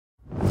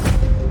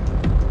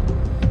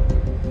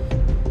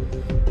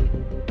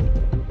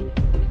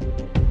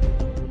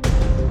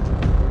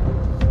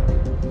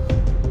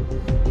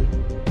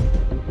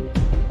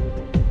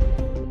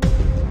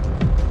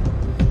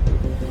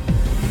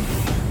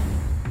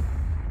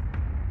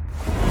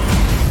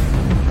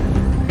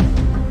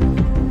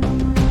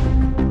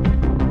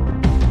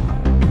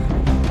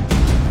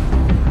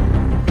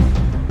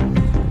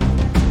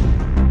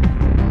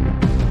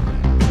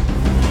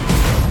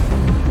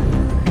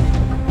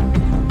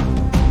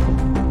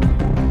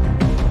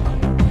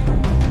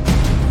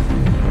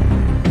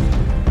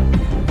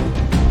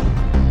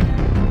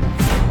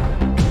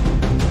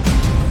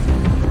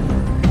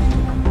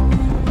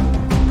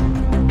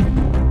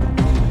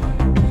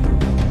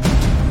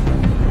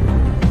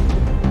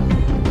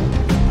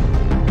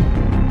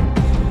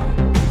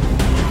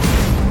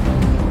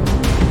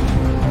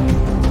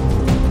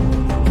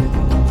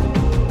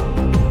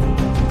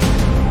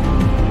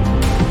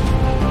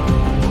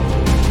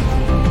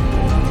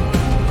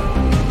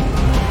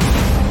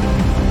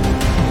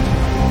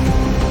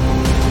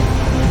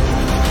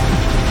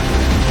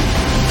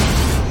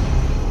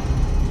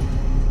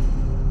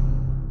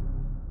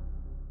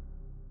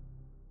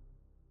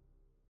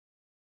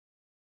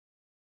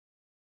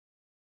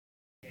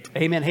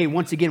Amen. Hey,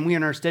 once again, we are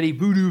in our study,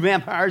 Voodoo,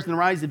 Vampires, and the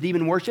Rise of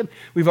Demon Worship.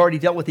 We've already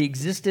dealt with the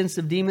existence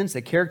of demons,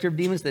 the character of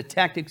demons, the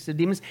tactics of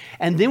demons.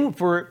 And then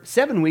for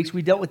 7 weeks,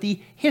 we dealt with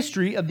the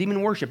history of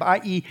demon worship,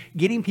 i.e.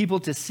 getting people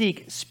to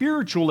seek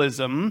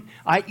spiritualism,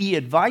 i.e.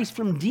 advice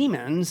from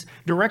demons,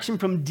 direction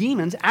from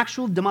demons,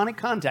 actual demonic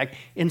contact,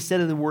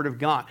 instead of the Word of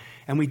God.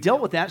 And we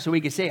dealt with that so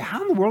we could say,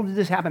 how in the world did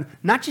this happen?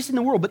 Not just in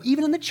the world, but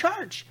even in the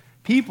church.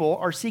 People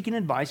are seeking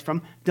advice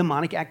from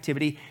demonic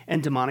activity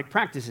and demonic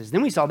practices.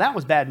 Then we saw that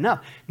was bad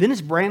enough. Then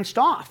it's branched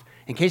off.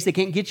 In case they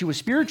can't get you with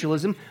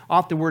spiritualism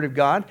off the Word of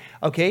God,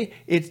 okay,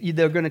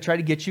 they're going to try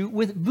to get you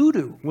with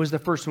voodoo, was the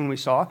first one we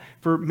saw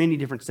for many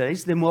different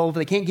studies. Then, well, if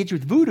they can't get you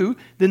with voodoo,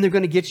 then they're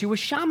going to get you with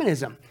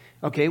shamanism.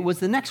 Okay, was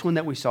the next one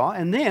that we saw.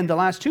 And then the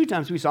last 2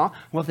 times we saw,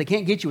 well, if they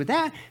can't get you with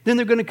that, then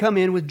they're going to come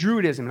in with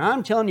Druidism. And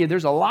I'm telling you,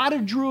 there's a lot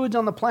of Druids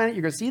on the planet.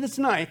 You're going to see this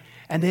tonight,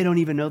 and they don't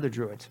even know they're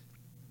Druids.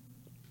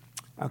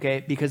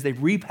 Okay, because they've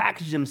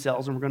repackaged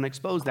themselves, and we're going to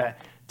expose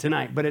that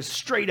tonight. But it's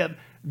straight up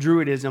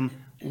Druidism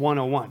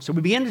 101. So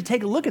we began to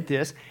take a look at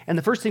this, and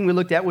the first thing we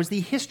looked at was the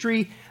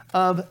history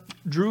of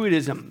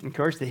Druidism. Of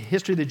course, the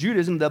history of the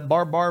Judaism, the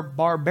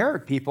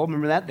barbaric people,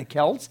 remember that, the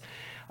Celts.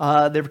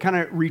 They've kind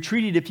of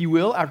retreated, if you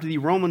will, after the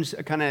Romans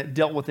kind of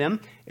dealt with them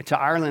to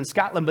Ireland and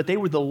Scotland, but they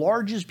were the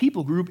largest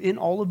people group in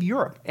all of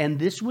Europe, and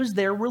this was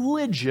their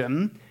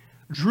religion,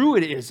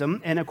 Druidism,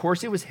 and of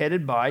course it was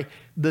headed by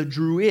the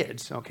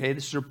Druids, okay?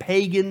 This is a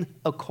pagan,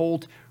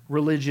 occult,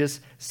 religious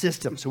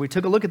system. So we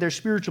took a look at their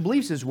spiritual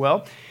beliefs as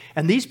well,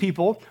 and these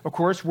people, of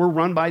course, were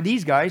run by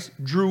these guys,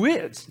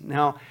 Druids.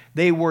 Now,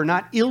 they were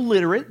not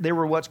illiterate, they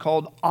were what's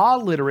called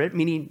alliterate,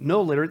 meaning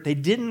no literate. They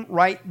didn't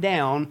write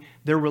down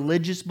their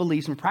religious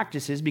beliefs and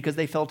practices because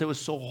they felt it was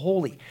so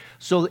holy.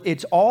 So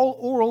it's all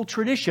oral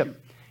tradition.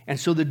 And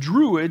so the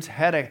Druids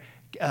had a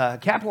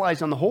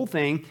capitalized on the whole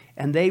thing,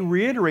 and they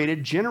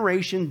reiterated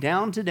generation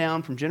down to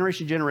down, from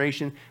generation to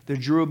generation, the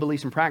Druid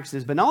beliefs and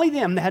practices. But not only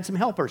them, they had some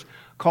helpers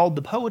called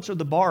the poets or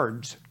the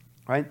bards,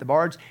 right? The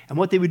bards. And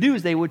what they would do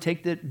is they would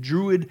take the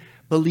Druid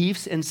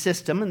beliefs and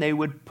system, and they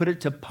would put it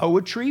to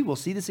poetry. We'll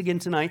see this again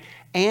tonight,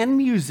 and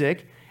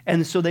music.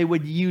 And so they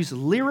would use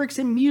lyrics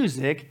and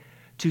music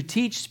to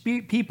teach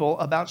people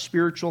about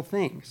spiritual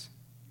things.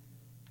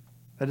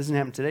 That doesn't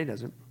happen today,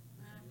 does it?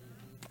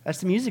 That's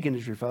the music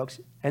industry, folks.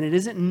 And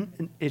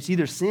it's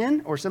either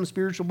sin or some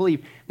spiritual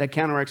belief that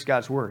counteracts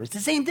God's word. It's the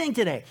same thing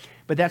today.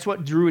 But that's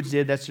what Druids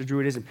did. That's the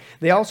Druidism.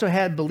 They also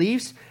had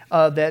beliefs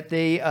that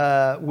they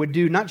would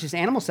do not just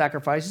animal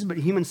sacrifices, but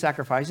human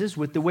sacrifices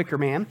with the wicker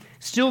man.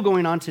 Still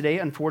going on today,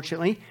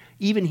 unfortunately,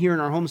 even here in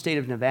our home state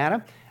of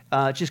Nevada.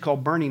 It's just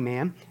called Burning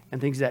Man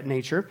and things of that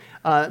nature.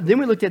 Then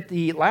we looked at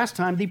the last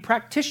time, the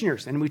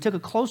practitioners, and we took a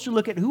closer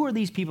look at who are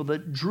these people, the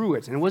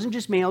Druids. And it wasn't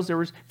just males, there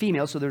was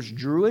females. So there's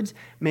Druids,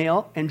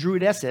 male, and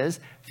Druidesses,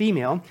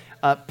 female,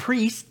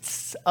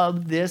 priests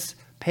of this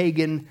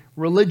pagan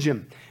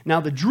religion.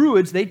 Now the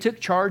Druids, they took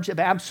charge of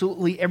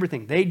absolutely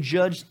everything. They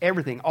judged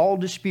everything, all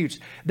disputes.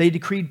 They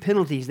decreed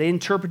penalties. They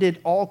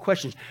interpreted all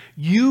questions.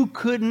 You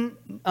couldn't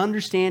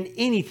understand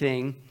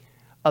anything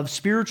of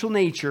spiritual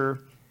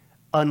nature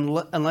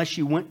unless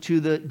you went to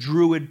the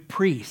Druid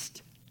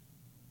priest.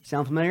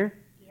 Sound familiar?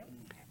 Yep.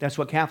 That's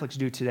what Catholics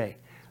do today.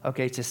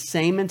 Okay, it's the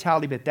same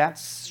mentality, but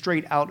that's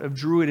straight out of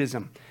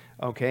Druidism.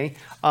 Okay.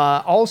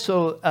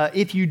 Also,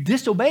 if you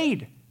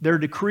disobeyed their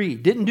decree,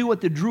 didn't do what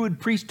the Druid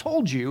priest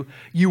told you,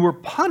 you were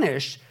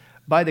punished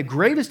by the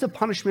gravest of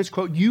punishments.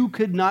 Quote, you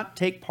could not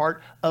take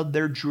part of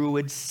their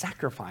Druid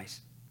sacrifice.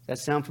 Does that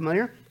sound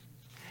familiar?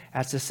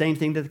 That's the same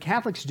thing that the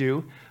Catholics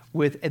do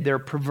with their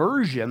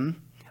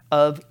perversion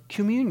of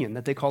communion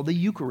that they call the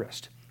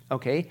Eucharist,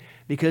 okay?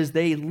 Because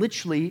they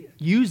literally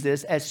use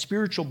this as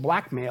spiritual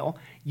blackmail.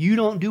 You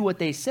don't do what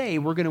they say,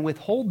 we're going to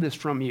withhold this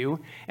from you.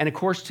 And of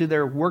course, to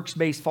their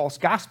works-based false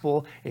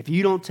gospel, if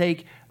you don't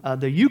take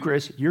the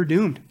Eucharist, you're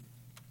doomed,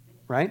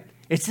 right?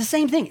 It's the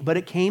same thing, but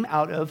it came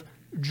out of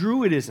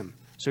Druidism.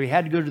 So you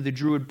had to go to the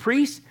Druid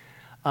priest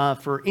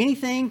for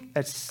anything.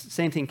 That's the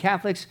same thing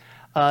Catholics.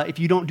 If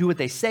you don't do what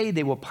they say,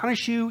 they will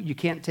punish you. You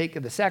can't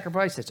take the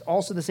sacrifice. That's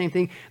also the same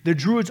thing. The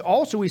Druids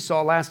also, we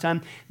saw last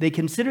time, they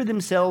consider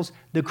themselves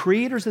the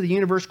creators of the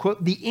universe,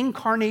 quote, the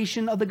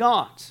incarnation of the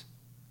gods.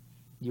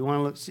 You want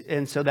to look,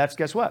 and so that's,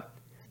 guess what?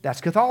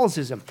 That's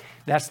Catholicism.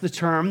 That's the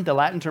term, the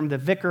Latin term, the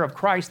vicar of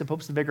Christ. The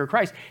Pope's the vicar of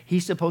Christ.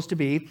 He's supposed to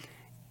be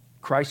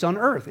Christ on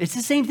earth. It's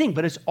the same thing,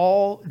 but it's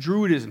all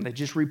Druidism. They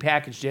just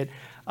repackaged it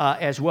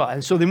as well.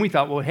 And so then we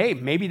thought, well, hey,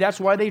 maybe that's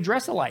why they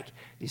dress alike.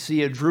 You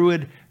see a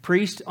Druid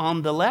priest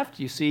on the left.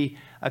 You see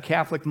a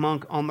Catholic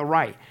monk on the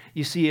right.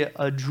 You see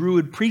a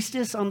Druid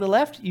priestess on the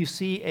left. You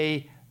see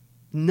a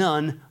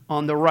nun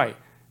on the right.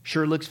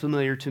 Sure looks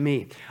familiar to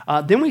me.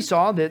 Then we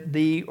saw that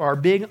they are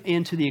big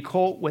into the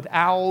occult with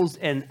owls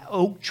and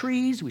oak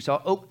trees. We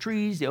saw oak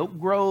trees, the oak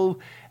grove,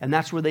 and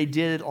that's where they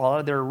did a lot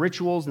of their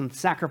rituals and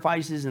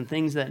sacrifices and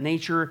things of that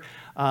nature.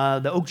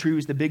 The oak tree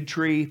was the big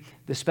tree,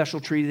 the special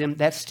tree to them.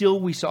 That still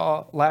we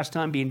saw last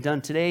time being done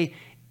today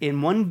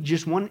in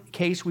just one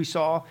case we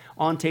saw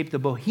on tape, the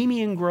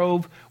Bohemian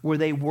Grove, where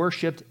they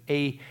worship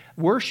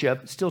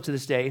still to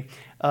this day,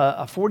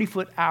 a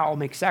 40-foot owl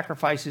make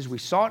sacrifices. We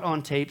saw it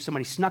on tape.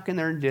 Somebody snuck in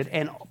there and did.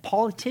 And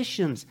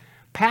politicians,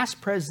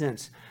 past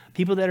presidents,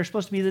 people that are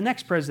supposed to be the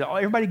next president,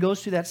 everybody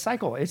goes through that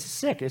cycle. It's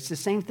sick. It's the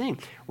same thing.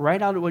 Right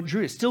out of what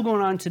Drew is still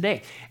going on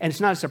today. And it's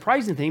not a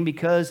surprising thing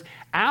because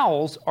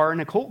owls are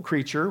an occult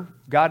creature.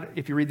 God,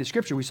 if you read the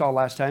scripture we saw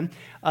last time,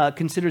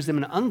 considers them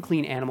an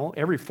unclean animal,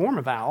 every form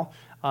of owl,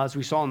 as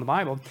we saw in the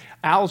Bible.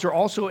 Owls are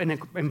also an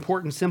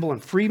important symbol in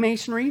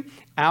Freemasonry.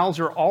 Owls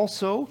are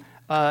also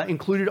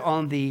included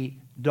on the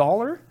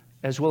dollar,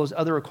 as well as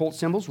other occult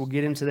symbols. We'll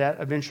get into that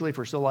eventually if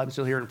we're still alive and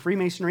still here in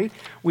Freemasonry.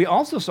 We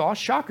also saw,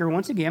 shocker,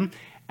 once again,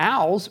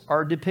 owls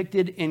are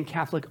depicted in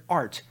Catholic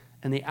art.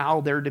 And the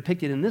owl they're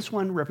depicted in this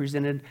one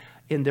represented,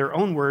 in their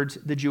own words,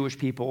 the Jewish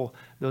people,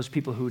 those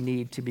people who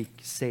need to be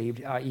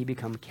saved, i.e.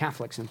 become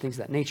Catholics and things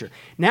of that nature.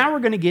 Now we're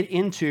going to get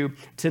into,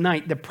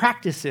 tonight, the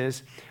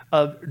practices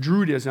of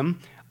Druidism.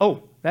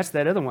 Oh, that's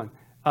that other one.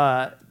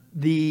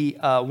 The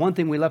one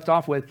thing we left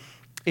off with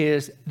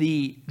is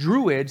the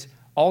Druids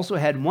also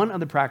had one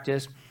other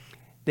practice.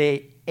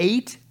 They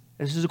ate,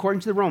 this is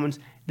according to the Romans,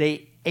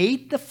 they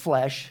ate the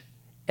flesh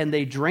and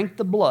they drank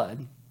the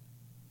blood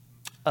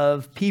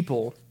of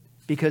people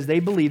because they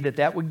believed that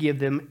that would give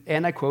them,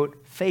 and I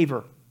quote,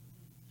 favor.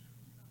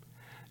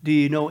 Do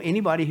you know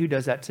anybody who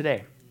does that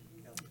today?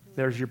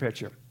 There's your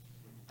picture.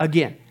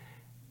 Again,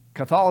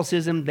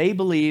 Catholicism, they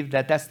believe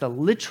that that's the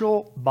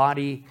literal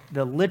body,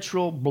 the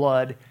literal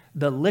blood,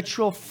 the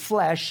literal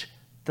flesh,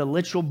 the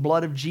literal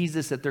blood of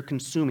Jesus that they're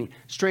consuming.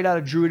 Straight out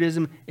of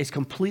Judaism, it's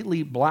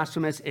completely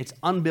blasphemous. It's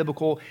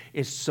unbiblical.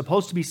 It's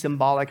supposed to be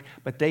symbolic,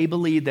 but they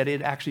believe that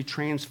it actually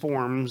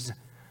transforms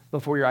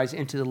before your eyes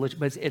into the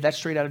literal. But that's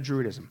straight out of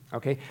Judaism,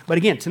 okay? But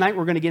again, tonight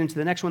we're going to get into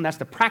the next one. That's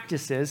the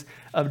practices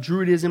of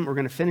Druidism. We're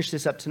going to finish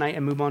this up tonight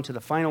and move on to the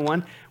final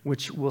one,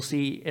 which we'll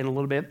see in a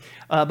little bit.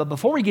 But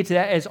before we get to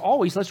that, as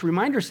always, let's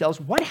remind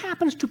ourselves what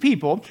happens to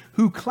people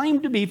who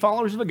claim to be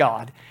followers of a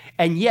God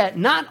and yet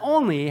not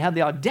only have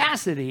the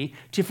audacity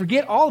to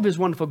forget all of his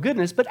wonderful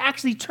goodness, but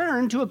actually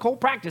turn to occult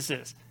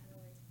practices.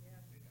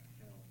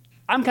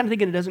 I'm kind of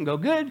thinking it doesn't go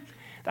good.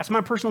 That's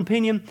my personal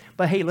opinion,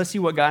 but hey, let's see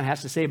what God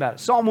has to say about it.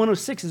 Psalm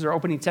 106 is our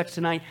opening text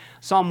tonight.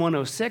 Psalm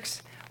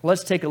 106.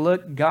 Let's take a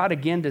look. God,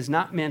 again, does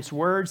not mince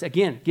words.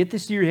 Again, get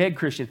this to your head,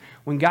 Christian.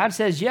 When God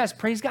says yes,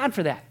 praise God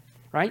for that,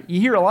 right?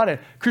 You hear a lot of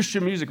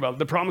Christian music about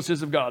the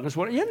promises of God. That's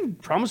what, yeah,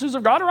 promises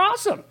of God are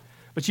awesome.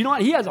 But you know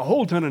what? He has a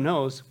whole ton of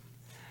no's.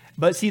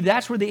 But see,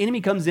 that's where the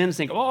enemy comes in and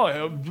saying,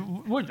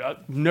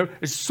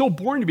 it's so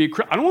boring to be a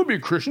Christian. I don't want to be a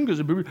Christian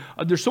because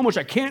there's so much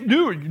I can't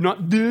do.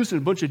 Not this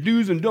and a bunch of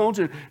do's and don'ts.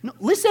 No,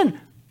 listen,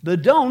 the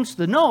don'ts,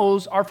 the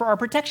no's are for our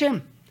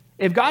protection.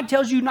 If God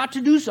tells you not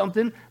to do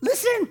something,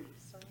 listen,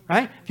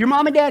 right? If your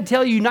mom and dad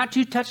tell you not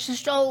to touch the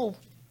stove,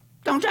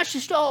 don't touch the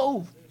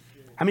stove.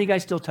 How many of you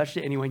guys still touched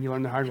it anyway and you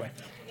learned the hard way?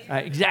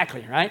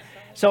 Exactly, right?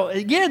 So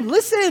again,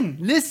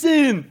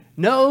 listen.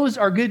 No's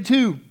are good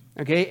too.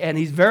 Okay, and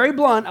he's very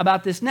blunt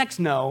about this next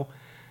no,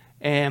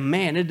 and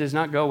man, it does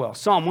not go well.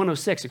 Psalm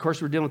 106, of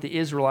course, we're dealing with the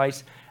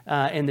Israelites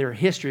and their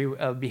history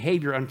of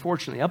behavior,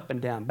 unfortunately, up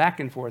and down, back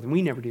and forth, and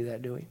we never do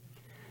that, do we?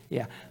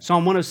 Yeah,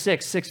 Psalm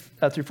 106, 6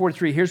 through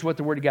 43, here's what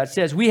the Word of God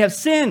says. We have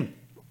sinned,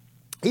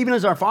 even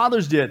as our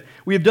fathers did.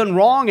 We have done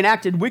wrong and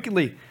acted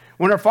wickedly.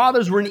 When our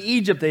fathers were in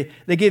Egypt,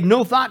 they gave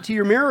no thought to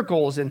your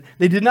miracles, and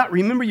they did not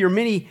remember your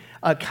many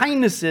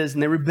kindnesses,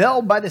 and they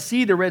rebelled by the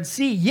sea, the Red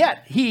Sea.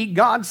 Yet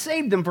God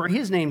saved them for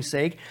his name's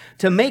sake,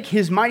 to make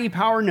his mighty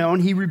power known.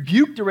 He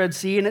rebuked the Red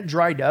Sea, and it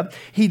dried up.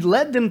 He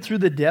led them through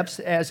the depths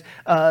as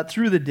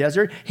through the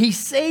desert. He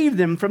saved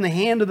them from the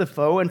hand of the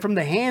foe, and from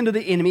the hand of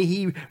the enemy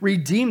he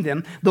redeemed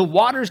them. The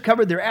waters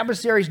covered their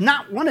adversaries.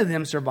 Not one of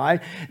them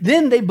survived.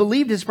 Then they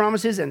believed his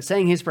promises and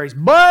sang his praise.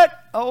 But,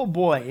 oh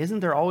boy, isn't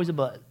there always a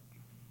but?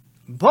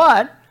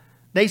 But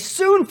they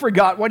soon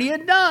forgot what he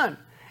had done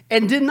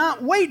and did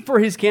not wait for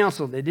his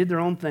counsel. They did their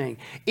own thing.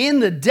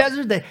 In the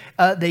desert,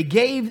 they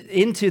gave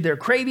into their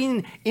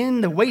craving.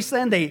 In the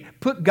wasteland, they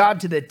put God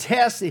to the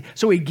test.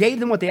 So he gave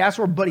them what they asked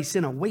for, but he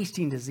sent a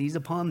wasting disease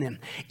upon them.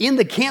 In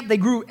the camp, they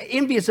grew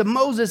envious of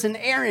Moses and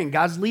Aaron,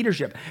 God's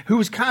leadership, who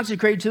was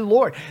consecrated to the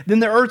Lord. Then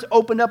the earth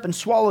opened up and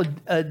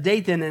swallowed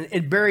Dathan, and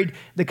it buried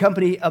the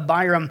company of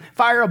Abiram.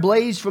 Fire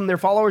ablaze from their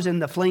followers,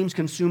 and the flames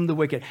consumed the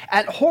wicked.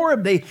 At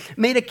Horeb, they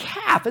made a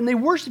calf, and they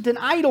worshipped an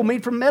idol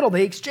made from metal.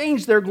 They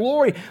exchanged their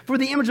glory for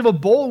the image of a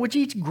bull which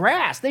eats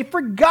grass. They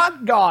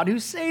forgot God who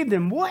saved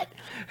them. What?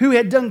 Who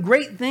had done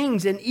great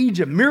things in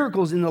Egypt,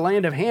 miracles in the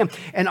land of Ham,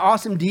 and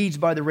awesome deeds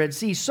by the Red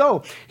Sea.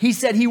 So he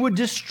said he would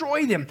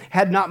destroy them,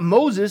 had not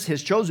Moses,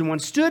 his chosen one,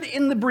 stood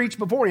in the breach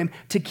before him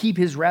to keep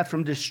his wrath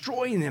from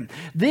destroying them.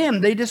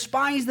 Them they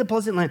despised the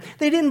pleasant land.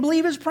 They didn't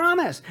believe his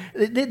promise.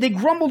 They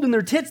grumbled in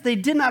their tits. They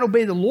did not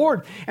obey the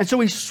Lord. And so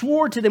he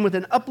swore to them with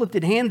an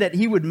uplifted hand that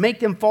he would make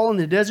them fall in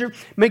the desert,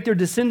 make their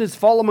descendants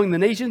fall among the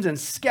nations, and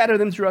scatter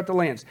them throughout the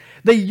lands.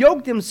 idols. They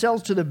yoked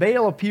themselves to the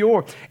Baal of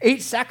Peor,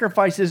 ate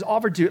sacrifices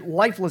offered to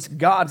lifeless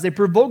gods. They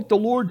provoked the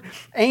Lord's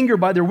anger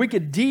by their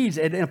wicked deeds,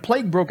 and a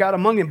plague broke out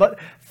among them. But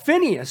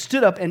Phinehas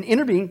stood up and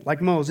intervened,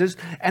 like Moses,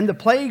 and the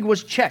plague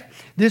was checked.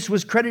 This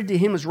was credited to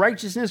him as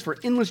righteousness for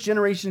endless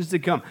generations to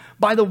come.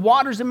 By the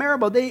waters of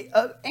Meribah, they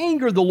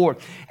angered the Lord.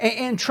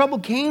 And trouble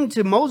came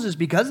to Moses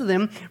because of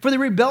them, for they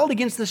rebelled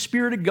against the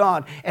Spirit of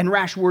God, and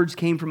rash words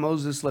came from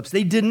Moses' lips.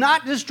 They did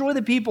not destroy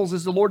the peoples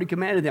as the Lord had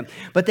commanded them,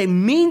 but they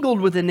mingled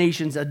with the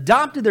nations,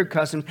 adopted their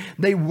customs.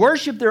 They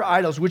worshiped their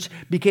idols, which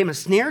became a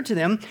snare to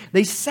them.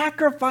 They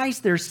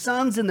sacrificed their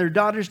sons and their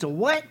daughters to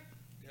what?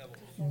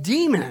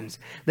 Demons.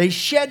 They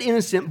shed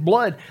innocent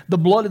blood, the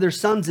blood of their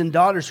sons and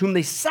daughters, whom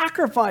they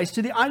sacrificed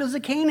to the idols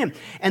of Canaan.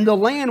 And the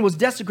land was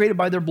desecrated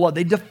by their blood.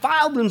 They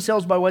defiled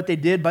themselves by what they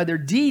did. By their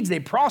deeds, they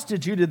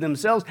prostituted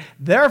themselves.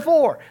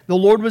 Therefore, the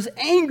Lord was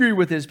angry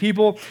with his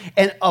people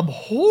and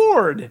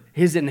abhorred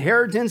his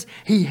inheritance.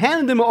 He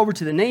handed them over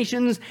to the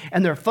nations,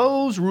 and their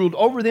foes ruled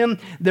over them.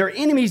 Their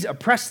enemies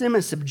oppressed them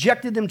and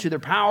subjected them to their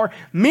power.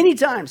 Many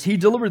times he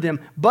delivered them,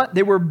 but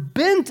they were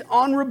bent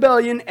on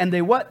rebellion, and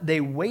they what?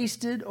 They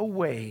wasted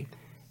away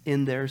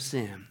in their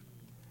sin.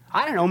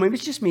 I don't know, maybe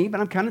it's just me, but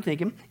I'm kind of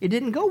thinking it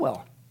didn't go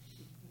well.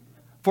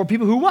 For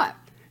people who what?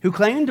 Who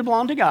claimed to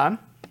belong to God,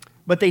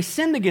 but they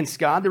sinned against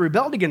God, they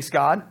rebelled against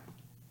God,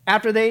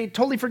 after they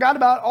totally forgot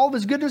about all of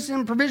his goodness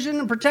and provision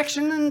and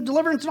protection and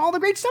deliverance and all the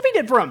great stuff he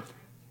did for them.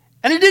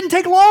 And it didn't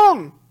take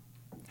long.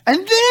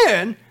 And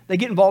then they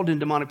get involved in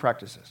demonic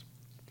practices.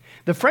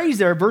 The phrase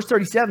there, verse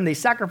 37, they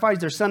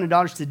sacrificed their sons and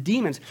daughters to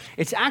demons.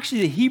 It's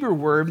actually the Hebrew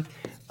word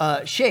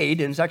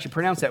shade, and it's actually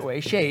pronounced that way,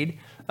 shade,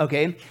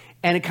 okay?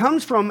 And it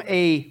comes from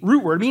a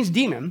root word, it means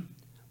demon,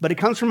 but it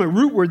comes from a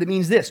root word that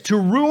means this: to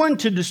ruin,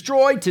 to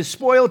destroy, to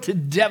spoil, to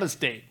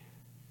devastate.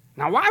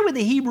 Now, why would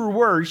the Hebrew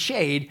word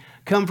shade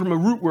come from a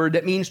root word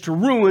that means to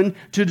ruin,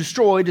 to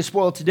destroy, to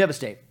spoil, to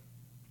devastate?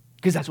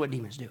 Because that's what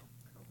demons do.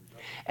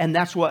 And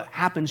that's what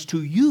happens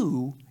to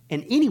you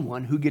and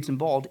anyone who gets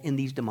involved in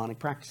these demonic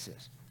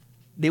practices.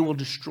 They will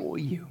destroy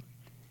you.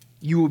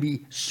 You will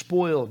be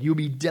spoiled. You'll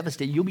be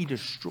devastated. You'll be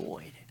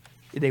destroyed.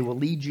 They will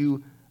lead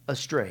you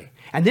astray.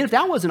 And then if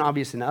that wasn't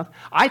obvious enough,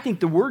 I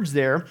think the words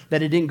there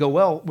that it didn't go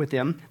well with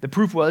them, the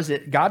proof was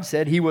that God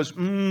said he was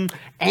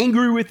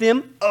angry with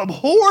them,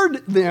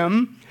 abhorred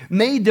them,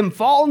 made them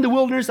fall in the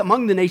wilderness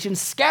among the nations,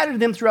 scattered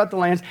them throughout the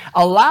lands,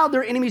 allowed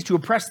their enemies to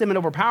oppress them and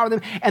overpower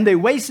them, and they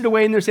wasted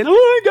away and they're saying,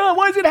 oh my God,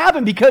 why does it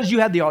happen? Because you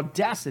had the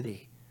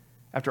audacity,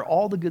 after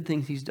all the good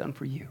things he's done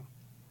for you.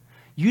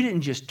 You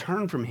didn't just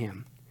turn from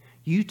him.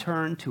 You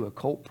turned to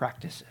occult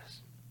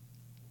practices.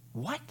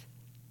 What?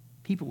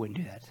 People wouldn't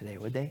do that today,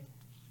 would they?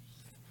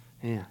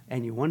 Yeah,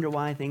 and you wonder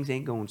why things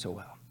ain't going so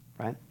well,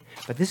 right?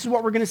 But this is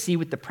what we're going to see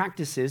with the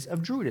practices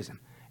of Druidism.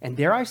 And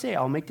dare I say,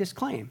 I'll make this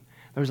claim.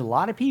 There's a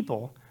lot of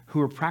people who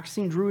are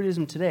practicing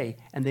Druidism today,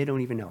 and they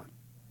don't even know it.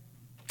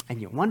 And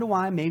you wonder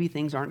why maybe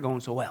things aren't going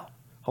so well.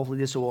 Hopefully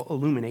this will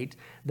illuminate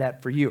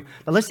that for you.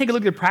 But let's take a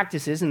look at the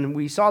practices. And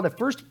we saw the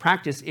first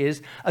practice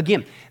is,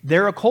 again,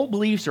 their occult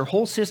beliefs, their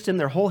whole system,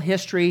 their whole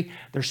history,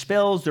 their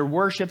spells, their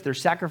worship, their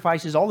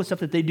sacrifices, all the stuff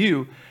that they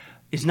do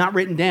is not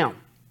written down.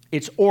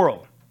 It's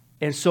oral.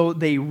 And so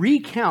they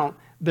recount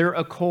their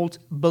occult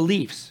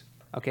beliefs.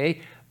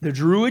 Okay? The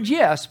Druids,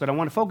 yes, but I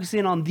want to focus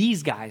in on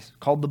these guys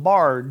called the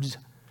bards.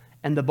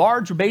 And the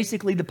bards were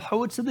basically the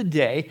poets of the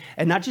day.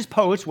 And not just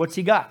poets, what's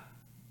he got?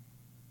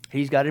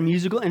 He's got a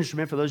musical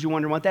instrument. For those of you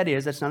wondering what that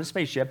is, that's not a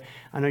spaceship.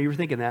 I know you were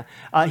thinking that.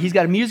 He's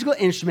got a musical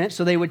instrument,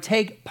 so they would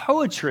take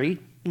poetry,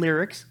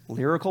 lyrics,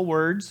 lyrical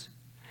words,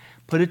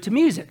 put it to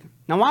music.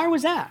 Now, why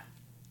was that?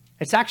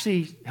 It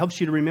actually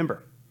helps you to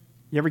remember.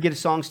 You ever get a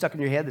song stuck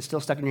in your head that's still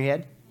stuck in your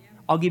head? Yeah.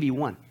 I'll give you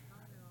one.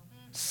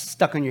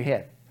 Stuck on your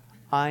head.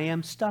 I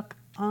am stuck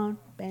on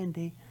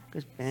Band-Aid,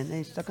 because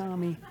Band-Aid's stuck on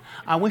me.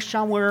 I wish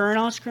I were an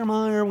Oscar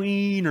Mayer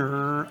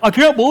wiener. I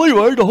can't believe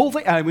it. The whole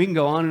thing. We can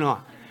go on and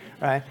on,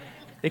 right?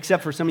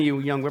 Except for some of you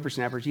young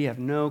whippersnappers, you have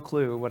no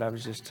clue what I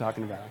was just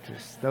talking about.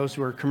 Those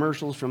were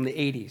commercials from the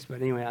 80s. But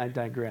anyway, I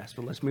digress.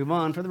 But let's move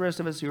on for the rest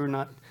of us who are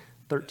not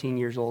 13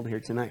 years old here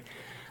tonight.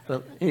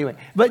 But anyway,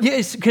 but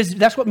yes, because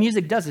that's what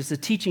music does. It's a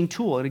teaching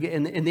tool.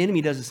 And the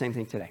enemy does the same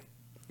thing today.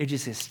 It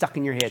just is stuck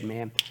in your head,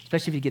 man,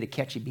 especially if you get a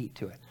catchy beat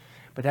to it.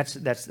 But that's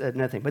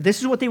another thing. But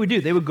this is what they would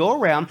do. They would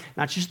go around,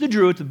 not just the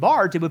Druids, the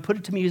bards, they would put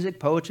it to music,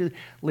 poetry,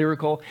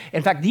 lyrical.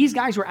 In fact, these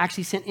guys were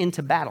actually sent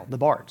into battle, the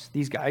bards,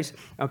 these guys,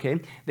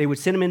 okay? They would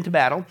send them into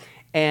battle,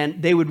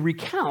 and they would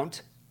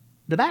recount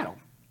the battle,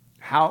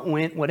 how it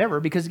went, whatever,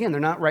 because, again,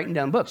 they're not writing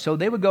down books. So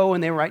they would go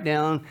and they would write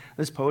down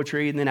this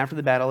poetry, and then after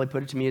the battle, they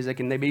put it to music,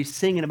 and they'd be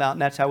singing about,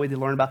 and that's how they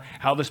learn about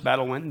how this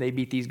battle went, and they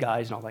beat these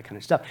guys and all that kind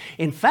of stuff.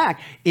 In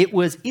fact, it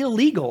was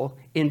illegal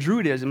in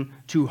Druidism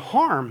to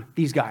harm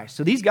these guys.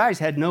 So these guys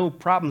had no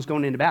problems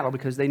going into battle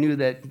because they knew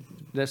that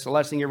that's the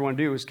last thing you ever want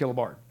to do is kill a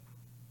bard.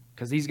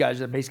 Because these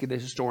guys are basically the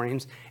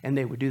historians, and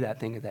they would do that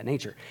thing of that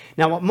nature.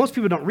 Now, what most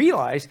people don't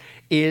realize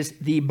is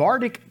the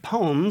bardic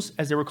poems,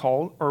 as they were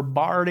called, or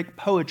bardic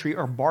poetry,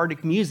 or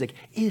bardic music,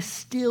 is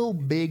still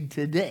big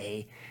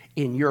today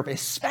in Europe,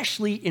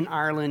 especially in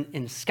Ireland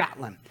and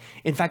Scotland.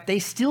 In fact, they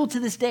still to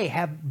this day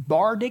have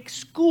bardic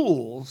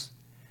schools,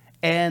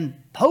 and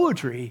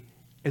poetry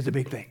is a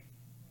big thing.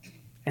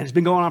 And it's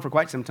been going on for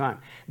quite some time.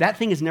 That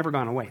thing has never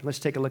gone away. Let's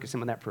take a look at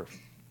some of that proof.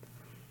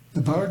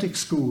 The bardic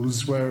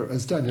schools were,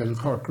 as Daniel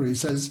Corkery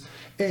says,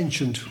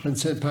 ancient when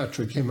St.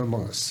 Patrick came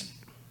among us.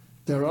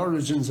 Their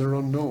origins are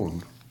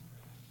unknown,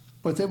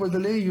 but they were the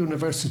lay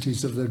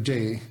universities of their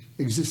day,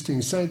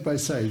 existing side by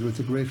side with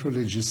the great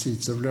religious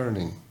seats of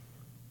learning.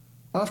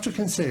 After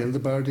Kinsale, the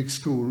bardic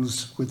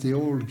schools with the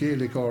old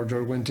Gaelic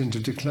order went into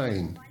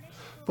decline,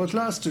 but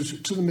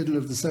lasted to the middle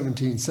of the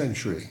 17th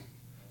century.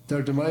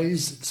 Their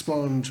demise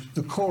spawned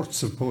the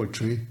courts of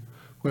poetry,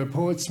 where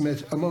poets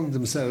met among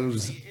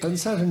themselves and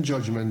sat in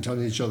judgment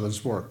on each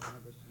other's work.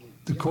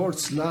 The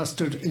courts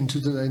lasted into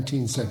the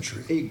 19th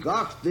century. I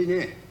gach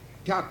duine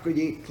teacaid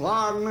í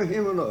clár na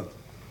himine,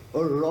 a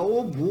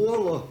rá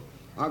bóla,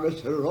 agus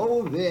a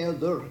rá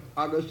véidir,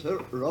 agus a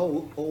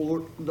rá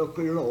over the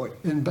cuiróid.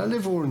 In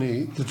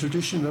Ballyvourney, the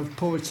tradition of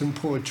poets and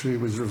poetry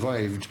was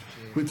revived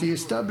with the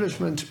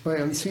establishment by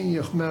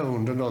Ansignach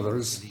Mound and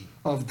others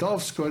of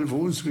Dofscoil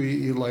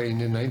Vosgui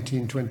Elaine in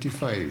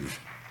 1925.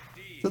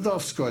 The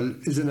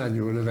Dofscoil is an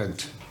annual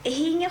event.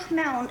 Híneach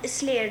mewn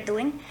is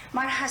léirdoing,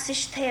 mar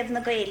hasis tef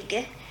na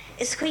gaelge,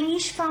 is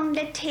chuingish fan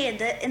le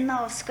tede in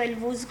Dofscoil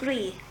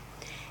Vosgui.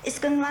 Is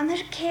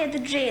ganglanir céad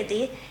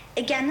dredi,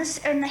 I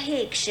gennis na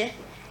héigshe,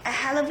 a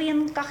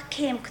Halloween gach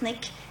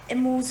kéimknik I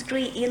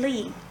Vosgui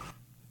Elaine.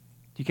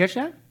 Did you catch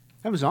that?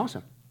 That was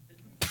awesome.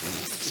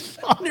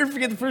 I'll never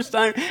forget the first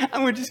time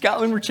I went to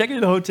Scotland. We're checking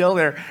into the hotel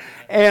there.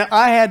 And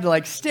I had to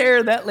like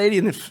stare that lady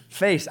in the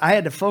face. I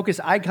had to focus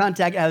eye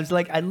contact. I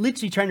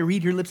literally trying to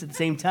read her lips at the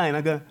same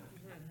time.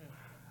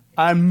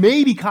 I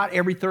maybe caught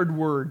every third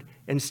word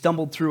and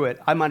stumbled through it.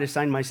 I might have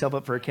signed myself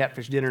up for a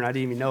catfish dinner and I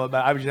didn't even know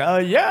about it. I was just, oh,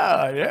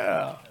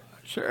 yeah,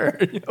 sure.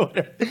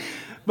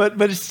 But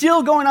it's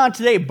still going on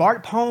today.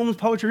 Poems,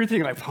 poetry,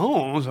 everything. Like,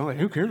 poems? I'm like,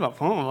 who cares about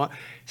poems?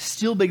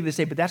 Still big to this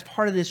day, but that's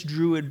part of this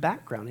Druid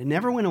background. It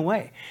never went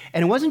away.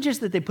 And it wasn't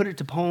just that they put it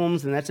to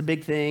poems, and that's a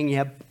big thing. You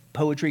have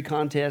poetry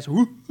contests.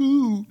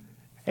 Woo-hoo.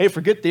 Hey,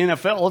 forget the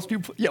NFL. Let's do,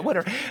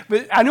 whatever.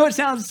 But I know it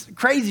sounds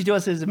crazy to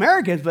us as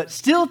Americans, but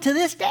still to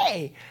this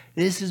day,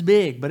 this is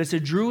big. But it's a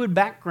Druid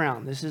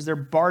background. This is their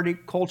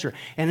bardic culture.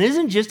 And it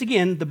isn't just,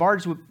 again, the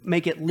bards would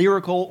make it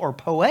lyrical or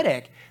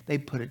poetic. They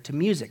put it to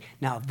music.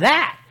 Now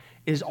that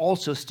is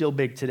also still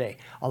big today.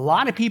 A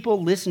lot of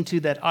people listen to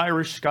that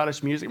Irish,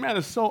 Scottish music. Man,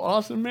 it's so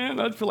awesome, man.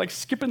 I feel like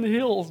skipping the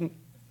hills and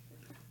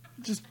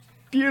just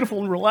beautiful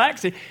and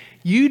relaxing.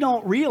 You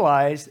don't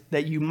realize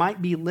that you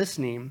might be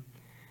listening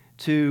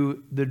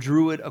to the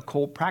Druid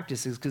occult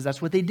practices because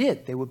that's what they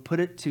did. They would put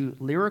it to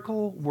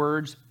lyrical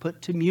words,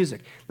 put to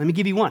music. Let me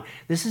give you one.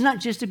 This is not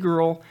just a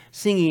girl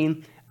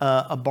singing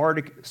a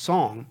bardic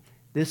song.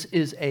 This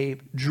is a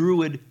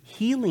Druid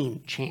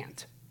healing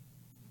chant.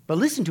 But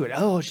listen to it.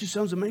 Oh, it just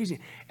sounds amazing.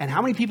 And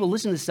how many people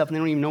listen to this stuff and they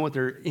don't even know what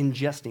they're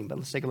ingesting? But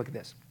let's take a look at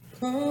this.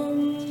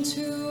 Come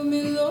to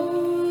me,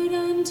 Lord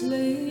and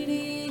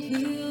Lady,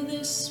 heal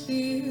this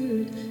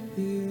spirit,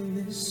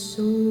 heal this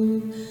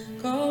soul.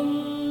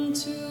 Come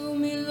to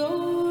me,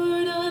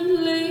 Lord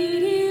and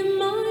Lady,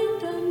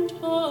 mind and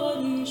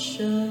body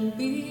shall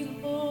be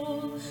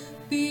whole.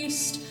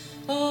 Beast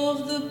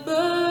of the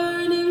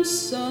burning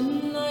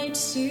sunlight,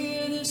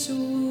 sear this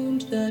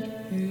wound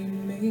that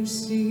pain may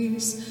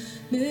cease.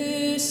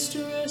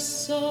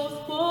 Mistress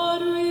of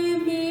watery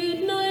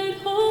midnight,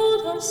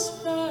 hold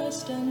us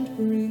fast and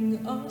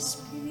bring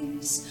us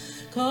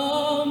peace.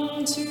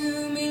 Come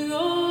to me,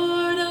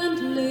 Lord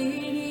and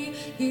Lady,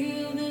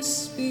 heal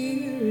this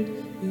spirit,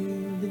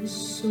 heal this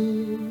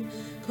soul.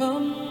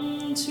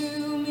 Come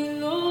to me,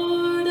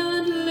 Lord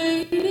and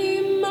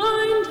Lady,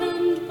 mind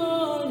and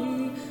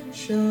body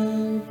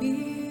shall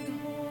be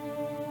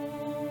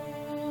whole.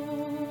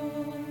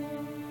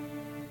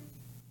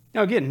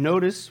 Now again,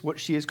 notice what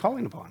she is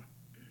calling upon.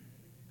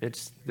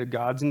 It's the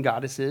gods and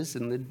goddesses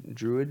and the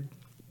Druid,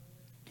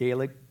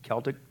 Gaelic,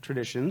 Celtic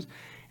traditions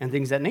and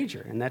things of that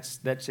nature. And that's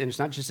and it's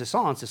not just a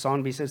song. It's a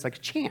song, it's like a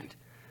chant.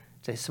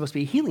 It's supposed to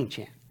be a healing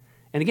chant.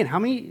 And again, how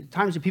many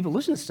times do people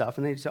listen to stuff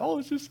and they say, oh,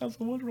 it just sounds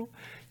so wonderful.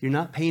 You're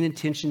not paying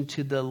attention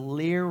to the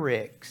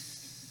lyrics.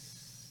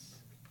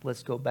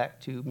 Let's go back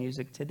to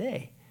music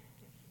today.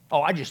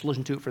 Oh, I just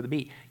listened to it for the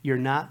beat. You're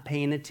not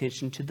paying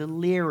attention to the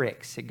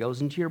lyrics. It goes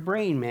into your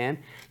brain, man.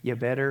 You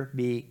better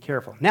be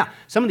careful. Now,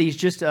 some of these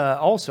just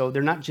also,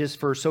 they're not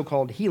just for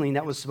so-called healing.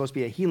 That was supposed to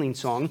be a healing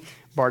song,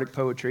 bardic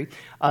poetry.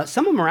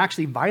 Some of them are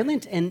actually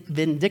violent and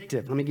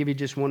vindictive. Let me give you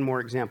just one more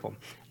example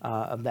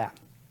of that.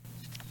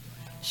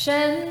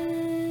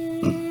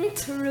 Shen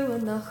true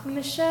nach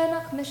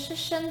mische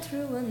shen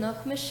true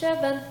nach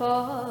mische ben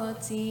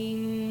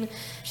fatin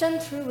shen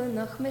true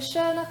nach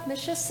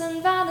mische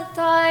sen van a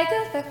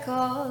tiger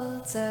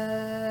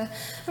bekalte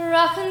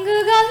rachen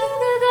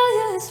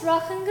gugayes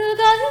rachen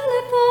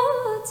gugayes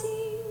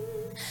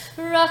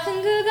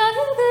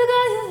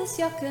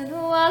yaken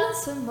wala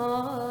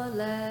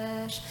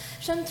samalesh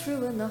Shen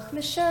true nach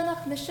mische,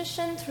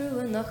 shen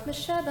true nach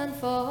mische ben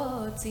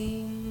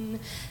 14.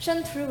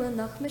 Shen true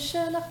nach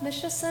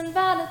mische, sen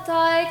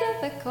vanitaige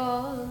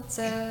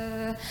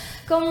bekolte.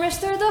 Kom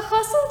richter de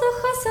chassel,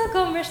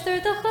 kom richter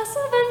de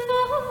chassel ben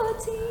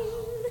 14.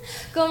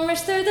 Kom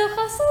richter de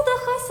chassel,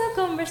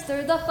 kom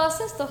richter de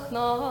chassel toch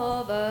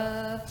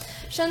nove.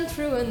 Shen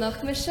true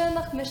nach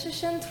mische,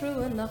 shen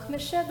true nach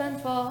mische ben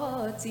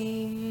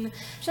 14.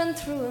 Shen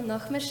true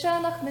nach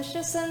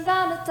mische, sen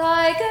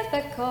vanitaige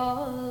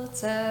bekolte.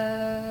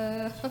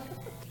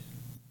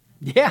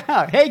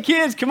 Yeah. Hey,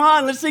 kids, come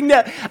on. Let's sing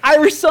that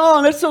Irish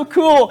song. That's so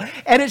cool.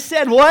 And it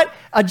said what?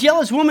 A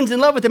jealous woman's in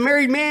love with a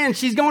married man.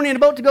 She's going in a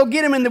boat to go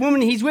get him, and the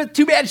woman he's with,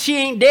 too bad she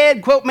ain't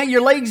dead. Quote, may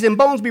your legs and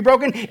bones be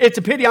broken. It's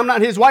a pity I'm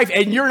not his wife,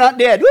 and you're not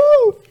dead.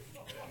 Woo!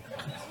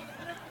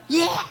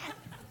 Yeah.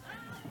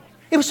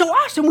 It was so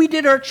awesome. We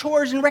did our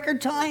chores in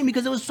record time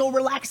because it was so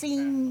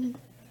relaxing.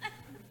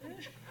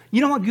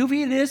 You know how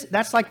goofy it is?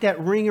 That's like that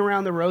Ring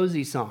Around the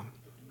Rosie song.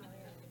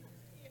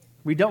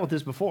 We dealt with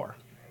this before.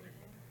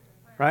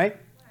 Right?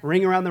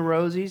 Ring around the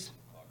rosies,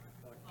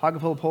 pocket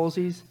full of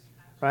posies,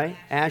 right?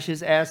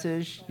 Ashes,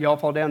 ashes, you all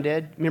fall down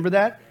dead. Remember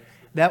that?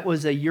 That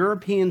was a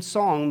European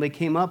song they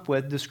came up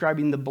with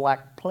describing the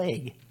Black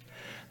Plague.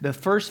 The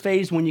first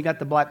phase when you got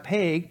the Black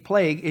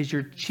Plague is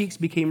your cheeks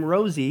became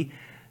rosy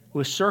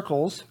with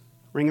circles,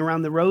 ring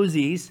around the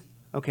rosies,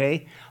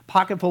 okay?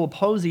 Pocket full of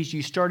posies,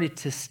 you started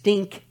to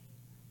stink.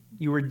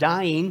 You were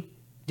dying,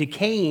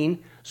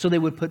 decaying, so they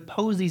would put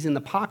posies in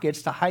the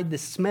pockets to hide the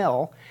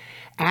smell.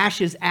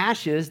 Ashes,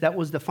 ashes, that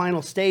was the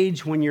final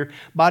stage when your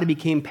body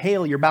became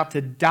pale, you're about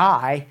to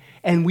die,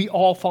 and we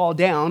all fall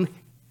down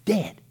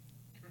dead.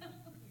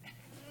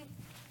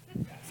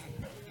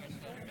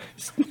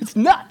 It's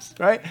nuts,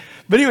 right?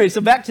 But anyway,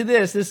 so back to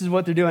this. This is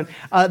what they're doing.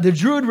 The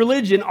Druid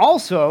religion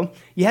also,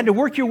 you had to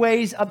work your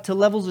ways up to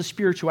levels of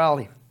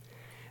spirituality.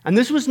 And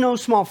this was no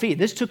small feat.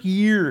 This took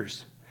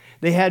years.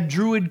 They had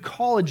Druid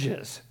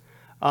colleges.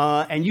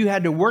 And you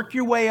had to work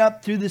your way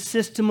up through the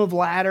system of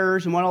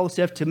ladders and all this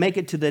stuff to make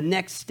it to the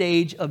next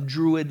stage of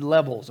Druid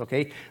levels,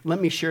 okay? Let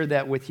me share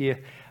that with you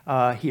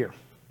here.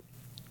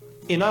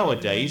 In our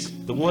days,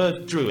 the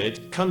word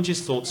Druid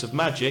conjures thoughts of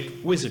magic,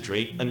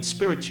 wizardry, and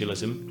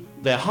spiritualism.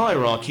 Their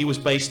hierarchy was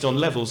based on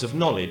levels of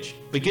knowledge,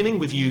 beginning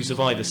with youths of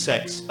either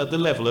sex at the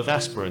level of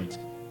aspirant.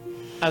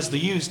 As the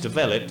youths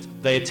developed,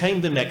 they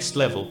attained the next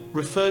level,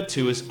 referred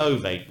to as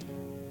ovate.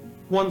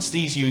 Once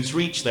these youths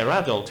reached their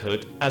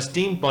adulthood, as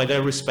deemed by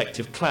their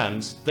respective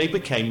clans, they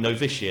became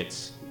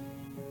novitiates.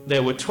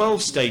 There were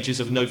 12 stages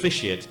of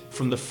novitiate,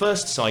 from the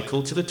first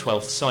cycle to the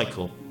 12th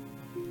cycle.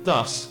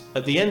 Thus,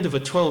 at the end of a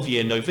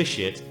 12-year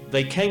novitiate,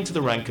 they came to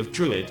the rank of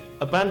Druid,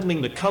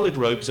 abandoning the coloured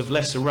robes of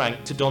lesser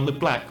rank to don the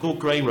black or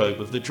grey robe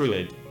of the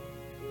Druid.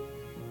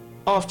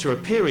 After a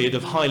period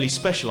of highly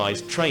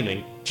specialised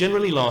training,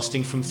 generally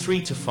lasting from 3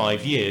 to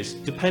 5 years,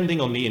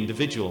 depending on the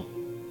individual,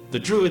 the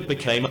Druid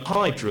became a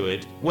High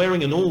Druid,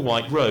 wearing an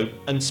all-white robe,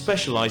 and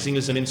specializing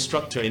as an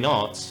instructor in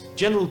arts,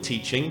 general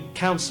teaching,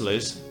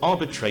 counselors,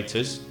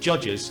 arbitrators,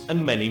 judges,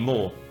 and many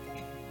more.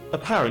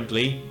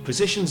 Apparently,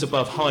 positions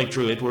above High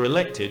Druid were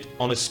elected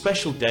on a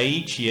special day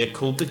each year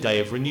called the Day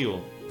of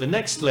Renewal. The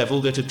next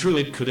level that a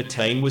Druid could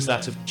attain was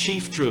that of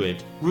Chief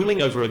Druid,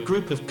 ruling over a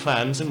group of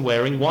clans and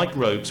wearing white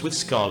robes with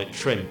scarlet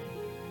trim.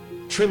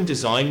 Trim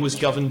design was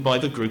governed by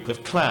the group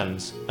of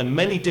clans, and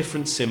many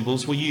different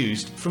symbols were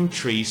used, from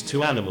trees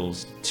to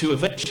animals, to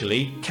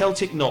eventually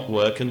Celtic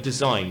knotwork and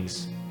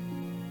designs.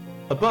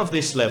 Above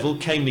this level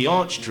came the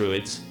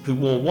Archdruids, who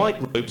wore white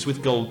robes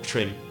with gold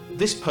trim.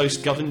 This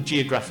post governed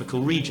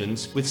geographical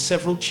regions, with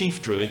several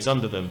chief druids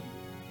under them.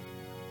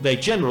 They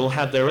generally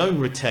had their own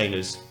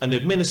retainers, and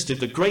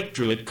administered the great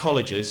druid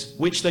colleges,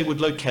 which they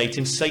would locate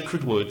in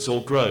sacred woods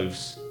or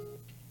groves.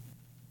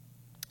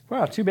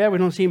 Wow, too bad we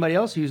don't see anybody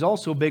else who's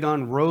also big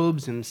on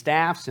robes and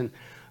staffs and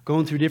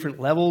going through different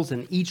levels,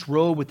 and each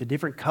robe with the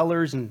different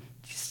colors and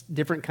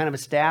different kind of a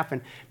staff,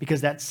 and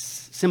because that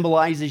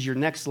symbolizes your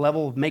next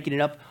level of making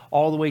it up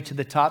all the way to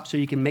the top so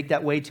you can make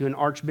that way to an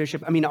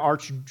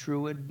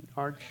archdruid.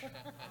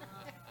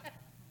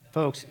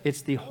 Folks,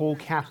 it's the whole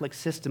Catholic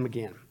system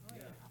again.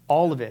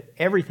 All of it,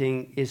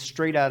 everything is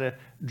straight out of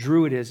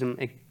Druidism.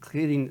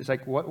 Including, it's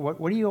like, what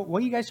are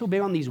you guys so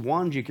big on these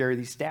wands you carry,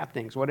 these staff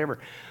things, whatever?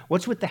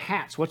 What's with the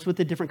hats? What's with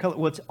the different colors?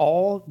 Well, it's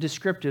all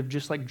descriptive,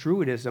 just like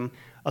Druidism,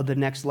 of the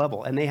next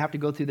level. And they have to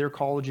go through their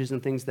colleges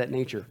and things of that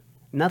nature.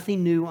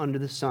 Nothing new under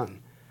the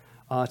sun.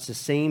 It's the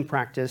same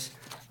practice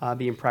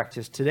being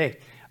practiced today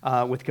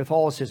with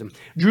Catholicism.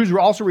 Druids were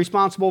also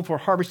responsible for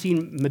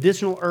harvesting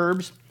medicinal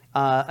herbs.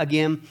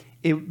 Again,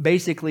 it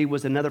basically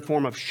was another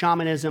form of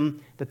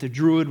shamanism, that the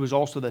Druid was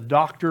also the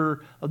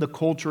doctor of the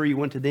culture. You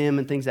went to them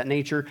and things of that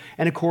nature.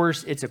 And of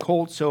course, it's a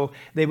cult, so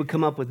they would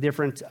come up with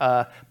different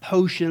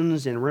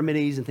potions and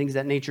remedies and things of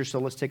that nature. So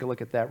let's take a look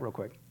at that real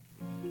quick.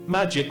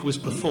 Magic was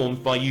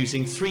performed by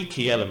using 3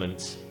 key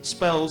elements: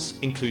 spells,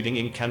 including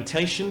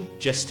incantation,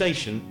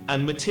 gestation,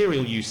 and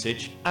material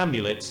usage,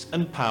 amulets,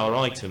 and power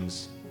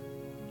items.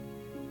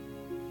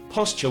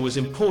 Posture was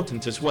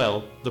important as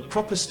well, the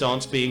proper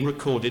stance being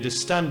recorded as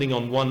standing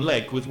on one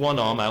leg with one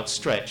arm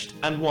outstretched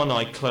and one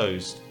eye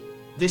closed.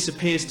 This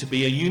appears to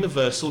be a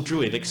universal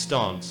druidic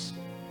stance.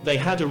 They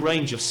had a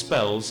range of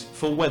spells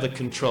for weather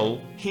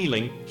control,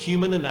 healing,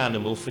 human and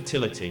animal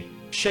fertility,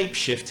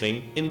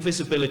 shape-shifting,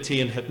 invisibility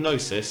and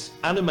hypnosis,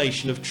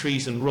 animation of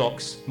trees and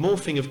rocks,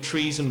 morphing of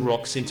trees and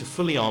rocks into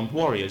fully armed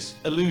warriors,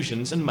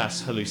 illusions and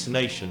mass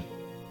hallucination.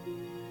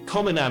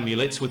 Common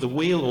amulets with a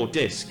wheel or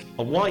disc,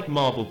 a white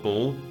marble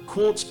ball,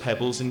 quartz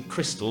pebbles and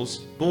crystals,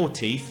 boar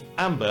teeth,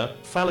 amber,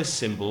 phallus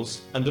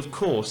symbols, and of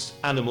course,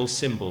 animal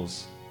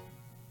symbols.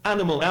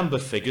 Animal amber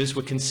figures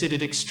were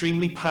considered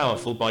extremely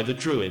powerful by the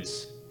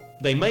Druids.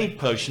 They made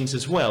potions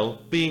as well,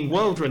 being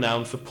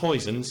world-renowned for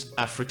poisons,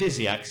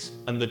 aphrodisiacs,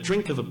 and the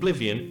drink of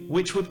oblivion,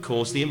 which would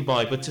cause the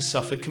imbiber to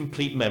suffer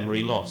complete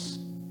memory loss.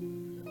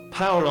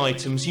 Power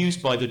items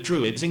used by the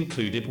Druids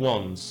included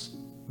wands.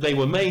 They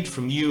were made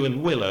from yew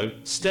and willow,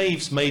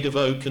 staves made of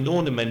oak and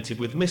ornamented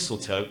with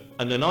mistletoe,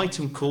 and an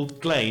item called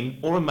glain,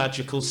 or a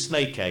magical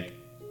snake egg.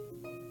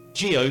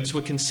 Geodes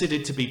were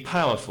considered to be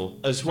powerful,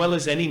 as well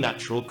as any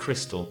natural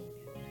crystal.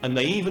 And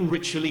they even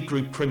ritually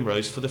grew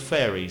primrose for the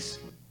fairies.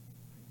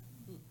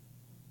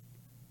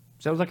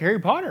 Sounds like Harry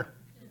Potter.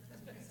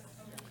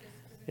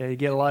 Yeah, you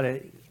get a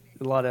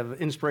lot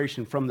of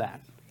inspiration from that,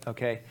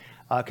 okay?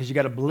 Because you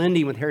got a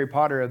blending with Harry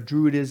Potter of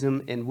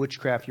Druidism and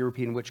witchcraft,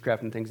 European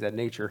witchcraft and things of that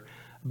nature.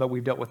 But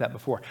we've dealt with that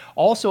before.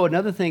 Also,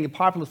 another thing, a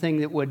popular thing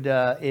that would,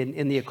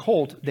 in the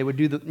occult, they would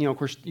do of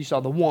course, you saw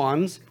the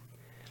wands.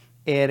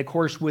 And of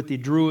course, with the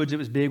Druids, it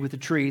was big with the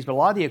trees. But a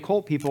lot of the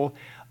occult people,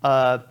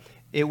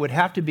 it would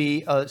have to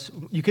be,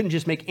 you couldn't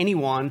just make any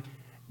wand.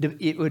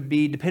 It would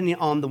be depending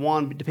on the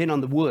wand, depending on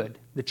the wood,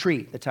 the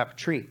tree, the type of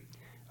tree.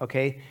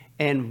 Okay?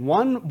 And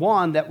one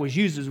wand that was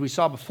used, as we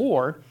saw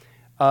before,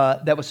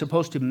 that was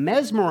supposed to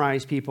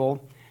mesmerize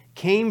people,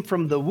 came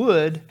from the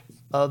wood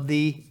of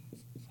the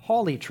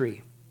holly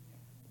tree.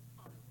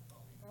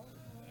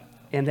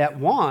 And that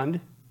wand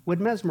would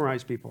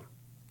mesmerize people.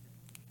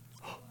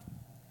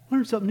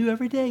 Learn something new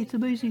every day. It's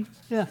amazing.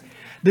 Yeah.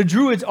 The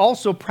Druids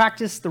also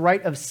practiced the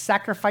rite of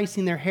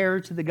sacrificing their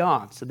hair to the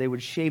gods. So they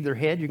would shave their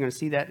head. You're going to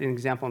see that in an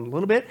example in a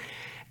little bit.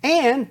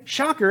 And,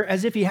 shocker,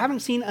 as if you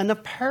haven't seen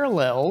enough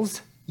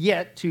parallels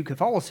yet to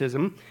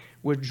Catholicism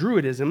with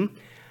Druidism,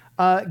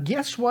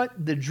 guess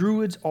what the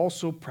Druids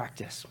also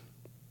practice?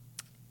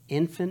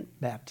 Infant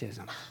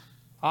baptism.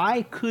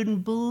 I couldn't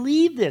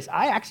believe this.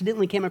 I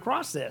accidentally came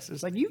across this.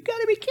 It's like, you got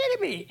to be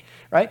kidding me,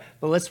 right?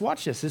 But let's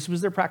watch this. This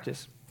was their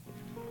practice.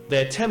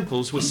 Their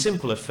temples were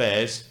simple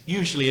affairs,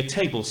 usually a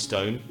table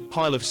stone,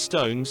 pile of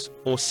stones,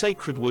 or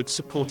sacred wood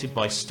supported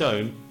by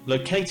stone,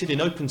 located in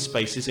open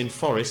spaces in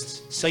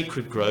forests,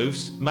 sacred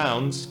groves,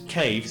 mounds,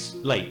 caves,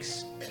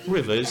 lakes,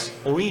 rivers,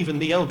 or even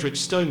the eldritch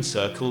stone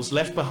circles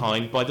left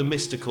behind by the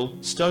mystical,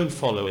 stone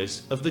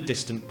followers of the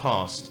distant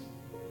past.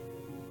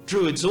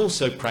 Druids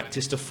also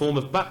practiced a form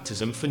of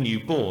baptism for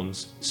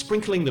newborns,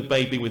 sprinkling the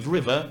baby with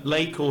river,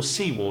 lake, or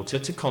seawater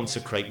to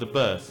consecrate the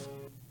birth.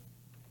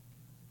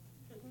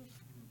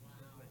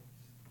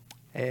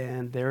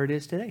 And there it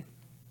is today.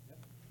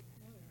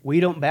 We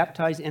don't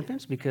baptize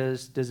infants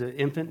because does an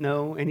infant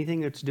know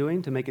anything it's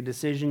doing to make a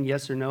decision,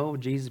 yes or no,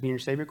 Jesus being your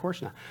Savior? Of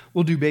course not.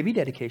 We'll do baby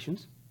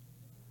dedications,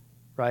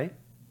 right?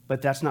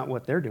 But that's not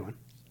what they're doing.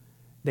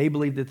 They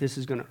believe that this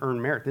is going to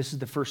earn merit. This is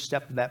the first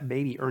step of that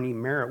baby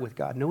earning merit with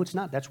God. No, it's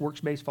not. That's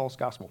works-based false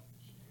gospel.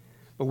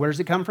 But where does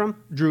it come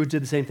from? Druids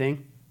did the same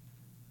thing.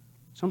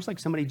 It's almost like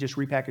somebody just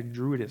repackaged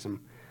Druidism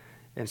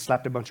and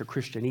slapped a bunch of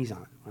Christianese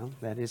on it. Well,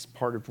 that is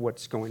part of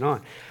what's going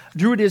on.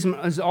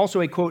 Druidism is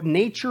also a, quote,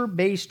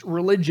 nature-based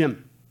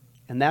religion.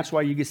 And that's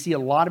why you can see a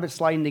lot of it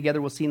sliding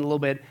together. We'll see in a little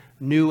bit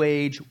New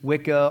Age,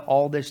 Wicca,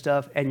 all this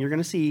stuff. And you're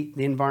going to see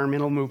the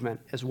environmental movement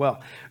as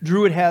well.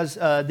 Druid has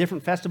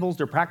different festivals,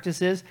 their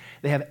practices.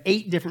 They have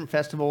 8 different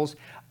festivals.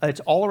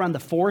 It's all around the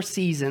 4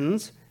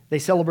 seasons. They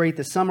celebrate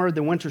the summer,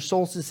 the winter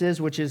solstices,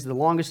 which is the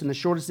longest and the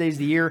shortest days of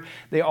the year.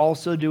 They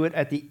also do it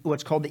at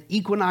what's called the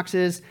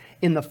equinoxes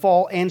in the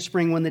fall and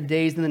spring when the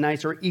days and the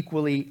nights are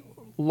equally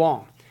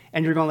long.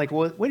 And you're going like,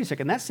 well, wait a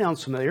second, that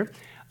sounds familiar.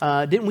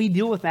 Didn't we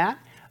deal with that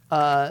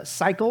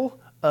cycle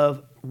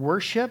of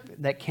worship,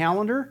 that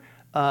calendar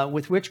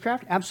with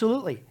witchcraft?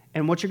 Absolutely.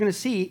 And what you're going to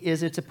see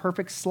is it's a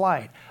perfect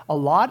slide. A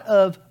lot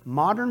of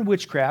modern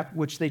witchcraft,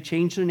 which they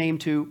changed their name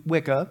to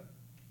Wicca,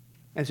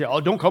 and say, oh,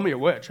 don't call me a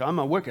witch, I'm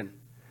a Wiccan.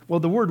 Well,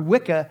 the word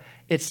Wicca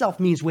itself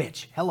means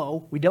witch.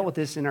 Hello. We dealt with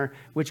this in our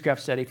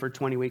witchcraft study for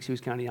 20 weeks,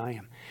 whose county I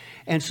am.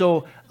 And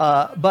so,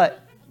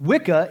 but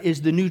Wicca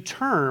is the new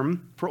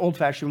term for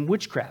old-fashioned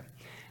witchcraft.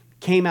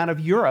 Came out of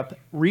Europe,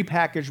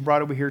 repackaged,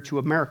 brought over here to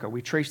America.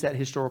 We trace that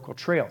historical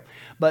trail.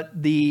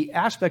 But the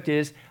aspect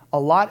is a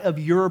lot of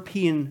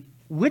European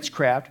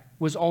witchcraft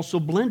was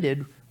also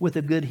blended with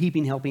a good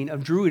heaping helping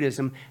of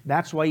Druidism.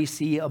 That's why you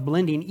see a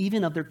blending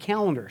even of their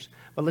calendars.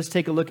 But let's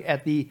take a look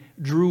at the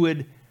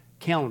Druid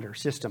calendar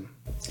system.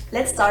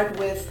 Let's start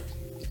with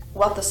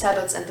what the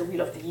Sabbats and the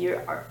Wheel of the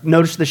Year are.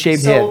 Notice the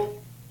shaved head.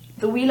 So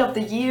the Wheel of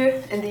the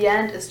Year in the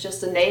end is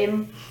just a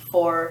name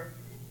for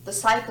the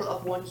cycle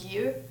of 1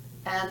 year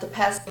and the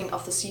passing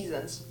of the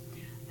seasons.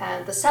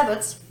 And the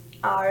Sabbaths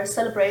are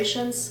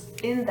celebrations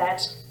in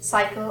that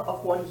cycle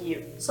of 1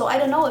 year. So I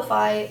don't know if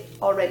I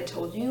already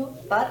told you,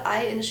 but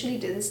I initially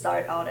didn't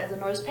start out as a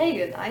Norse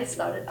pagan. I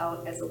started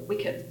out as a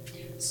Wiccan.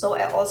 So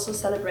I also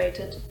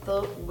celebrated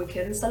the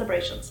Wiccan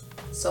celebrations,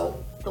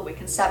 so the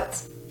Wiccan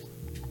Sabbaths.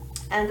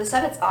 And the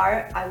Sabbaths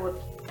are,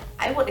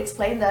 I would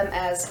explain them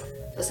as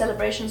the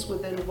celebrations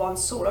within one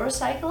solar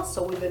cycle,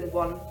 so within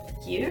 1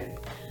 year,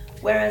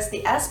 whereas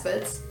the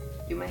Asbats,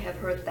 you may have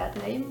heard that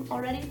name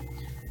already,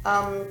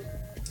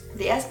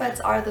 the Asbats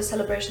are the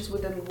celebrations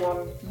within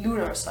one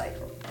lunar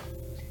cycle,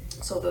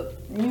 so the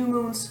new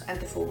moons and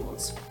the full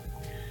moons.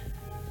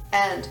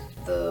 And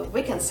the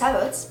Wiccan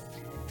Sabbaths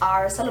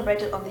are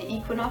celebrated on the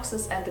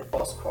equinoxes and the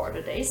cross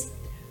quarter days.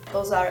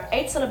 Those are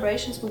 8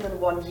 celebrations within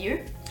 1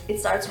 year. It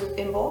starts with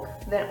Imbolc,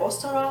 then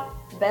Ostara,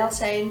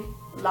 Beltane,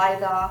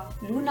 Lyda,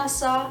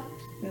 Lunasa,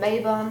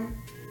 Mabon,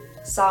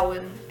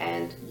 Samhain,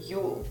 and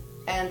Yule.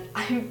 And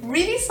I'm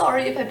really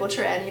sorry if I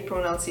butcher any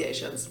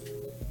pronunciations.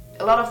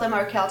 A lot of them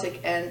are Celtic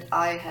and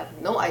I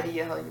have no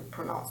idea how you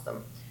pronounce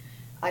them.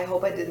 I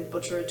hope I didn't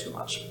butcher it too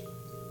much.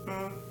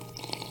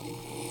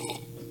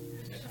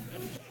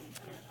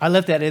 I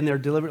left that in there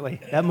deliberately.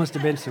 That must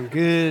have been some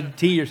good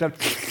tea or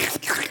something.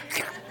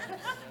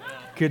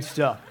 Good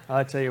stuff,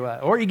 I'll tell you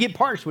what. Or you get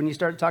parched when you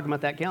start talking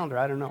about that calendar,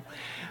 I don't know.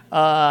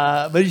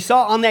 But you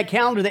saw on that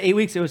calendar, the 8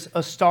 weeks, it was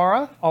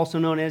Ostara, also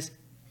known as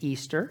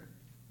Easter,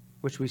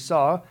 which we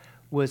saw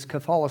was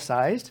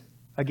Catholicized.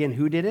 Again,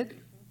 who did it?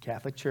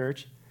 Catholic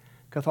Church.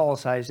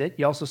 Catholicized it.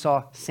 You also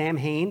saw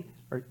Samhain,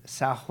 or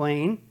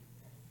Samhain,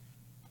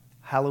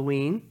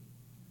 Halloween,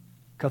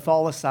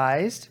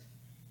 Catholicized,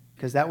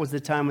 because that was the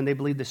time when they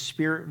believed the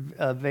spirit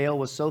veil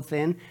was so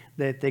thin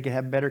that they could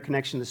have better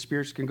connection. The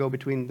spirits can go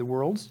between the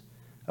worlds.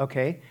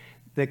 Okay.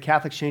 The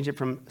Catholics changed it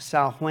from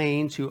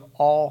Samhain to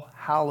All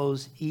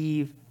Hallows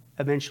Eve,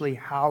 eventually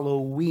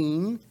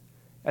Halloween,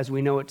 as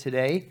we know it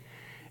today.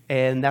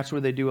 And that's where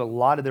they do a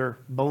lot of their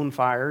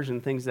bonfires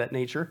and things of that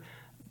nature.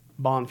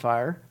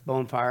 Bonfire.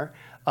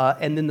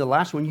 And then the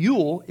last one,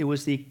 Yule, it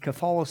was the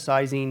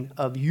Catholicizing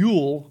of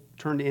Yule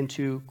turned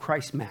into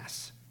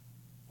Christmas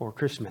or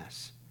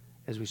Christmas,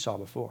 as we saw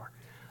before,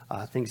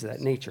 things of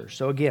that nature.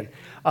 So again,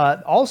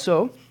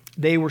 also,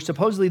 they were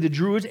supposedly the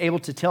Druids able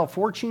to tell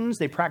fortunes.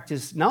 They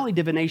practiced not only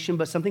divination,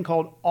 but something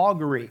called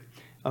augury.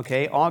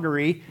 Okay,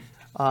 augury,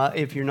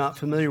 if you're not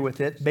familiar with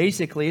it,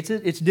 basically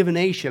it's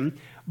divination,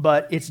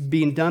 but it's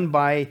being done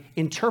by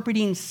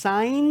interpreting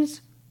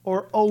signs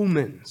or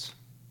omens.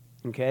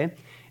 Okay,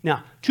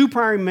 now 2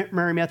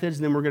 primary methods,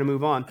 and then we're going to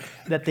move on,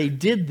 that they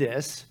did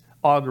this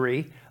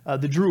augury,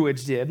 the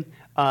Druids did.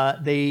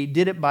 They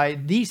did it by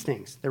these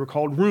things. They were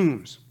called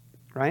runes,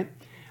 right?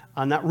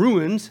 Not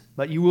ruins,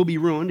 but you will be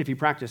ruined if you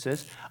practice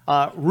this.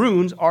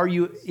 Runes,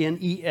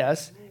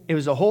 R-U-N-E-S. It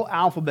was a whole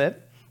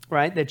alphabet,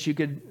 right, that you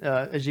could,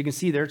 as you can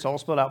see there, it's all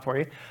spelled out for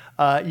you.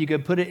 You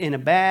could put it in a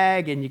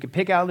bag, and you could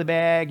pick out of the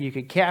bag. You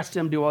could cast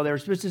them, do all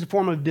that. This is a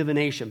form of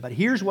divination. But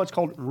here's what's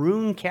called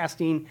rune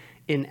casting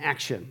in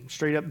action.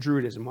 Straight up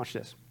Druidism. Watch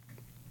this.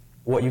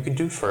 What you could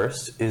do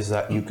first is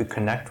that you could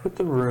connect with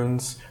the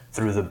runes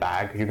through the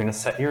bag. You're going to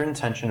set your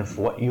intention of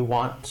what you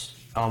want,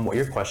 what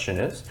your question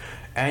is,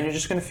 and you're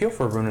just going to feel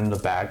for a rune in the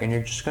bag, and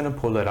you're just going to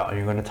pull it out, and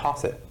you're going to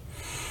toss it.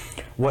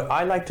 What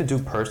I like to do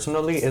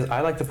personally is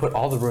I like to put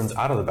all the runes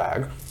out of the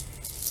bag.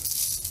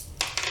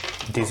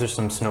 These are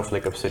some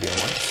snowflake obsidian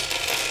ones.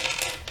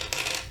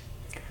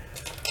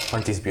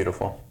 Aren't these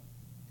beautiful?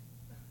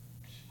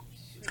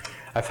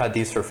 I've had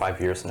these for 5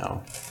 years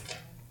now.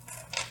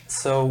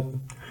 So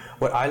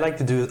what I like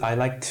to do is I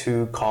like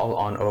to call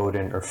on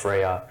Odin or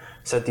Freya,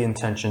 set the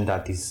intention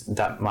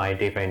that my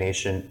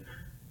divination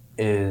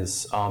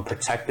is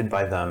protected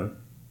by them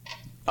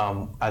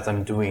as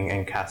I'm doing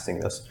and casting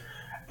this.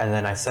 And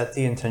then I set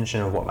the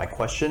intention of what my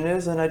question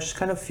is, and I just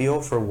kind of feel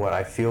for what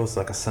I feel is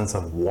like a sense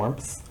of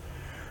warmth.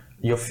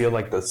 You'll feel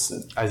like this,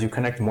 as you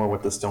connect more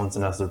with the stones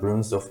and as the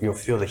runes, you'll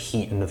feel the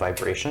heat and the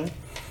vibration,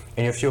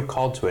 and you'll feel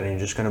called to it, and you're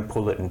just going to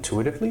pull it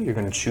intuitively. You're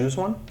going to choose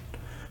one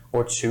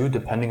or two,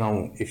 depending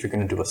on if you're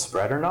going to do a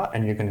spread or not,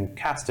 and you're going to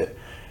cast it.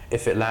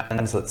 If it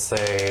lands, let's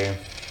say,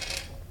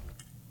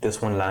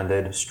 this one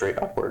landed straight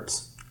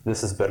upwards.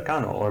 This is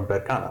Berkano or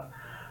Berkana.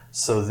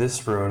 So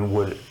this rune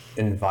would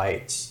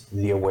invite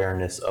the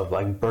awareness of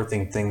like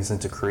birthing things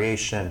into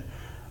creation,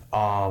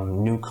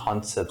 new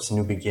concepts,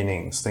 new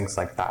beginnings, things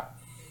like that.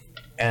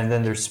 And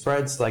then there's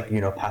spreads like,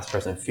 past,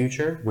 present,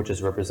 future, which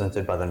is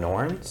represented by the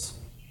Norns.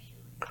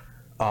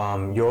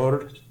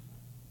 Jord,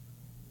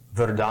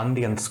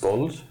 Verdandi, and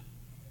Skuld,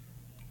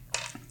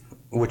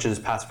 which is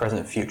past,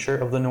 present, future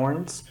of the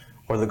Norns,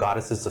 or the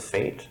goddesses of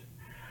fate,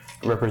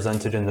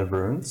 represented in the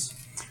runes.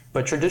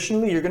 But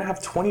traditionally, you're going to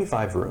have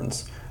 25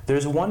 runes.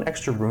 There's one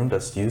extra rune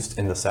that's used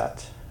in the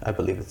set. I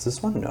believe it's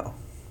this one? No.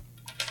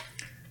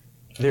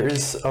 There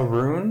is a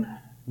rune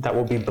that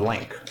will be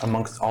blank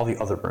amongst all the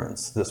other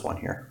runes, this one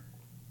here.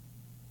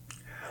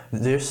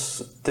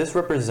 This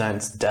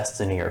represents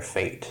destiny or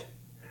fate.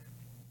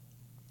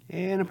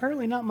 And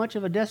apparently not much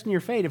of a destiny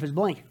or fate if it's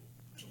blank.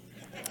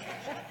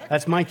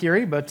 That's my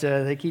theory, but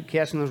they keep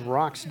casting those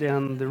rocks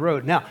down the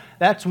road. Now,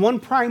 that's one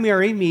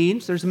primary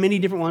means. There's many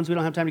different ones. We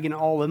don't have time to get into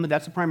all of them, but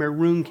that's the primary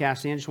rune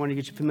casting. I just wanted to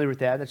get you familiar with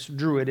that. That's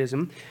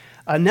Druidism.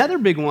 Another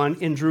big one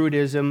in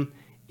Druidism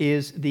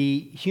is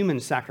the human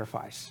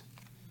sacrifice.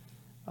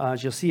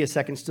 As you'll see, a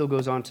second still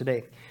goes on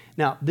today.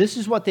 Now, this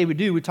is what they would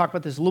do. We talked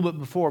about this a little bit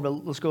before,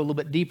 but let's go a little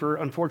bit deeper,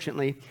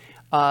 unfortunately.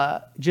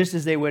 Just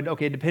as they would,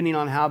 okay, depending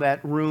on how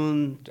that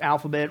rune,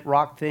 alphabet,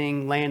 rock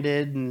thing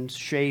landed and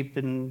shape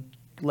and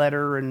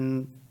letter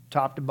and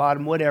top to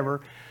bottom,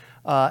 whatever.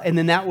 And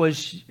then that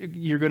was,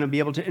 you're going to be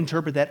able to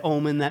interpret that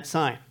omen, that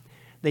sign.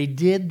 They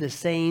did the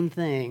same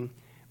thing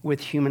with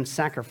human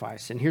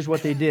sacrifice. And here's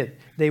what they did.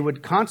 They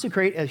would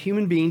consecrate a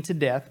human being to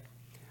death,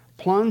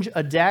 plunge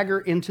a dagger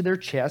into their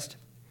chest,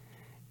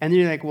 and then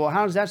you're like, well,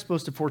 how is that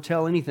supposed to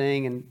foretell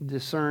anything and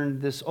discern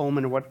this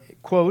omen or what?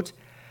 Quote,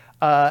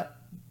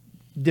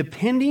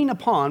 depending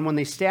upon when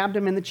they stabbed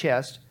him in the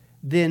chest,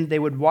 then they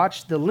would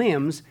watch the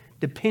limbs.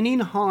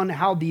 Depending on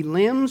how the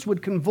limbs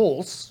would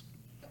convulse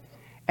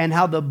and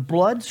how the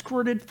blood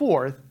squirted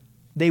forth,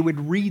 they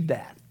would read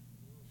that,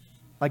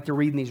 like they're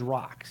reading these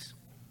rocks.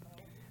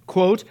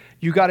 Quote,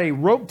 you got a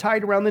rope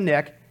tied around the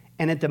neck,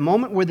 and at the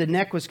moment where the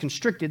neck was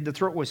constricted, the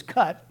throat was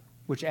cut,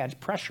 which adds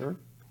pressure, and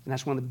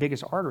that's one of the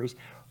biggest arteries.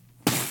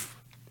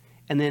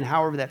 And then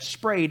however that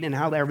sprayed and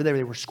however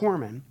they were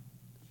squirming,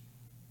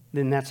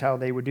 then that's how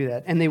they would do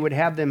that. And they would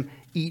have them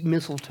eat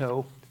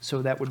mistletoe,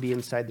 so that would be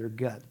inside their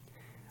gut.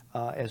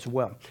 As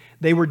well.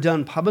 They were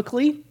done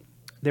publicly.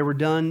 They were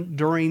done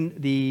during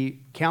the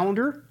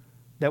calendar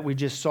that we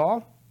just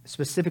saw.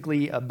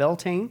 Specifically,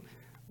 Beltane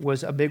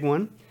was a big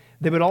one.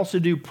 They would also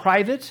do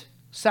private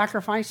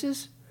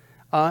sacrifices.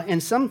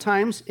 And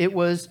sometimes it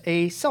was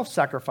a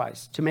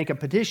self-sacrifice. To make a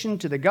petition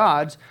to the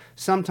gods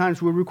sometimes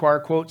would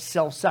require, quote,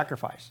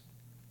 self-sacrifice.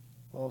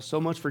 Well,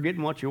 so much for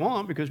getting what you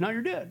want because now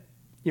you're dead.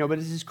 But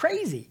this is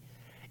crazy,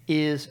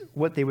 is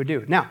what they would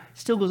do. Now,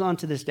 still goes on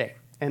to this day.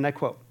 And I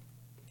quote,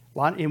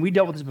 and we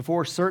dealt with this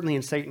before, certainly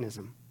in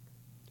Satanism.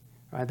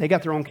 Right? They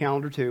got their own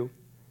calendar too,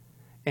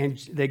 and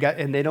they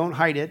don't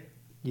hide it.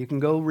 You can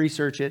go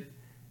research it.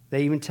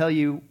 They even tell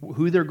you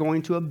who they're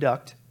going to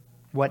abduct,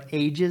 what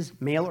ages,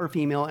 male or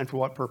female, and for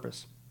what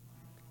purpose.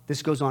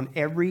 This goes on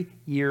every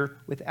year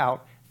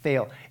without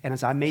fail. And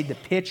as I made the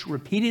pitch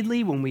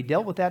repeatedly when we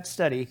dealt with that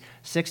study,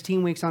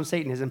 16 weeks on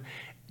Satanism,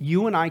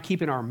 you and I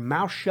keeping our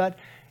mouth shut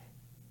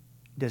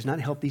does not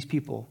help these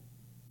people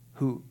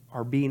who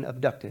are being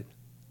abducted.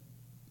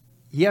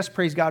 Yes,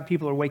 praise God,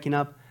 people are waking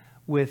up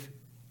with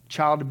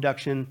child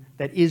abduction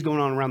that is going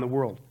on around the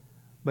world.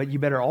 But you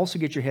better also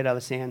get your head out of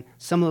the sand.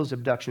 Some of those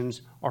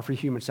abductions are for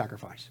human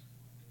sacrifice.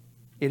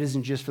 It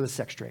isn't just for the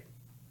sex trade,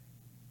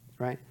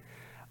 right?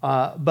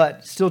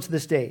 But still to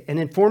this day, an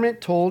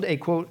informant told a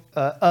quote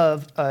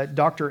of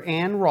Dr.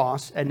 Ann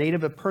Ross, a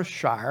native of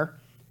Perthshire,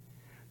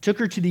 took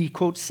her to the,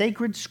 quote,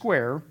 sacred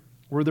square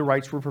where the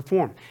rites were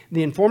performed.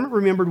 The informant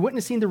remembered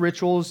witnessing the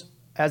rituals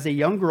as a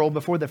young girl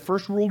before the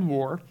First World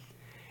War.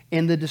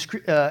 In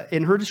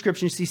her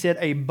description, she said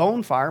a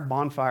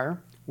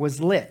bonfire was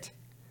lit.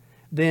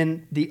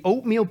 Then the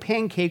oatmeal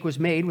pancake was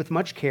made with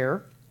much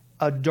care.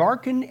 A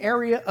darkened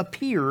area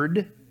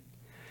appeared.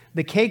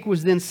 The cake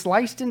was then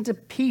sliced into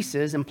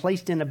pieces and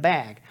placed in a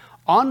bag.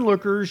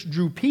 Onlookers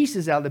drew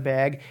pieces out of the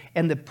bag,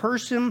 and the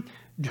person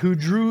who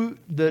drew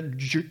the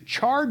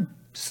charred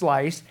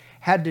slice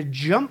had to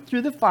jump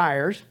through the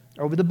fires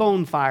over the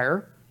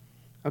bonfire,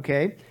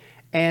 okay,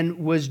 and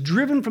was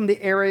driven from the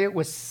area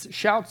with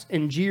shouts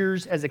and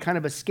jeers as a kind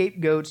of a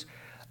scapegoats.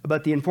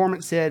 But the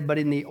informant said, but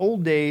in the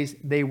old days,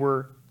 they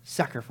were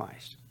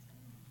sacrificed.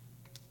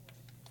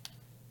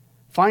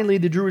 Finally,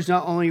 the Druids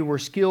not only were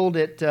skilled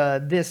at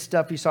this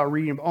stuff you saw,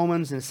 reading of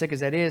omens, and as sick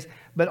as that is,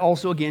 but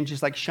also, again,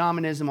 just like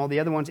shamanism, all the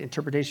other ones,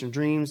 interpretation of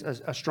dreams,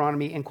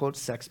 astronomy, and, quote,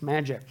 sex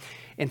magic.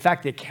 In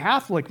fact, the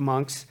Catholic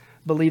monks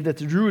believed that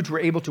the Druids were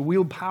able to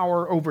wield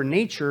power over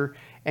nature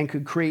and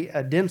could create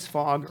a dense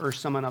fog or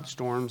summon up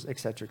storms,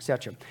 etc.,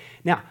 etc.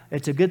 Now,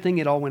 it's a good thing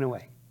it all went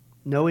away.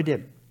 No, it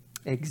didn't.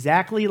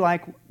 Exactly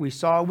like we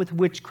saw with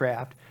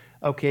witchcraft,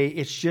 okay,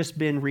 it's just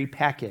been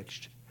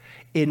repackaged.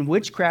 In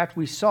witchcraft,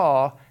 we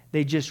saw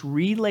they just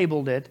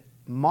relabeled it,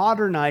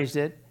 modernized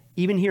it,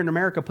 even here in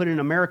America, put an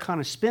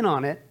Americana spin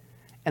on it,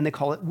 and they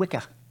call it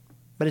Wicca.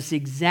 But it's the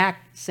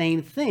exact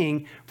same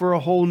thing for a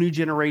whole new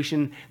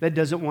generation that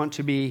doesn't want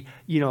to be,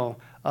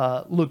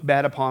 looked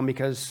bad upon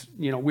because,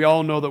 we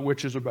all know that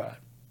witches are bad,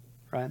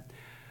 right?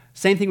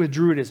 Same thing with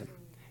Druidism.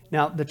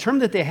 Now, the term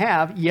that they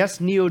have, yes,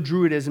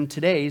 Neo-Druidism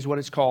today is what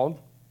it's called,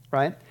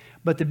 right?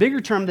 But the bigger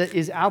term that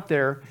is out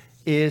there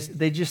is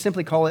they just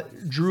simply call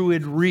it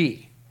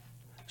Druidry.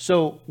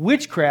 So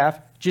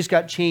witchcraft just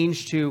got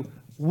changed to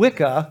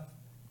Wicca.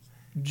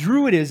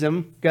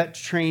 Druidism got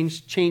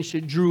changed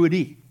to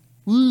Druidy.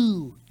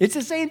 Woo! It's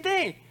the same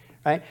thing,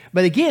 right?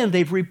 But again,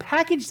 they've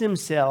repackaged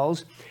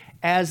themselves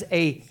as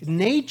a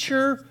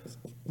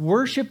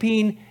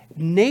nature-worshiping,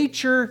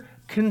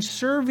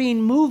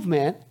 nature-conserving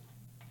movement,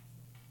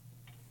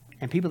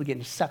 and people are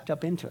getting sucked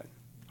up into it.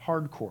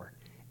 hardcore.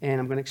 And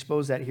I'm going to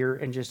expose that here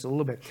in just a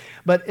little bit.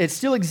 But it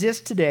still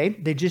exists today.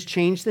 They just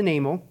changed the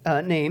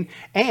name.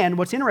 And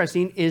what's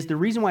interesting is the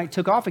reason why it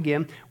took off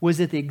again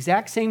was at the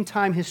exact same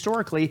time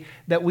historically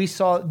that we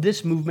saw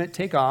this movement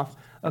take off.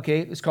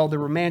 Okay, it's called the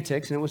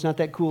Romantics, and it was not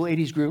that cool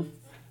 80s group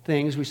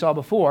thing as we saw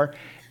before.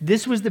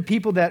 This was the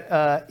people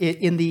that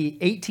in the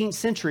 18th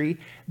century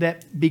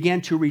that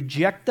began to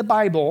reject the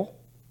Bible,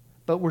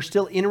 but were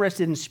still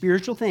interested in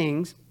spiritual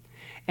things.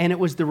 And it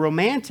was the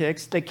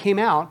Romantics that came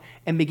out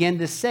and began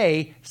to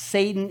say,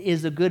 Satan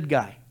is a good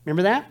guy.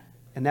 Remember that?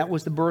 And that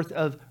was the birth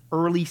of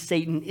early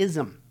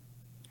Satanism.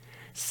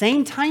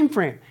 Same time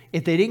frame.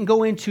 If they didn't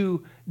go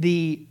into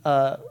the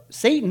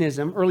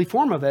Satanism, early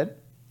form of it,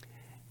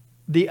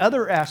 the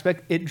other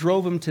aspect, it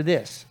drove them to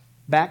this,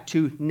 back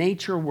to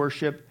nature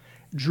worship,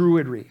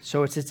 Druidry.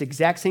 So it's this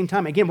exact same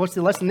time. Again, what's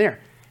the lesson there?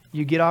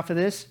 You get off of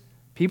this,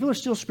 people are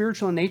still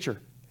spiritual in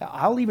nature.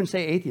 I'll even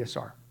say atheists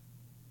are.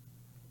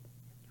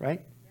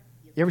 Right?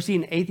 You ever see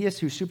an atheist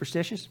who's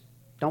superstitious?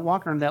 Don't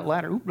walk around that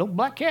ladder. Ooh, no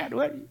black cat.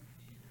 What?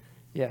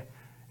 Yeah.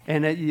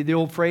 And the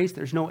old phrase,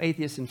 there's no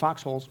atheists in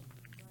foxholes.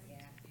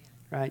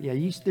 Right?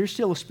 Yeah, there's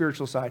still a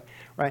spiritual side.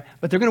 Right?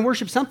 But they're going to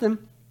worship something.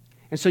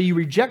 And so you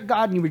reject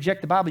God and you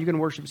reject the Bible, you're going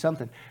to worship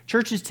something.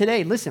 Churches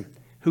today, listen,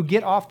 who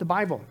get off the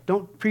Bible,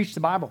 don't preach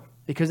the Bible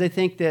because they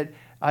think that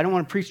I don't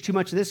want to preach too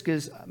much of this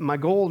because my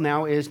goal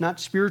now is not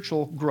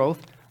spiritual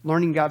growth,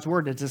 learning God's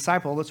word. A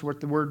disciple, that's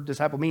what the word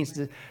disciple means,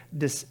 a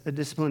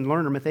disciplined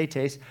learner,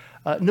 methetes.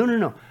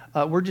 No.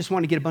 We're just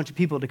wanting to get a bunch of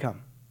people to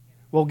come.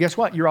 Well, guess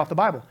what? You're off the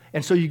Bible.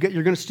 And so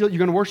you're going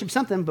to worship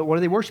something, but what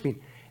are they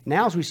worshiping?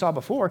 Now, as we saw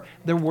before,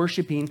 they're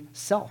worshiping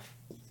self.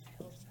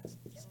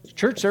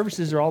 Church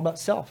services are all about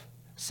self.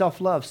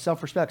 Self-love,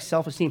 self-respect,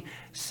 self-esteem,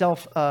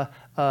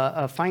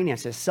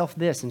 self-finances,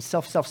 self-this, and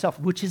self,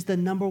 which is the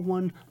number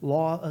one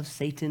law of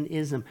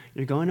Satanism.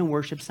 You're going to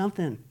worship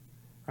something,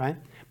 right?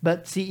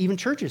 But see, even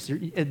churches,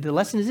 the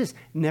lesson is this: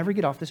 never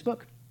get off this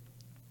book.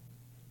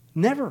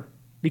 Never.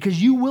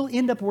 Because you will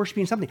end up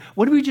worshiping something.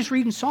 What did we just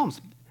read in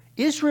Psalms?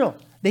 Israel,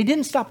 they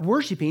didn't stop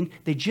worshiping,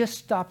 they just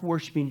stopped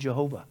worshiping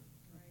Jehovah.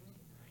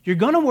 You're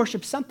going to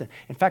worship something.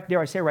 In fact, dare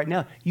I say right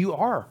now, you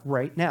are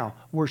right now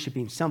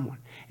worshiping someone.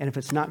 And if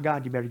it's not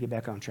God, you better get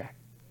back on track.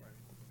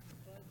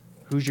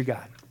 Who's your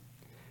God?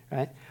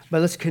 Right?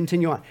 But let's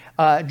continue on.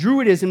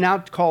 Druidism, now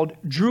called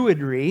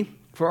Druidry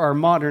for our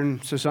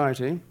modern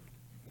society,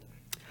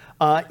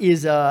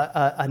 is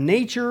a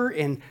nature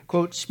and,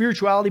 quote,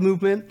 spirituality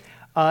movement.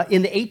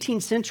 In the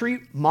 18th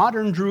century,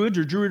 modern Druids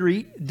or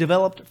Druidry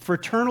developed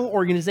fraternal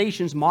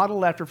organizations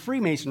modeled after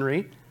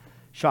Freemasonry.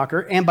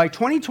 Shocker. And by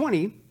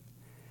 2020,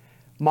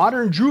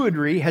 modern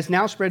Druidry has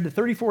now spread to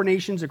 34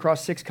 nations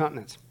across 6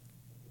 continents.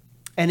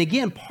 And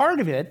again,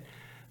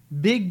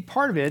 big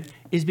part of it,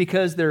 is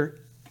because their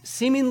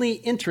seemingly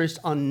interest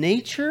on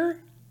nature.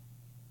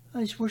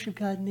 I just worship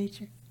God in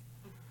nature.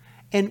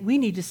 And we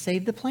need to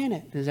save the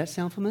planet. Does that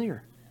sound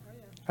familiar?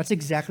 That's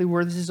exactly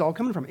where this is all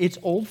coming from. It's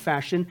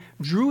old-fashioned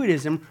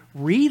Druidism,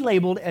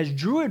 relabeled as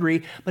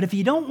Druidry. But if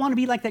you don't want to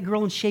be like that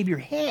girl and shave your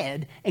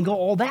head and go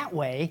all that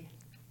way,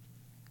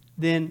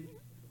 then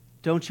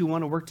don't you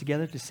want to work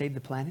together to save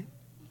the planet?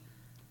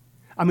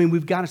 I mean,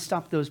 we've got to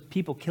stop those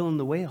people killing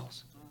the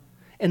whales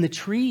and the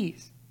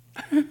trees.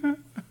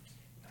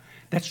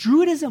 That's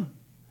Druidism.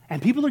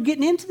 And people are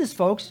getting into this,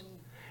 folks,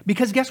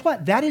 because guess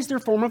what? That is their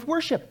form of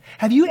worship.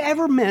 Have you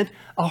ever met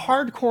a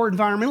hardcore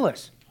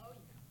environmentalist?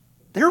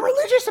 They're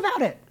religious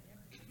about it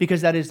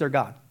because that is their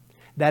God.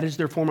 That is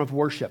their form of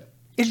worship.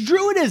 It's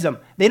Druidism.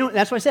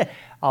 That's why I said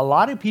a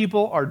lot of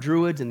people are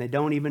Druids and they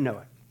don't even know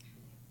it.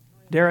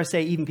 Dare I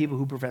say, even people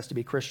who profess to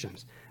be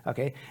Christians.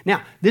 Okay.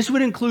 Now, this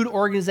would include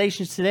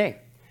organizations today.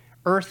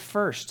 Earth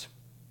First.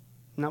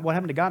 Now, what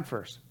happened to God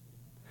first?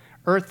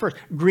 Earth First.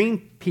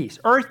 Greenpeace.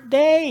 Earth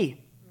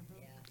Day.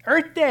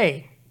 Earth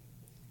Day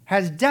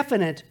has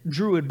definite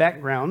Druid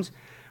backgrounds.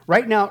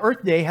 Right now,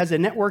 Earth Day has a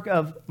network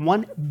of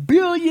 1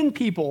 billion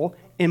people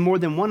in more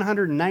than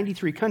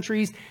 193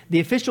 countries. The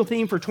official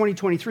theme for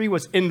 2023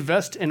 was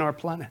invest in our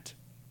planet.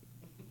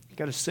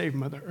 Got to save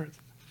Mother Earth.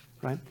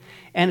 Right?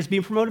 And it's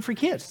being promoted for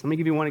kids. Let me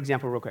give you one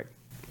example real quick.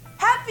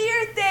 Happy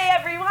Earth Day,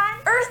 everyone!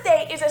 Earth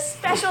Day is a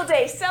special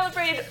day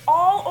celebrated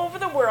all over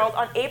the world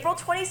on April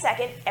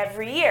 22nd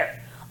every year.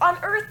 On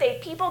Earth Day,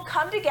 people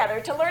come together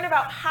to learn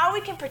about how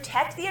we can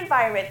protect the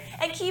environment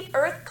and keep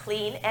Earth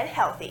clean and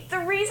healthy. The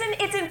reason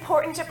it's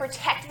important to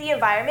protect the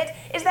environment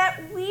is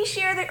that we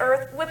share the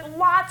Earth with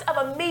lots of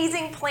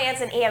amazing plants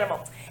and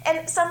animals.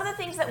 And some of the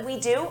things that we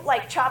do,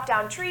 like chop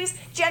down trees,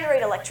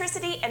 generate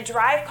electricity, and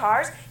drive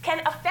cars,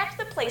 can affect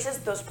the places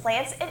those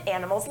plants and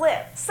animals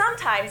live.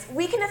 Sometimes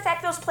we can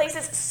affect those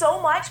places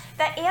so much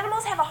that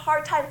animals have a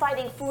hard time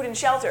finding food and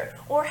shelter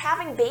or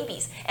having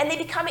babies, and they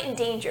become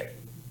endangered.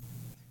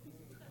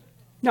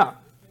 Now,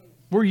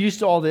 we're used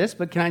to all this,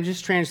 but can I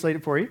just translate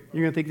it for you?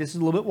 You're going to think this is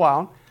a little bit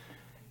wild.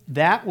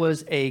 That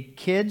was a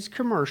kids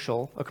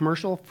commercial, a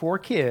commercial for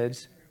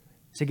kids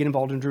to get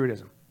involved in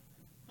Druidism.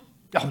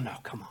 Oh, no,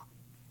 come on.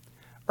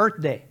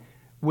 Earth Day.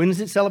 When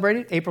is it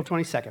celebrated? April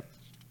 22nd.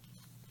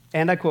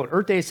 And I quote,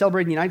 Earth Day is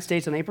celebrated in the United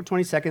States on April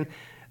 22nd.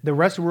 The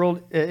rest of the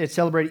world, it's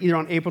celebrated either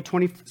on April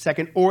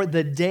 22nd or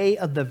the day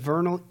of the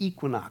vernal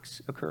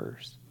equinox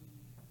occurs.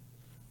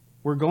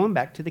 We're going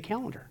back to the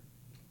calendar.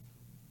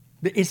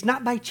 It's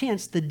not by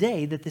chance the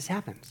day that this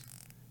happens.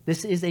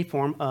 This is a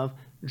form of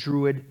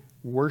Druid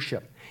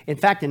worship. In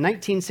fact, in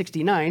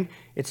 1969,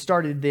 it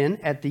started then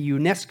at the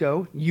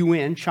UNESCO,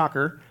 UN,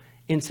 shocker,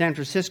 in San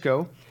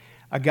Francisco.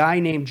 A guy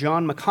named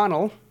John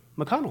McConnell,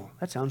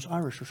 that sounds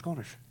Irish or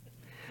Scottish,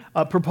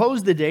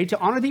 proposed the day to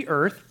honor the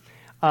earth,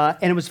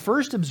 and it was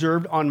first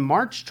observed on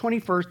March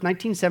 21st,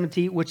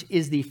 1970, which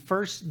is the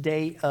first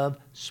day of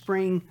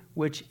spring,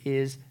 which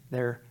is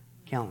their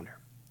calendar,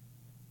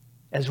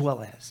 as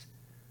well as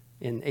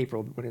in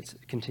April when it's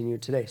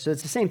continued today. So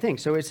it's the same thing.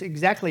 So it's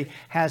exactly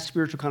has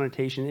spiritual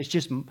connotation. It's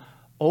just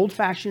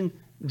old-fashioned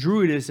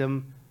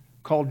Druidism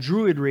called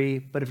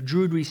Druidry, but if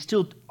Druidry is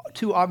still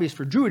too obvious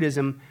for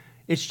Druidism,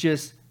 it's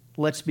just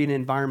let's be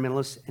an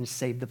environmentalist and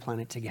save the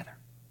planet together.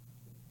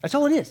 That's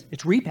all it is.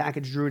 It's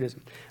repackaged Druidism.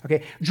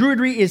 Okay,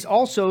 Druidry is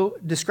also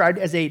described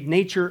as a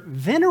nature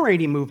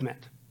venerating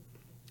movement.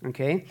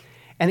 Okay,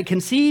 and it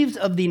conceives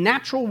of the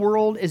natural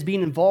world as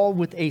being involved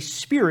with a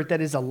spirit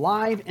that is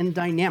alive and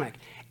dynamic.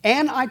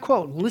 And I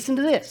quote, listen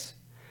to this,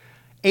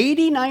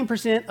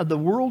 89% of the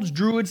world's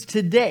Druids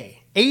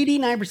today,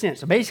 89%,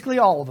 so basically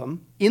all of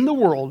them in the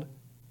world,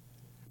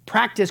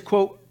 practice,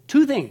 quote,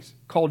 two things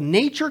called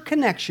nature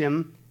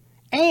connection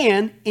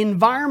and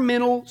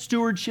environmental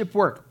stewardship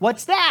work.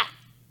 What's that?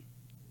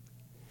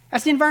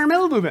 That's the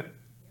environmental movement.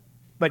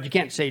 But you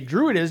can't say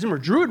Druidism or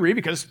Druidry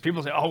because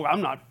people say, oh,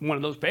 I'm not one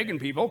of those pagan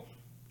people.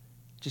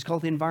 Just call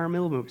it the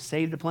environmental movement.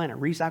 Save the planet,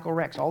 recycle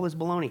Rex, all this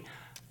baloney.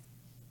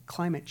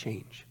 Climate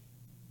change.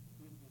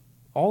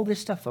 All this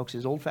stuff, folks,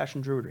 is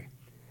old-fashioned Druidry.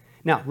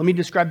 Now, let me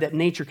describe that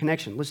nature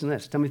connection. Listen to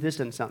this. Tell me if this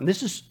doesn't sound.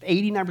 This is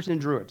 89% of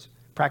Druids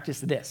practice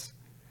this.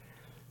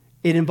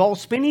 It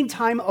involves spending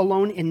time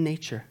alone in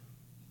nature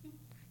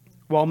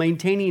while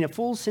maintaining a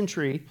full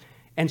sensory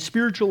and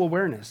spiritual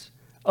awareness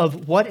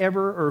of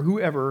whatever or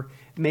whoever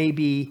may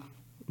be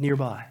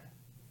nearby.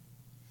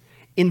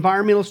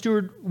 Environmental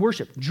steward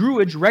worship.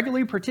 Druids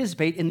regularly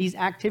participate in these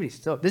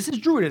activities. So this is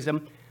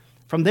Druidism.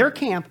 From their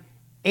camp,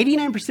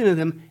 89% of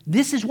them,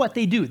 this is what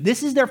they do.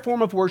 This is their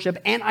form of worship,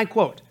 and I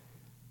quote,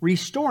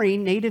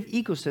 restoring native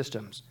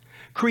ecosystems,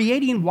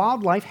 creating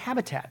wildlife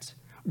habitats,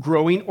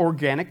 growing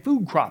organic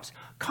food crops,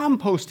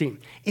 composting,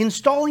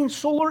 installing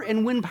solar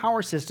and wind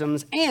power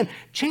systems, and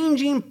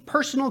changing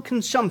personal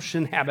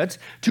consumption habits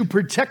to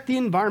protect the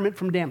environment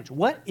from damage.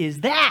 What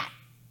is that?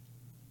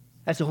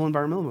 That's the whole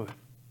environmental movement.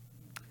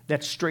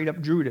 That's straight up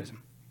Druidism.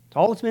 It's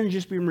all it's been is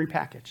just being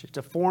repackaged. It's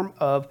a form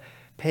of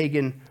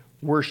pagan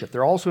worship.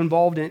 They're also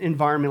involved in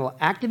environmental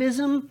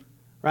activism,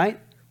 right?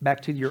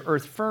 Back to your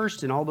Earth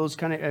First and all those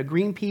kind of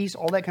Greenpeace,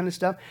 all that kind of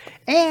stuff.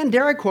 And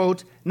dare I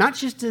quote, not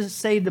just to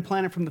save the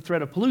planet from the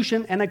threat of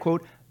pollution, and I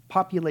quote,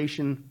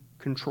 population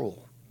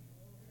control.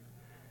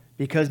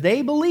 Because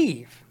they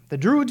believe, the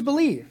Druids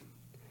believe,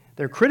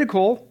 they're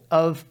critical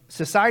of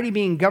society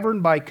being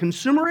governed by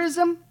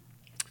consumerism,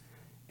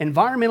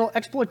 environmental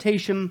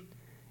exploitation,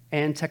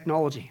 and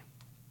technology.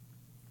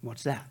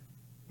 What's that?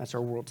 That's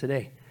our world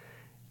today.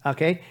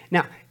 Okay?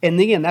 Now, and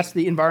again, that's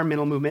the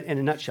environmental movement in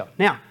a nutshell.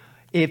 Now,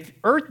 if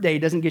Earth Day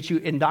doesn't get you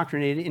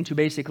indoctrinated into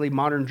basically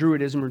modern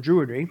Druidism or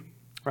Druidry,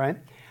 right,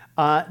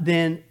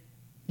 then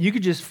you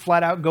could just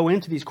flat out go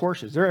into these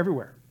courses. They're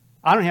everywhere.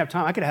 I don't have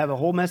time. I could have a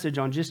whole message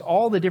on just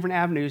all the different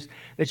avenues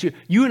that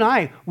you and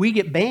I, we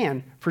get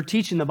banned for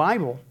teaching the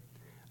Bible.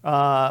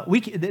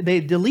 They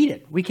delete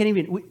it. We can't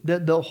even,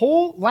 the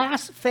whole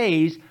last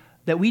phase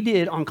that we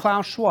did on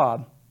Klaus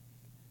Schwab,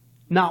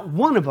 not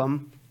one of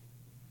them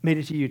made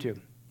it to YouTube.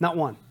 Not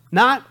one.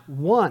 Not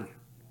one.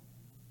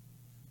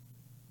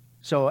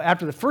 So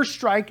after the first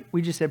strike,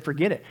 we just said,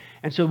 forget it.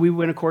 And so we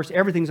went, of course,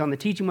 everything's on the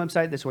teaching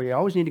website. That's where you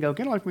always need to go.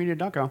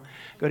 GetAlifeMedia.com.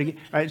 Go to,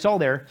 right, it's all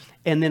there.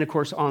 And then, of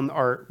course, on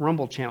our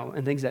Rumble channel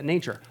and things of that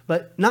nature.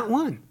 But not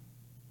one.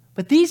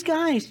 But these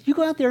guys, you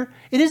go out there,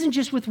 it isn't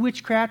just with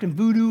witchcraft and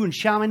voodoo and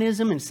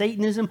shamanism and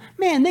Satanism.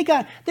 Man,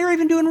 they're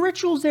even doing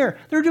rituals there.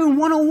 They're doing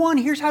 101.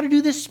 Here's how to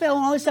do this spell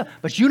and all this stuff.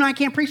 But you and I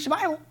can't preach the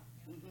Bible.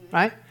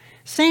 Right?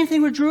 Same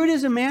thing with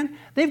Druidism, man.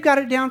 They've got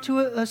it down to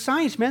a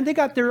science, man. They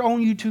got their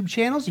own YouTube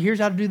channels. Here's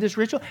how to do this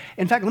ritual.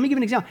 In fact, let me give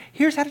an example.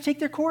 Here's how to take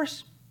their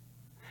course.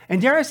 And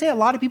dare I say, a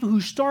lot of people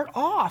who start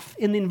off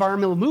in the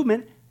environmental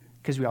movement,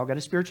 because we all got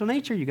a spiritual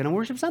nature, you're going to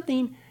worship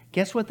something,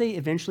 guess what they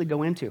eventually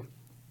go into?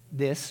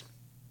 This.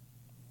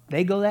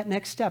 They go that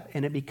next step,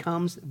 and it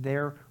becomes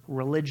their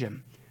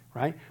religion,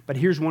 right? But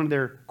here's one of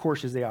their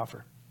courses they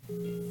offer.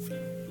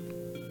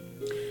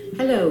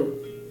 Hello,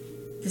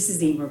 this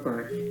is Emer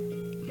Burke.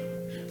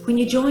 When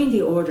you join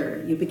the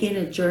Order, you begin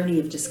a journey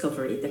of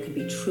discovery that can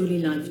be truly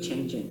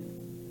life-changing.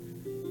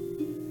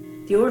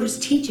 The Order's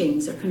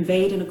teachings are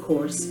conveyed in a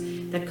course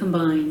that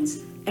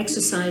combines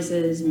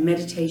exercises,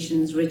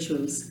 meditations,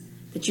 rituals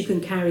that you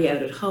can carry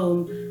out at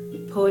home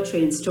with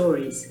poetry and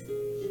stories,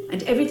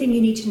 and everything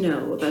you need to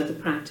know about the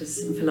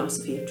practice and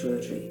philosophy of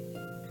Druidry.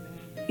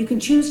 You can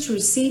choose to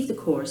receive the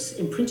course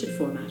in printed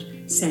format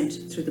sent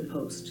through the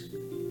post.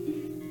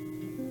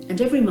 And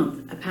every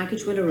month a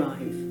package will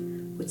arrive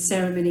with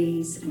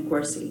ceremonies and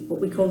gwersi, what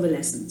we call the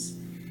lessons,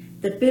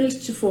 that build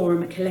to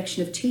form a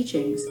collection of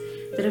teachings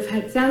that have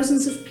helped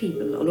thousands of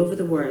people all over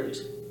the world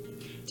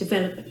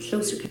develop a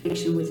closer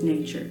connection with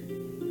nature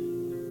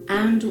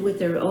and with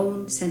their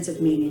own sense of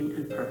meaning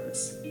and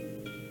purpose.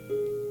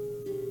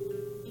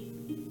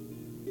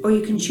 Or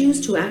you can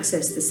choose to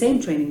access the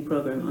same training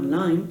program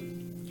online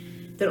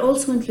that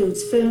also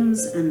includes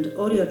films and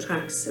audio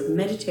tracks of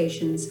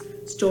meditations,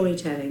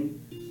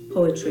 storytelling,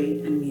 poetry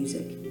and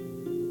music.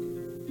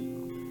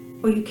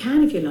 Or you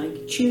can, if you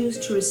like, choose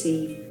to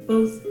receive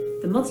both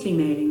the monthly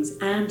mailings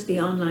and the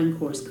online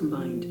course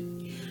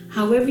combined.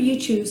 However you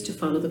choose to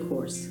follow the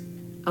course,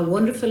 a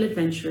wonderful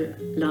adventure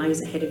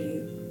lies ahead of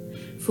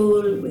you,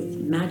 full with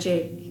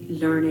magic,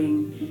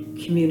 learning,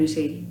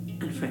 community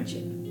and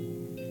friendship.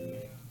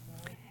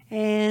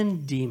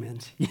 And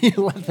demons. You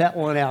left that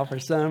one out for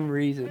some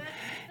reason.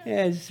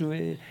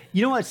 You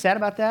know what's sad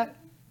about that?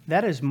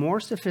 That is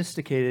more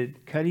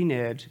sophisticated, cutting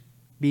edge,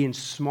 being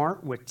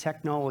smart with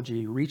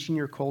technology, reaching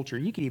your culture.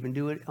 You could even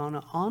do it on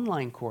an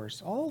online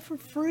course, all for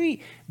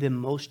free, than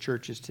most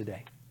churches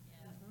today.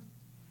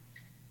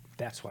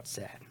 That's what's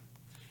sad.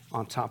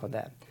 On top of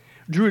that,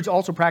 Druids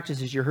also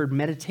practice, as you heard,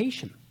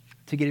 meditation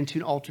to get into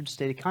an altered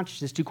state of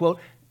consciousness, to, quote,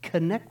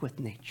 connect with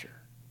nature.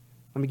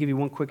 Let me give you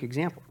one quick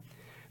example.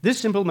 This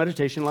simple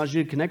meditation allows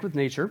you to connect with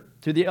nature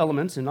through the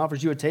elements and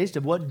offers you a taste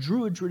of what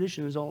Druid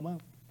tradition is all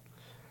about.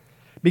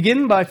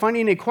 Begin by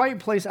finding a quiet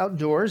place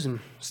outdoors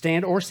and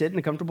stand or sit in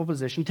a comfortable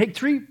position. Take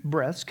 3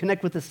 breaths,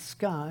 connect with the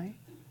sky,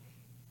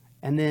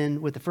 and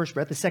then with the first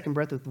breath, the second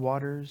breath with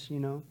waters,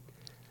 and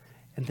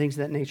things of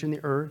that nature, and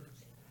the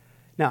earth.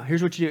 Now,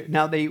 here's what you do.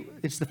 Now,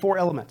 it's the 4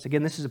 elements.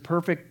 Again, this is a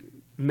perfect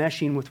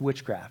meshing with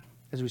witchcraft,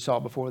 as we saw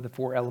before, the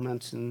 4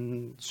 elements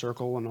and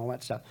circle and all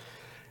that stuff.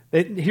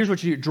 Here's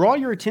what you do. Draw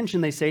your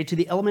attention, they say, to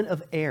the element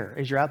of air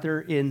as you're out there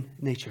in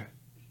nature.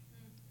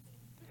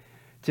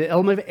 To the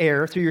element of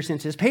air through your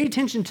senses. Pay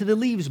attention to the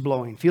leaves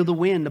blowing. Feel the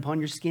wind upon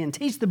your skin.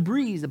 Taste the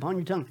breeze upon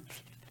your tongue.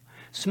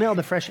 Smell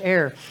the fresh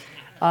air.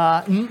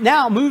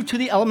 Now move to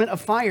the element of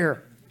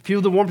fire.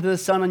 Feel the warmth of the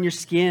sun on your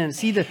skin.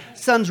 See the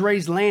sun's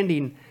rays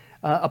landing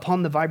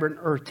upon the vibrant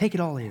earth. Take it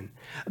all in.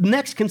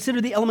 Next,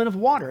 consider the element of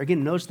water.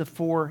 Again, notice the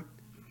 4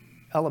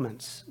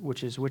 elements,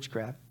 which is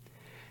witchcraft.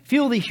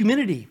 Feel the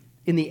humidity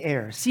in the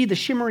air. See the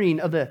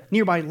shimmering of the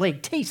nearby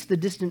lake. Taste the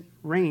distant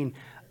rain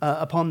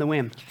upon the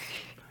wind.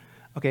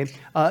 Okay.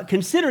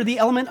 Consider the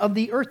element of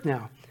the earth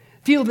now.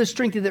 Feel the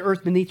strength of the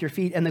earth beneath your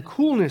feet and the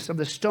coolness of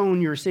the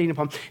stone you're sitting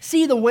upon.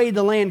 See the way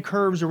the land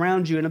curves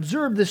around you and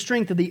observe the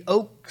strength of the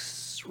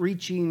oaks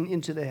reaching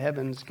into the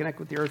heavens. Connect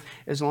with the earth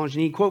as long as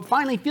you need. Quote,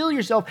 finally, feel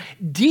yourself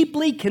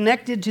deeply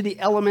connected to the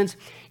elements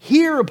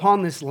here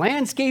upon this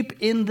landscape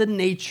in the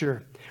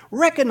nature.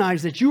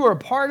 Recognize that you are a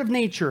part of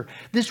nature.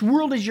 This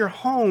world is your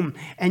home,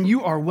 and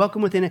you are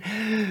welcome within it.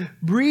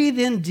 Breathe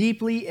in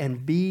deeply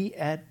and be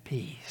at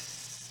peace.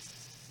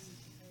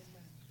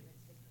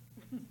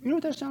 You know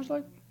what that sounds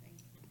like?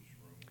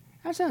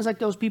 That sounds like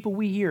those people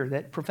we hear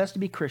that profess to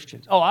be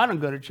Christians. Oh, I don't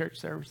go to church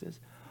services.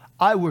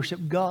 I worship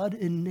God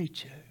in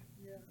nature.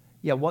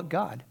 Yeah, what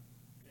God?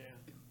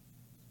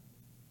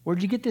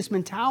 Where'd you get this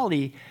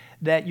mentality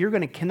that you're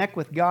going to connect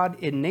with God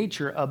in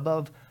nature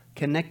above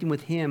connecting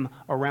with Him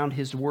around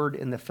His Word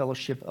in the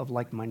fellowship of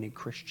like-minded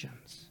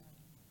Christians?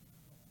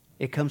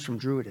 It comes from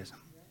Druidism.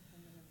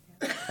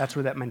 That's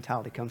where that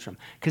mentality comes from.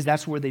 Because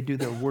that's where they do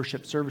their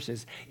worship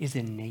services, is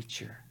in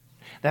nature.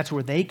 That's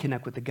where they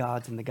connect with the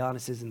gods and the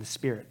goddesses and the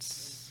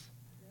spirits.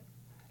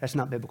 That's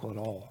not biblical at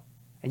all.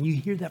 And you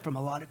hear that from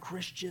a lot of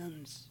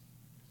Christians.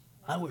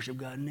 I worship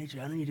God in nature.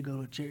 I don't need to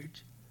go to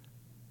church.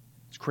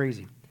 It's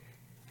crazy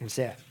and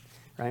sad,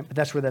 right? But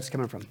that's where that's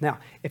coming from. Now,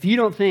 if you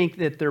don't think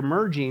that they're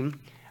merging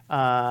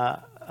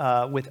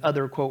with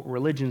other, quote,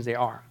 religions, they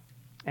are.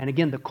 And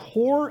again, the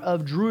core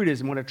of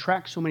Druidism, what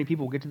attracts so many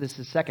people, we'll get to this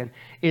in a second,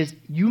 is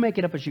you make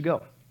it up as you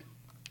go.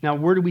 Now,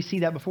 where did we see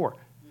that before?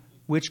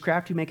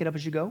 Witchcraft, you make it up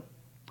as you go.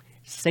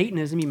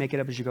 Satanism, you make it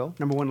up as you go.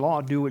 Number 1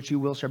 law, do what you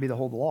will shall be the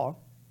whole of the law.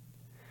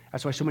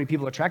 That's why so many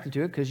people are attracted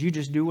to it, because you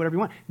just do whatever you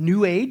want.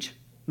 New Age,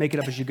 make it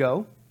up as you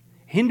go.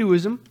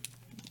 Hinduism,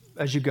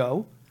 as you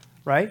go,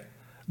 right?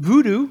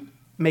 Voodoo,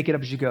 make it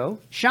up as you go.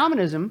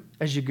 Shamanism,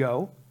 as you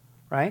go,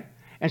 right?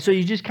 And so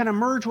you just kind of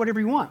merge whatever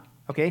you want,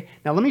 okay?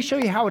 Now let me show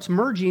you how it's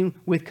merging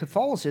with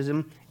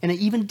Catholicism in an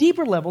even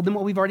deeper level than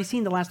what we've already seen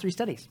in the last 3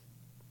 studies,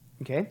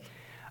 okay?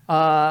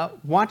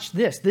 Watch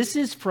this. This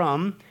is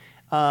from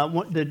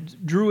the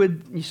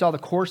Druid, you saw the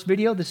course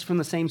video. This is from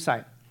the same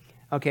site,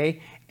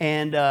 okay?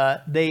 And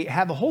they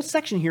have a whole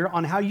section here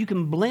on how you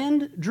can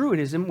blend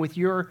Druidism with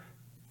your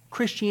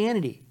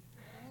Christianity.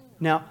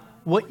 Now,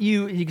 what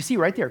you can see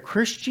right there,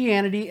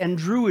 Christianity and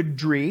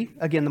Druidry,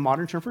 again, the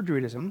modern term for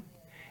Druidism.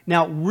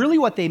 Now, really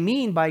what they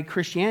mean by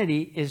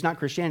Christianity is not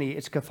Christianity,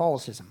 it's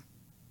Catholicism.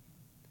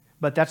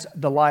 But that's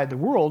the lie of the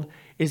world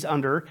is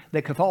under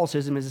that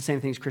Catholicism is the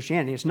same thing as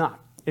Christianity. It's not.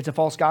 It's a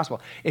false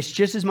gospel. It's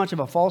just as much of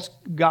a false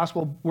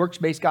gospel,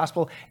 works-based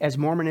gospel, as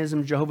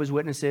Mormonism, Jehovah's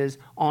Witnesses,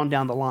 on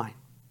down the line.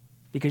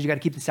 Because you got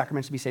to keep the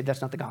sacraments to be saved.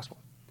 That's not the gospel,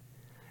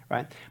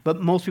 right?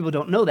 But most people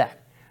don't know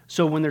that.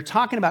 So when they're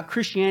talking about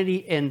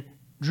Christianity and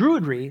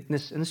Druidry, and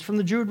this is from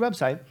the Druid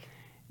website,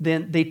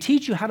 then they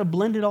teach you how to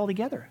blend it all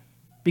together.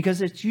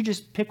 Because you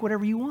just pick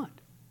whatever you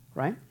want,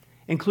 right?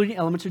 Including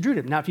elements of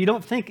Druidism. Now, if you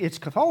don't think it's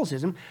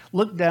Catholicism,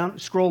 look down,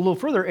 scroll a little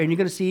further, and you're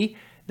going to see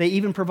they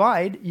even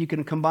provide, you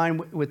can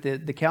combine with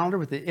the calendar,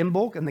 with the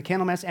Imbolc and the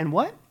Candlemas, and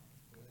what?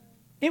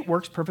 It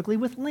works perfectly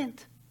with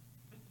Lent,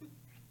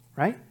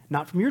 right?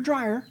 Not from your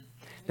dryer.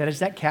 That is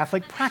that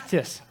Catholic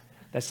practice.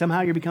 That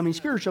somehow you're becoming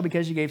spiritual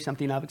because you gave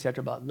something up,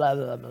 etc., blah, blah,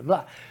 blah, blah,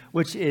 blah,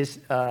 which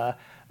is not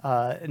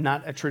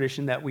a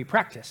tradition that we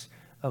practice,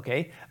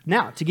 okay?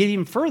 Now, to get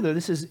even further,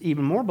 this is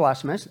even more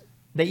blasphemous.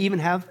 They even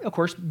have, of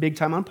course, big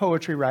time on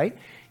poetry, right?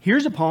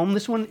 Here's a poem.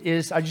 This one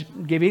is, I just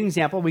gave you an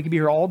example. We could be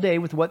here all day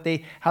with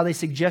how they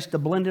suggest to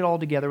blend it all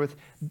together with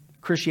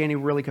Christianity,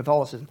 really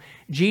Catholicism.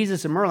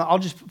 Jesus and Merlin, I'll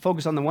just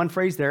focus on the one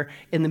phrase there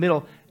in the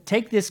middle.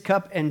 Take this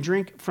cup and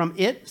drink from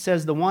it,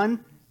 says the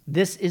one.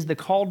 This is the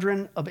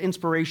cauldron of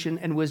inspiration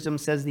and wisdom,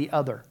 says the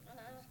other.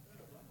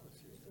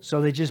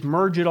 So they just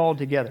merge it all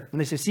together. And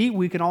they say, see,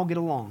 we can all get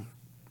along.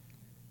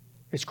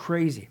 It's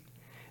crazy.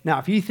 Now,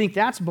 if you think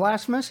that's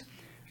blasphemous,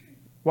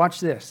 watch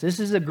this. This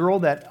is a girl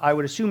that I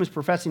would assume is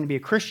professing to be a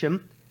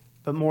Christian,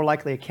 but more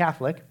likely a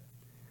Catholic.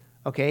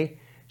 Okay?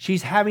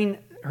 She's having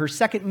her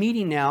second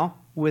meeting now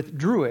with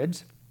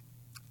Druids,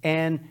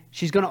 and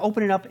she's going to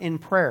open it up in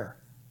prayer.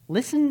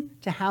 Listen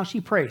to how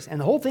she prays. And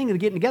the whole thing of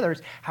getting together is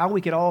how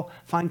we could all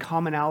find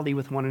commonality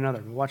with one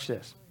another. Watch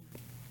this.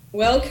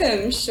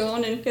 Welcome,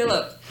 Sean and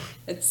Philip.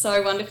 It's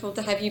so wonderful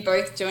to have you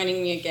both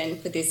joining me again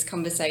for this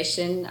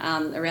conversation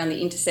around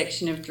the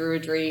intersection of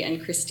Druidry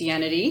and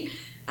Christianity.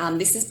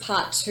 This is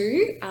part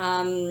 2.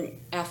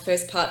 Our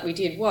first part we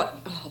did,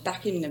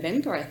 back in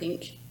November, I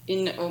think.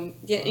 In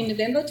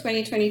November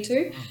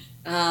 2022.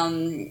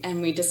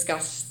 And we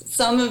discussed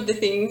some of the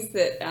things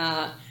that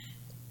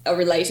are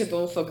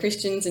relatable for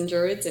Christians and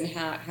Druids and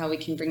how we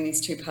can bring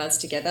these two paths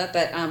together.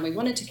 But we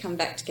wanted to come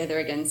back together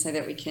again so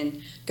that we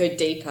can go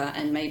deeper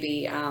and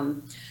maybe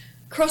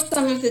cross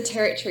some of the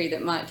territory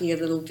that might be a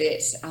little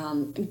bit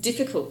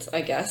difficult,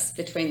 I guess,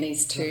 between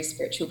these two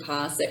spiritual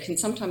paths that can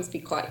sometimes be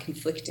quite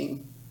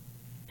conflicting.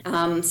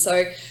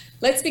 So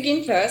let's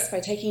begin first by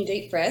taking a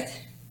deep breath.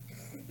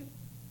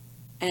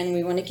 And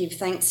we want to give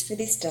thanks for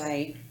this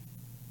day.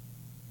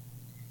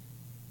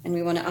 And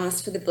we want to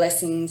ask for the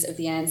blessings of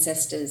the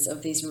ancestors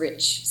of these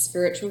rich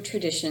spiritual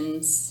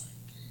traditions,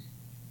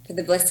 for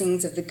the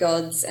blessings of the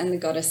gods and the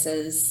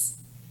goddesses,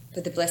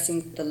 for the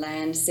blessings of the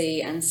land,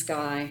 sea and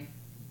sky,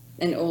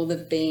 and all the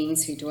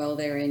beings who dwell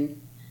therein,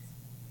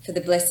 for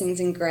the blessings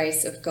and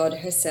grace of God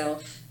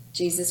herself,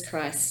 Jesus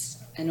Christ,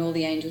 and all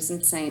the angels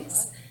and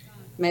saints.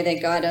 May they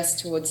guide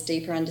us towards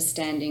deeper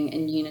understanding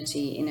and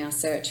unity in our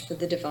search for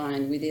the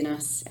divine within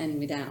us and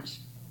without.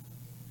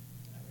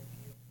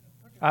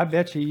 I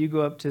bet you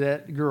go up to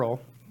that girl,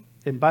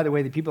 and by the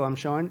way, the people I'm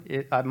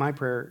showing, my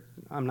prayer,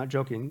 I'm not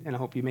joking, and I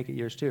hope you make it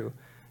yours too.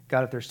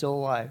 God, if they're still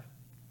alive,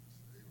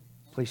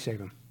 please save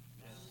them.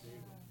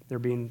 They're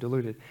being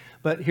deluded.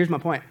 But here's my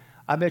point.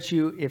 I bet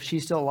you if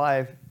she's still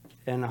alive,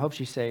 and I hope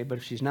she's saved, but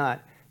if she's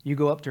not, you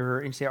go up to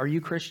her and say, are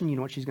you Christian? You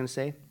know what she's going to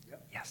say?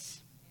 Yep.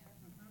 Yes.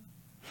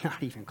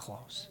 Not even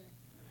close.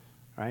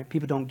 Right?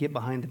 People don't get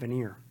behind the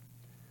veneer.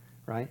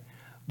 Right?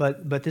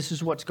 But this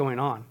is what's going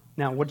on.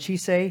 Now, what'd she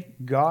say?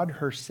 God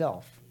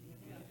herself.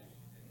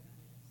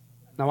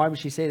 Now, why would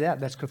she say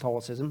that? That's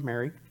Catholicism,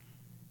 Mary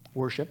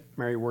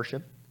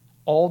worship.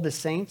 All the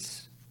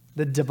saints,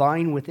 the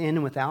divine within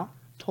and without,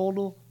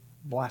 total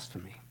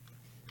blasphemy.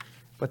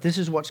 But this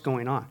is what's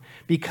going on.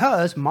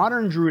 Because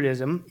modern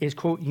Druidism is,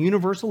 quote,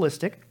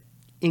 universalistic,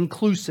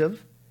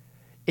 inclusive,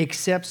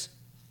 accepts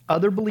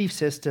other belief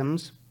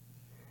systems,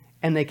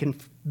 and they can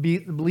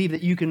believe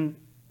that you can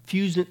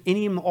fuse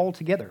any of them all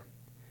together.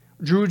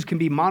 Druids can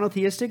be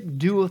monotheistic,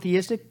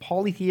 duotheistic,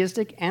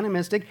 polytheistic,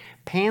 animistic,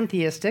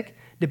 pantheistic,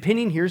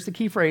 depending, here's the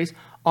key phrase,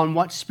 on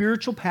what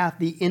spiritual path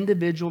the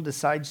individual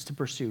decides to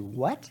pursue.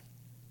 What?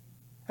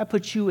 That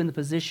puts you in the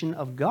position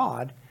of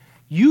God.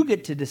 You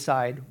get to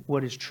decide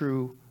what is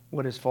true,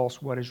 what is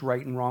false, what is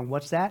right and wrong.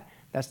 What's that?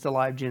 That's the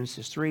lie of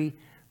Genesis 3.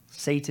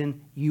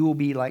 Satan, you will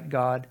be like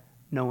God,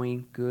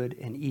 knowing good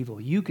and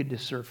evil. You could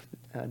discern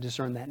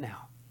that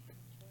now.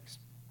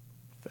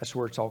 That's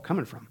where it's all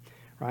coming from,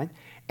 right?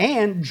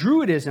 And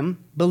Druidism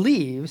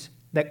believes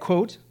that,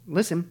 quote,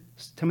 listen,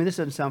 tell me this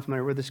doesn't sound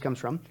familiar where this comes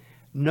from.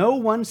 No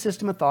one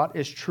system of thought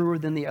is truer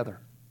than the other.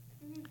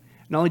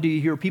 Not only do you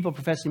hear people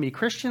professing to be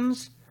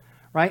Christians,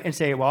 right, and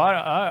say, well,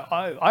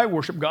 I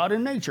worship God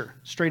in nature,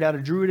 straight out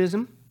of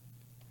Druidism.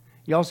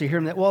 You also hear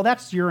them that, well,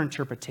 that's your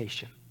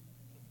interpretation.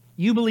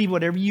 You believe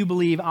whatever you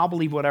believe, I'll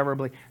believe whatever I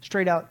believe.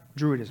 Straight out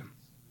Druidism.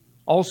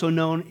 Also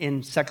known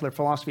in secular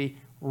philosophy,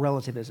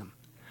 relativism.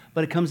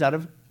 But it comes out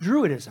of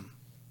Druidism.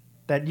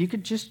 That you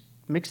could just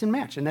mix and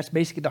match. And that's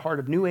basically the heart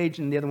of New Age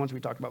and the other ones we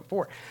talked about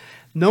before.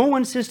 No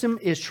one system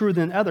is truer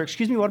than the other.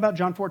 Excuse me, what about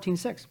John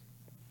 14:6?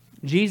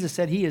 Jesus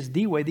said he is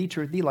the way, the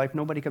truth, the life.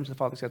 Nobody comes to the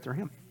Father except through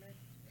him.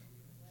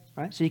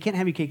 Right? So you can't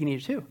have your cake and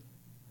eat it too.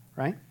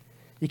 Right?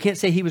 You can't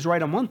say he was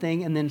right on one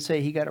thing and then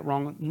say he got it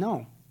wrong.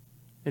 No,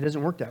 it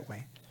doesn't work that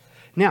way.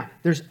 Now,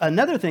 there's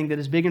another thing that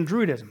is big in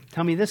Druidism.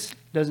 Tell me this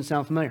doesn't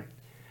sound familiar.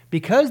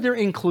 Because they're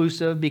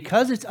inclusive,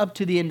 because it's up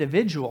to the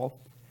individual,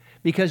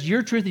 because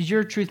your truth is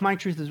your truth, my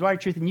truth is my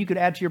truth, and you could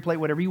add to your plate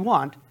whatever you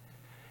want,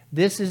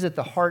 this is at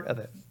the heart of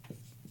it.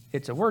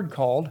 It's a word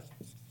called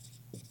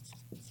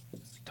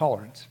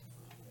tolerance.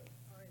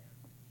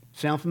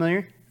 Sound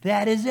familiar?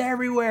 That is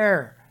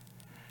everywhere.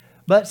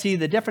 But see,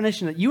 the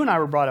definition that you and I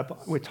were brought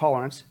up with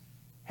tolerance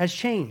has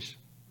changed.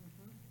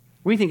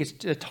 We think it's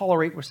to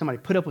tolerate with somebody,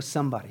 put up with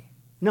somebody.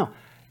 No,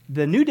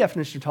 the new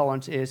definition of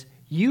tolerance is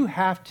you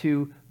have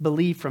to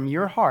believe from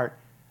your heart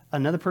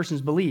another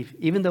person's belief,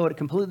 even though it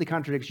completely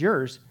contradicts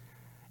yours.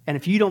 And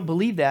if you don't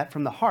believe that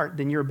from the heart,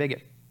 then you're a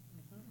bigot.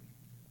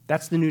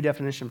 That's the new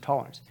definition of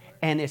tolerance.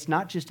 And it's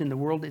not just in the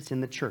world, it's in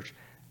the church.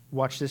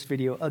 Watch this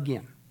video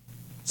again.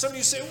 Some of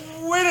you say,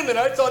 wait a minute,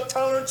 I thought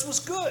tolerance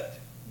was good.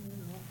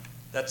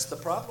 That's the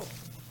problem.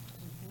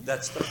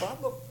 That's the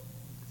problem.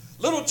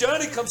 Little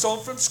Johnny comes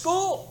home from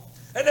school,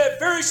 and that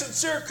very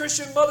sincere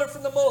Christian mother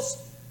from the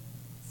most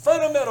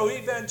fundamental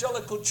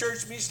evangelical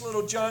church meets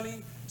little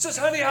Johnny, says,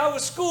 honey, how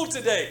was school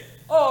today?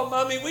 Oh,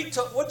 Mommy,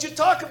 what'd you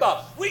talk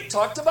about? We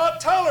talked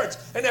about tolerance.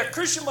 And that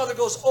Christian mother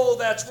goes, oh,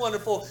 that's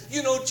wonderful.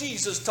 You know,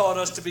 Jesus taught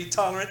us to be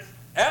tolerant.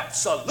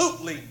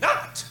 Absolutely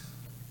not.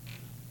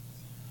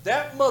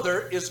 That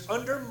mother is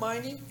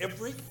undermining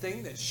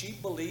everything that she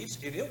believes,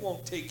 and it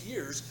won't take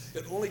years.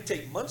 It'll only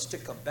take months to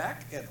come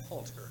back and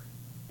haunt her.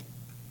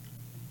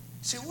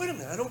 You say, wait a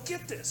minute, I don't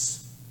get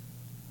this.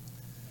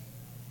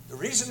 The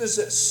reason is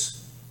this.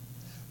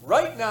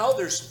 Right now,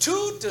 there's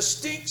two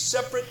distinct,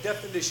 separate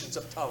definitions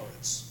of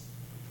tolerance.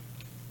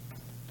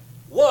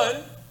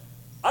 One,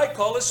 I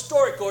call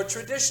historical or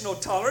traditional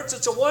tolerance.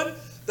 It's a one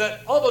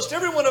that almost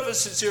every one of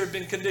us has here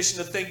been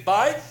conditioned to think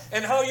by,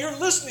 and how you're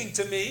listening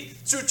to me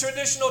through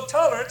traditional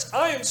tolerance,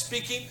 I am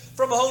speaking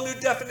from a whole new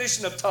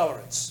definition of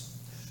tolerance.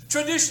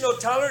 Traditional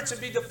tolerance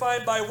would be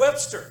defined by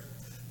Webster: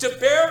 to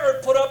bear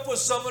or put up with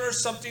someone or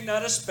something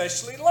not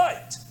especially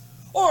liked.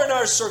 Or in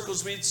our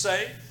circles we'd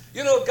say,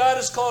 you know, God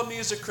has called me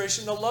as a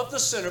Christian to love the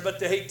sinner but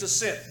to hate the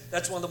sin.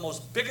 That's one of the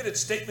most bigoted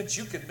statements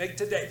you can make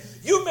today.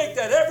 You make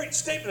that average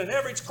statement in an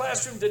average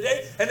classroom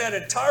today, and that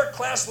entire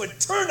class would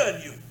turn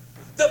on you.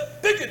 The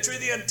bigotry,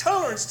 the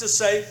intolerance to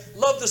say,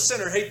 love the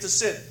sinner, hate the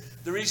sin.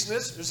 The reason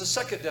is, there's a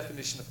second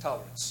definition of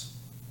tolerance.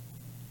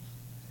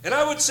 And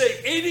I would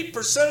say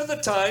 80% of the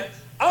time,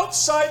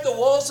 outside the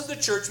walls of the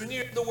church, when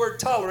you hear the word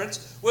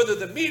tolerance, whether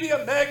the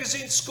media,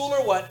 magazine, school,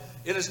 or what,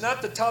 it is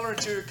not the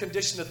tolerance you're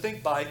conditioned to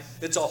think by.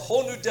 It's a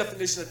whole new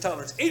definition of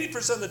tolerance.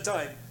 80% of the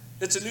time,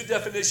 it's a new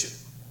definition.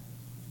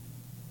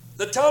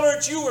 The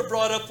tolerance you were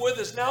brought up with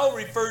is now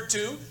referred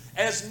to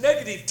as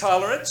negative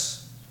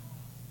tolerance.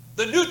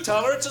 The new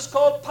tolerance is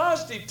called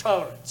positive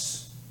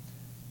tolerance.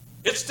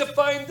 It's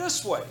defined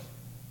this way.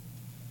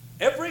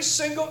 Every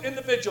single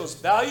individual's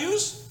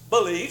values,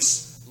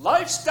 beliefs,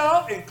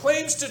 lifestyle, and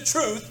claims to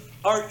truth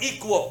are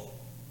equal.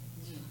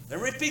 Let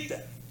me repeat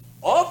that.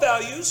 All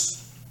values,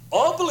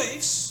 all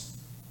beliefs,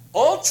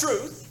 all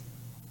truth,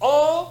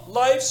 all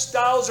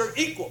lifestyles are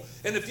equal.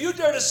 And if you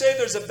dare to say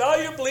there's a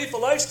value, belief, a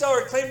lifestyle,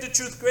 or claim to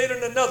truth greater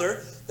than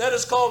another, that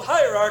is called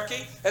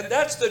hierarchy, and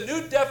that's the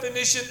new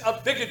definition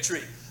of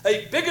bigotry.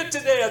 A bigot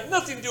today has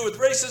nothing to do with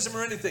racism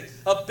or anything.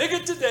 A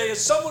bigot today is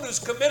someone who's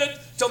committed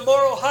to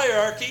moral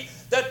hierarchy,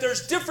 that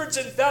there's difference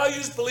in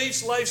values,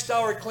 beliefs,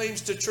 lifestyle, or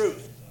claims to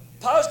truth.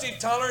 Positive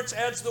tolerance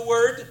adds the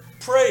word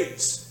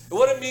praise. And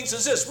what it means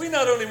is this: we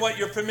not only want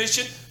your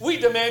permission, we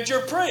demand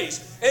your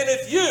praise. And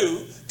if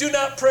you do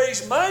not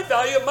praise my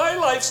value, my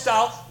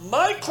lifestyle,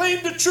 my claim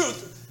to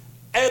truth,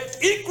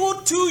 as equal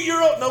to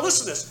your own, now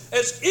listen to this,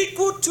 as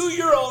equal to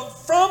your own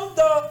from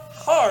the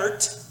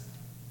heart,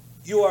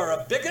 you are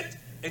a bigot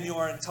and you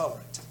are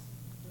intolerant.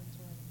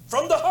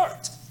 From the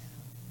heart.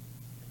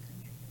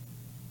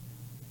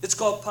 It's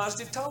called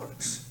positive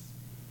tolerance.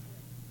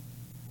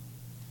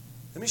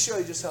 Let me show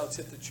you just how it's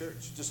hit the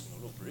church, just a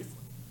little briefly.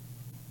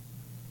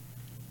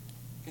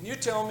 Can you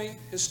tell me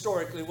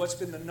historically what's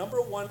been the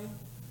number one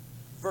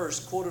verse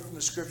quoted from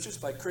the scriptures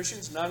by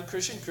Christians,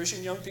 non-Christian,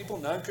 Christian young people,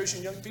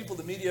 non-Christian young people,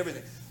 the media,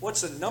 everything?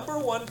 What's the number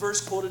one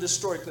verse quoted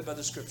historically by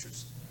the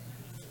scriptures?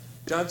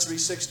 John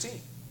 3:16.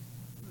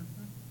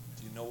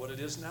 Do you know what it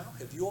is now?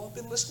 Have you all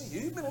been listening?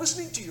 Have you been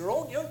listening to your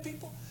own young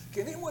people?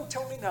 Can anyone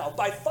tell me now,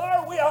 by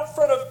far way out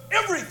front of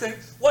everything,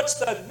 what's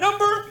the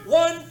number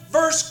one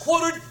verse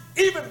quoted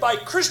even by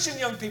Christian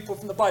young people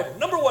from the Bible?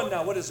 Number one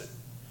now, what is it?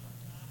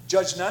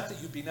 Judge not that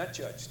you be not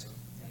judged.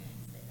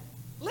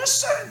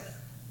 Listen.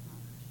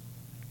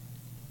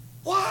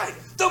 Why?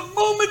 The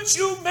moment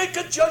you make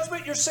a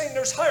judgment, you're saying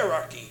there's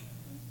hierarchy.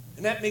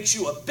 And that makes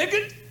you a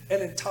bigot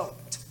and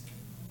intolerant.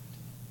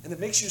 And it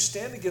makes you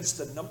stand against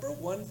the number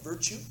one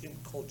virtue in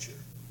culture,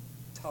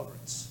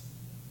 tolerance.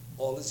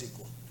 all is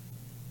equal.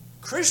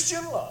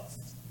 Christian love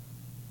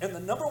and the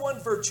number one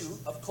virtue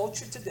of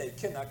culture today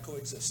cannot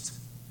coexist.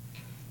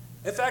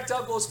 In fact,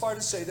 I'll go as far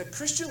to say that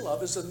Christian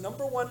love is the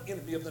number one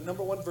enemy of the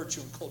number one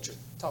virtue in culture,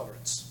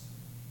 tolerance.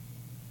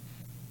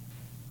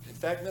 In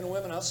fact, men and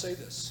women, I'll say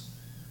this.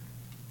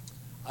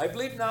 I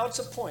believe now it's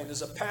a point,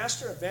 as a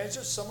pastor,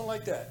 evangelist, someone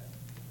like that,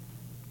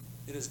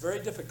 it is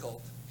very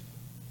difficult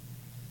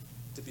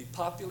to be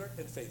popular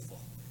and faithful.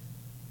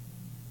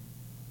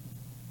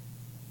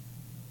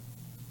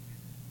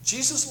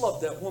 Jesus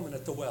loved that woman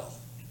at the well.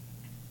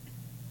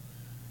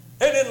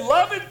 And in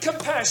love and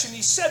compassion,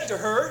 he said to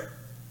her,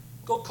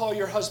 go call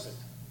your husband.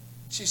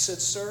 She said,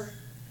 sir,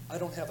 I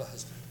don't have a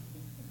husband.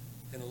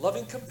 In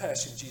loving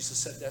compassion, Jesus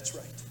said, that's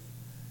right.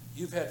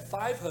 You've had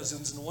 5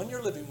 husbands, and the one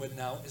you're living with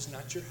now is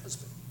not your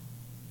husband.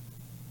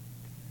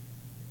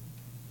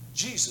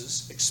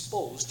 Jesus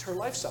exposed her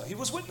lifestyle. He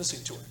was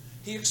witnessing to her.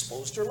 He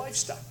exposed her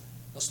lifestyle.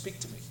 Now speak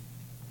to me.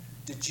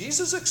 Did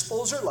Jesus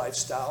expose her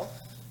lifestyle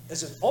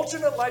as an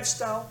alternate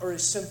lifestyle or a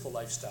sinful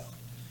lifestyle?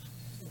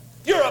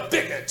 You're a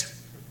bigot.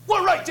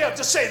 What right do you have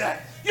to say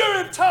that?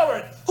 You're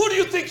intolerant. Who do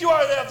you think you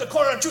are to have the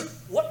corner of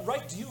truth? What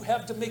right do you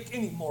have to make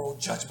any moral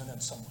judgment on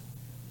someone?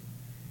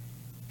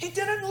 He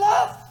didn't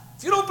love.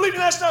 If you don't believe me,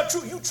 that's not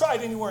true. You try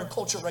it anywhere in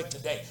culture right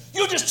today.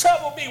 You just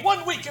traveled me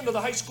 1 week into the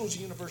high schools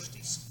and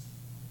universities.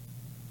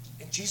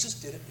 And Jesus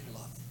did it in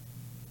love.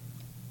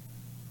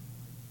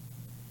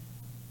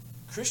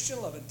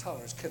 Christian love and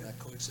tolerance cannot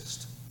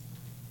coexist.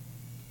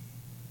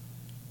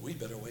 We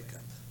better wake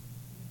up.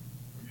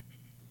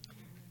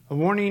 A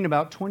warning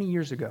about 20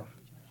 years ago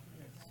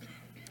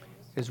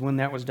is when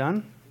that was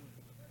done.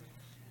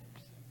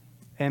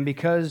 And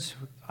because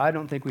I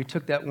don't think we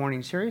took that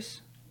warning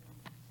serious,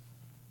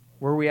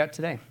 where are we at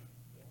today?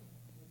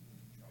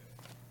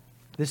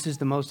 This is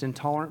the most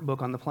intolerant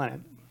book on the planet,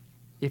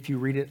 if you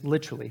read it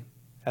literally,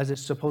 as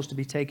it's supposed to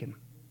be taken.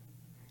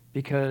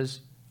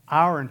 Because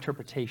our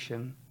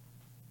interpretation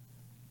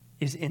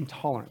is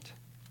intolerant,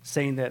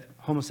 saying that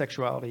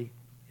homosexuality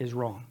is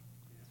wrong,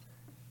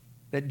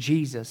 that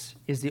Jesus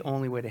is the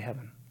only way to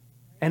heaven.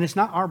 And it's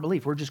not our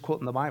belief. We're just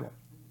quoting the Bible.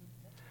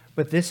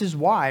 But this is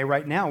why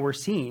right now we're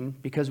seeing,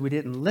 because we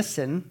didn't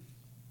listen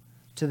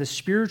to the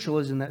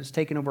spiritualism that has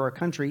taken over our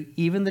country,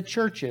 even the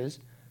churches,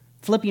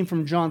 flipping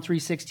from John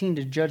 3:16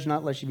 to judge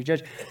not lest you be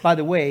judged. By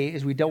the way,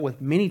 as we dealt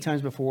with many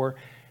times before,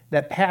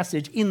 that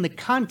passage in the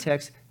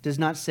context does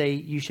not say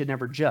you should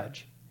never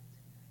judge.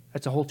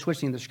 That's a whole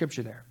twisting of the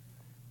scripture there.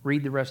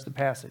 Read the rest of the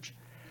passage.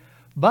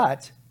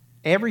 But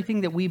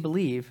everything that we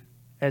believe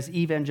as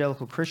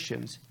evangelical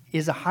Christians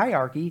is a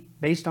hierarchy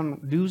based on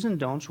do's and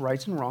don'ts,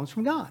 rights and wrongs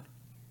from God.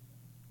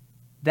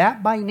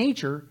 That by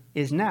nature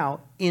is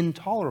now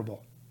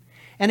intolerable.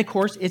 And of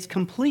course, it's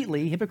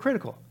completely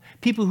hypocritical.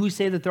 People who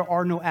say that there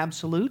are no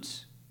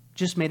absolutes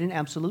just made an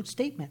absolute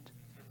statement.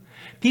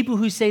 People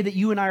who say that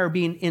you and I are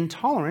being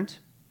intolerant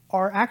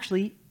are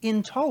actually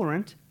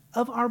intolerant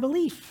of our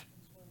belief.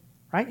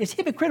 Right? It's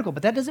hypocritical,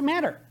 but that doesn't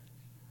matter.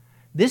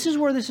 This is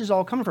where this is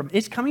all coming from.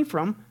 It's coming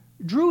from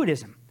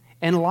Druidism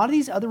and a lot of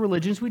these other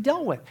religions we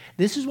dealt with.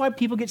 This is why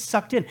people get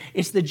sucked in.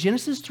 It's the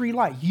Genesis 3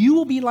 lie. You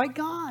will be like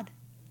God.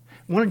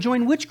 Want to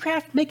join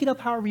witchcraft? Make it up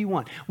however you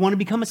want. Want to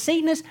become a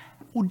Satanist?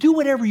 Well, do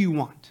whatever you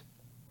want.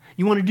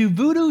 You want to do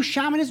voodoo,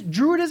 shamanism,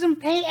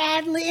 Druidism? Hey,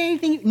 add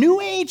anything. New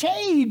Age,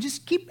 hey,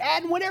 just keep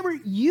adding whatever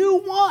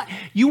you want.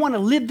 You want to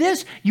live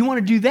this? You want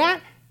to do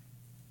that?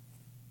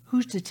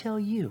 Who's to tell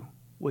you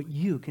what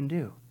you can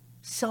do?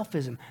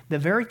 Selfism, the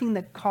very thing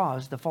that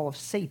caused the fall of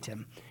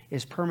Satan,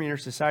 is permeating our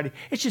society.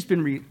 It's just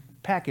been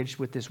repackaged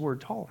with this word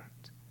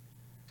tolerant.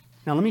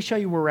 Now, let me show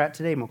you where we're at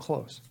today, and we'll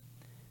close.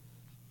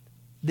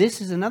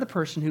 This is another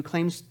person who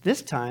claims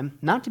this time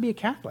not to be a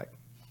Catholic,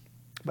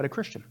 but a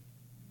Christian.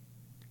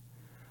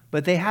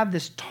 But they have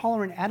this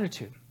tolerant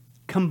attitude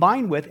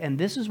combined with, and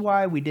this is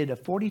why we did a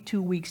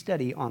 42-week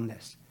study on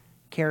this,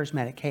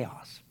 charismatic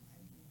chaos.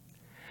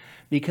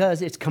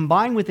 Because it's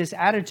combined with this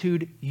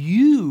attitude,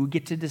 you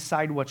get to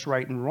decide what's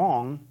right and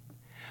wrong,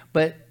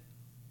 but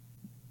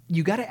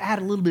you got to add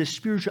a little bit of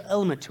spiritual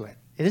element to it.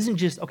 It isn't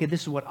just, okay,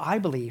 this is what I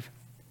believe.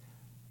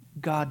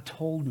 God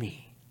told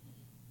me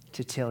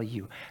to tell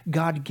you.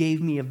 God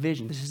gave me a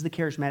vision. This is the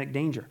charismatic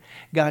danger.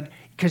 God,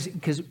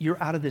 because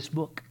you're out of this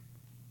book.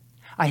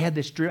 I had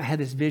this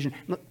vision.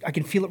 Look, I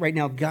can feel it right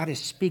now. God is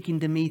speaking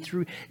to me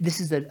through.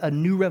 This is a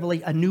new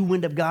revelation, a new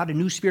wind of God, a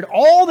new spirit.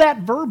 All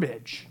that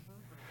verbiage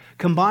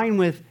combined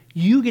with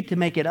you get to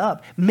make it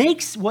up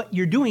makes what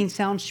you're doing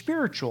sound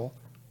spiritual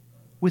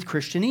with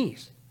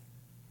Christianese.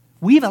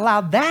 We've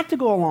allowed that to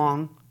go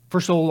along for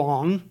so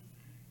long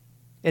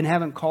and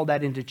haven't called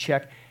that into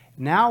check.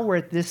 Now we're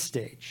at this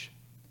stage.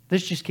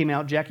 This just came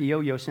out. Jackie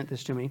Yo-Yo sent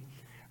this to me,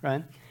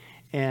 right?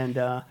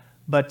 And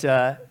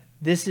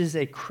this is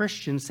a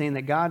Christian saying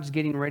that God's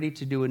getting ready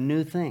to do a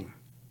new thing.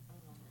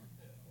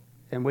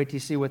 And wait till you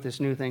see what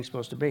this new thing's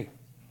supposed to be.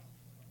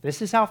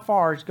 This is how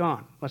far it's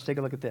gone. Let's take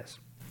a look at this.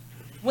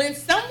 When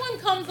someone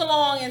comes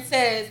along and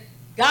says,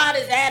 God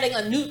is adding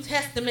a New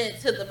Testament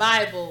to the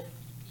Bible,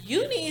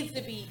 you need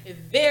to be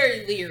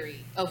very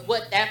leery of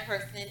what that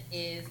person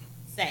is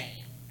saying.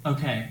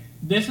 Okay,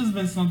 this has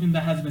been something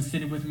that has been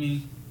sitting with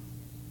me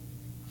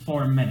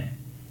for a minute.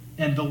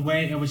 And the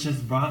way it was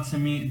just brought to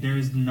me, there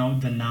is no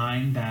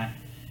denying that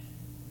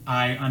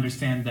I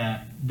understand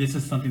that this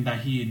is something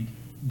that he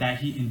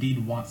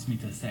indeed wants me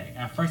to say.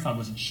 At first I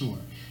wasn't sure.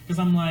 Because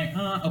I'm like,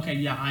 okay,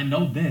 yeah, I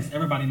know this.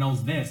 Everybody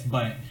knows this.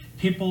 But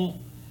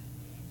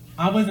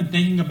I wasn't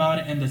thinking about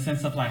it in the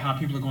sense of like how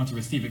people are going to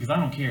receive it. Because I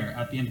don't care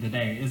at the end of the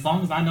day. As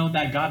long as I know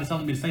that God is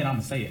telling me to say it, I'm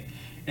going to say it.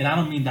 And I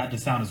don't mean that to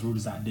sound as rude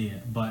as I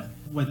did. But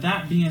with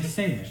that being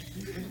said,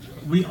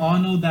 we all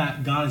know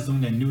that God is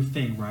doing a new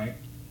thing, right?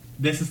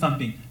 This is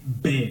something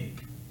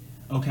big,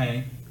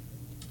 okay?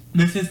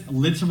 This is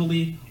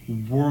literally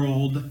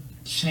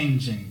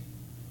world-changing.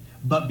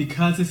 But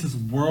because this is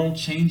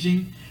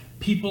world-changing,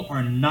 people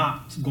are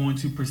not going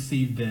to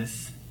perceive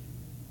this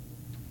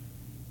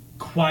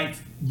quite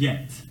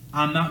yet.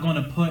 I'm not going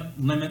to put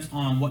limits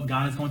on what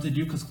God is going to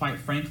do because, quite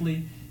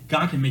frankly,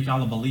 God can make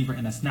y'all a believer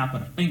in a snap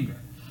of a finger.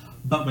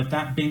 But with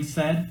that being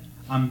said,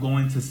 I'm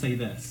going to say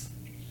this.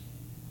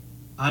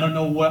 I don't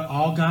know what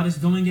all God is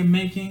doing in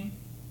making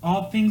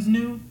all things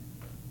new,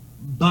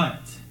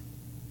 but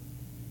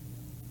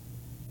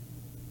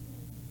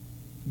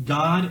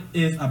God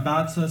is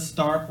about to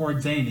start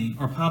ordaining,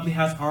 or probably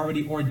has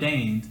already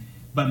ordained,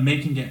 but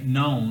making it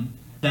known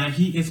that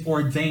he is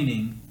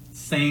ordaining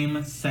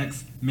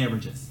same-sex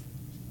marriages.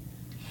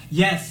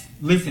 Yes,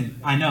 listen,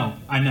 I know.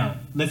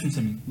 Listen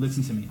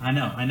to me. I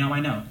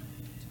know.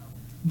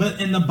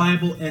 But in the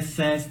Bible it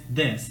says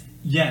this.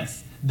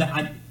 Yes,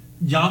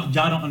 y'all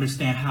don't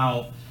understand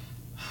how.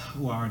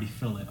 I already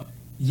feel it.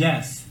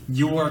 Yes,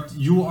 you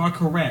are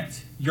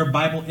correct. Your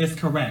Bible is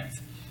correct.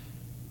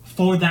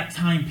 For that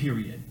time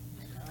period,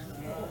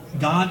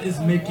 God is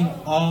making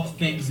all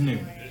things new.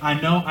 I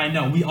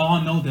know. We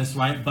all know this,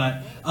 right?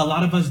 But a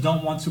lot of us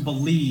don't want to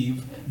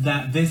believe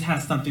that this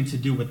has something to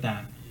do with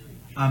that.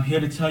 I'm here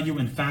to tell you,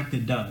 in fact,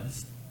 it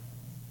does.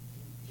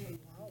 Do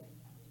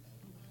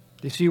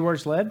you see where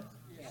it's led?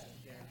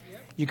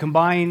 You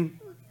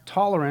combine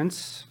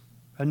tolerance,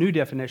 a new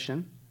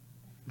definition,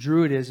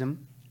 Druidism,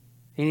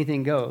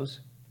 anything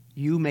goes.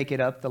 You make it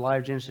up, the lie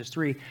of Genesis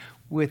 3,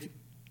 with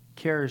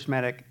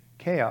charismatic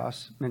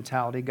chaos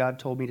mentality. God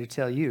told me to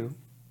tell you,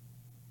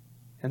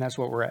 and that's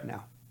what we're at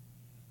now.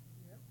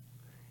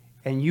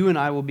 And you and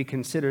I will be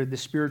considered the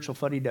spiritual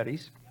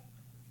fuddy-duddies.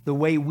 The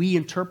way we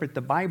interpret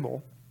the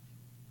Bible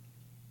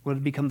will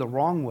become the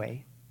wrong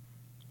way.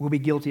 We'll be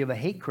guilty of a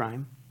hate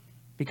crime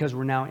because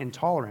we're now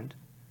intolerant.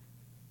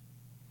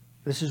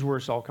 This is where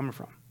it's all coming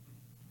from.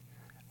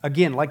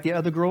 Again, like the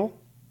other girl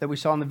that we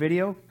saw in the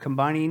video,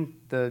 combining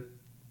the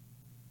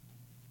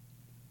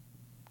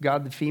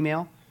God, the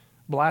female,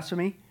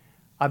 blasphemy.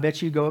 I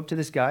bet you go up to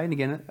this guy, and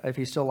again, if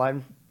he's still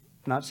alive,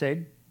 not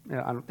saved,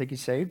 I don't think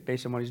he's saved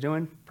based on what he's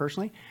doing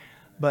personally,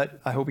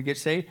 but I hope he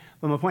gets saved.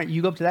 But my point,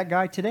 you go up to that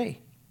guy today.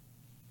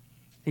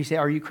 He say,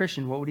 "Are you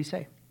Christian?" What would he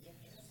say?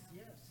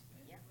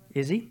 Yes.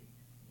 Is he?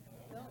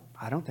 No.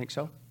 I don't think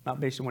so.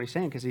 Not based on what he's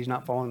saying, because he's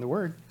not following the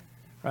word,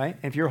 right?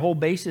 If your whole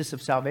basis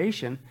of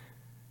salvation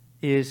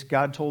is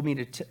God told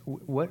me to,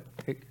 what,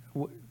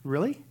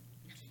 really?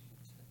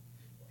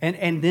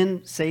 And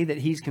then say that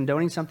he's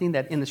condoning something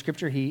that in the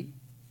scripture he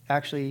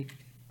actually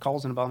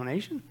calls an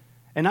abomination?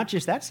 And not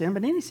just that sin,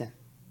 but any sin.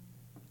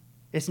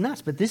 It's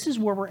nuts. But this is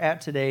where we're at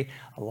today.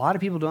 A lot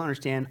of people don't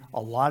understand. A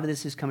lot of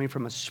this is coming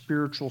from a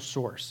spiritual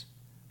source,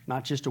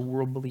 not just a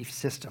world belief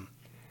system,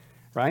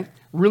 right?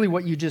 Really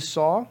what you just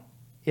saw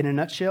in a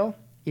nutshell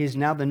is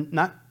now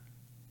not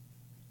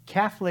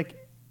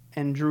Catholic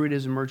and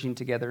Druidism merging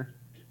together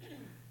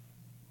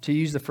to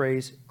use the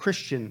phrase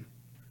Christian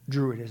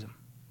Druidism.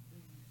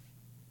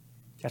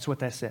 That's what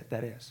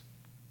that is.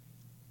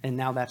 And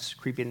now that's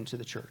creeping into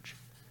the church.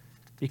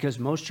 Because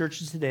most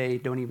churches today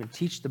don't even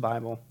teach the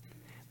Bible.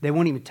 They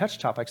won't even touch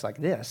topics like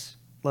this,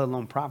 let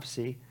alone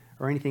prophecy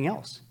or anything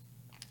else.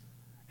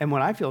 And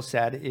what I feel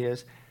sad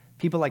is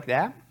people like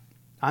that,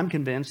 I'm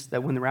convinced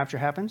that when the rapture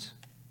happens,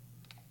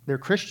 they're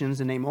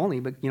Christians in name only,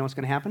 but you know what's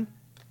going to happen?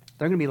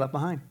 They're going to be left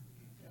behind.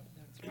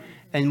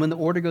 And when the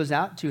order goes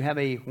out to have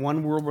a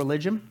one world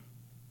religion,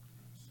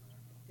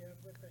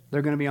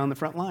 they're going to be on the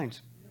front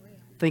lines,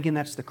 thinking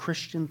that's the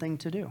Christian thing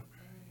to do.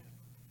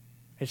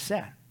 It's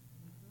sad.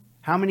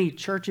 How many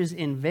churches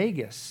in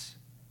Vegas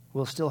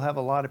will still have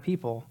a lot of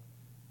people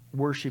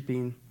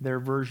worshiping their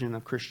version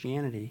of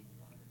Christianity,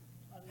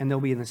 and they'll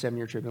be in the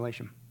 7-year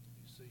tribulation?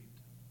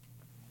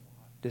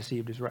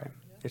 Deceived is right.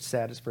 It's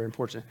sad. It's very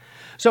unfortunate.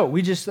 So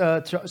we just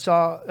thought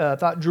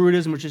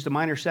Druidism was just a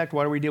minor sect.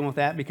 Why are we dealing with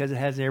that? Because it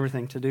has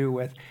everything to do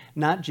with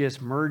not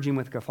just merging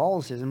with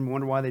Catholicism.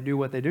 Wonder why they do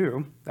what they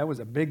do. That was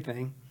a big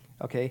thing.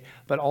 Okay,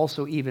 but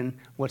also even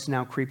what's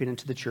now creeping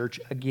into the church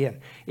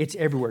again. It's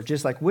everywhere,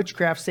 just like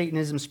witchcraft,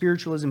 Satanism,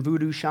 spiritualism,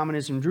 voodoo,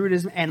 shamanism,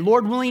 Druidism, and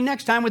Lord willing,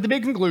 next time with the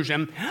big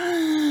conclusion,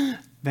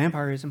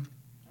 vampirism.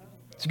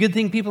 It's a good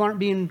thing people aren't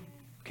being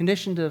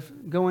conditioned to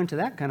go into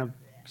that kind of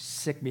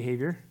sick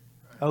behavior.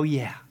 Oh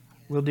yeah,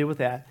 we'll deal with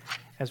that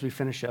as we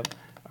finish up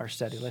our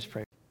study. Let's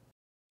pray.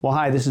 Well,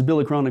 hi, this is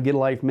Billy Crone of Get a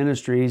Life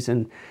Ministries,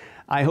 and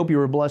I hope you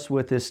were blessed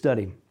with this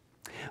study.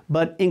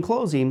 But in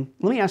closing,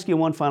 let me ask you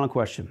one final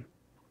question.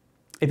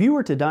 If you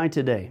were to die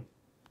today,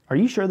 are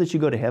you sure that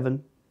you go to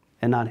heaven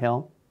and not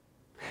hell?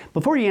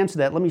 Before you answer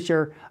that, let me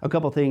share a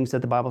couple things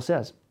that the Bible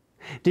says.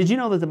 Did you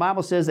know that the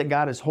Bible says that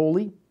God is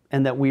holy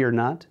and that we are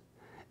not?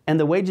 And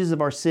the wages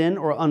of our sin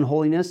or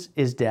unholiness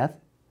is death?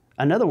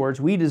 In other words,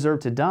 we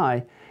deserve to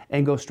die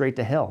and go straight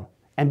to hell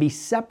and be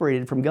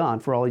separated from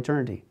God for all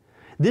eternity.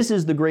 This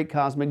is the great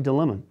cosmic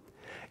dilemma.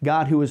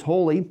 God who is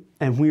holy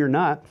and we are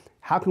not,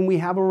 how can we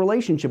have a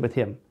relationship with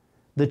Him?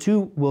 The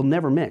two will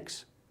never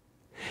mix.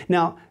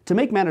 Now, to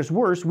make matters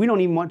worse, we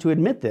don't even want to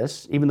admit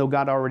this, even though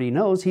God already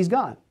knows He's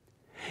God.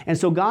 And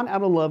so God,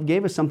 out of love,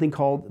 gave us something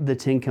called the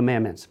Ten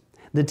Commandments.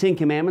 The Ten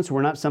Commandments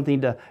were not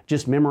something to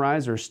just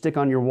memorize or stick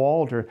on your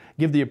wall to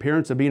give the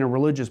appearance of being a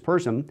religious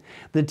person.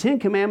 The Ten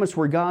Commandments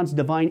were God's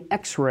divine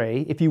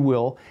X-ray, if you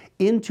will,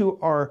 into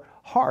our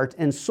heart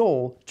and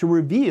soul to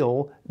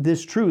reveal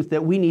this truth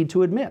that we need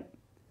to admit.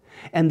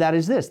 And that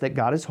is this, that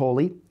God is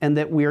holy and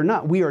that we are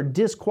not. We are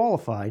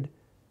disqualified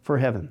for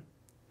heaven.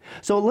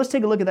 So let's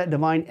take a look at that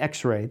divine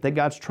X-ray that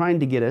God's trying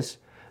to get us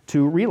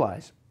to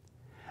realize.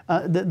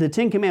 The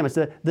Ten Commandments,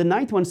 the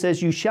ninth one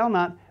says, you shall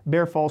not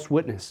bear false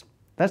witness.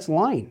 That's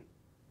lying,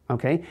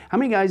 okay? How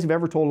many guys have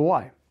ever told a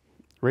lie?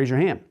 Raise your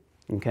hand,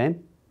 okay?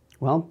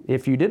 Well,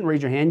 if you didn't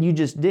raise your hand, you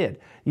just did.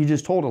 You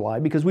just told a lie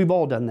because we've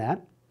all done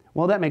that.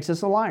 Well, that makes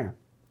us a liar.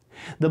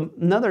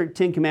 Another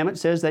Ten Commandment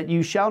says that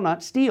you shall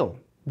not steal.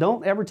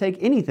 Don't ever take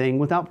anything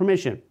without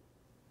permission.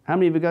 How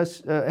many of you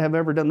guys have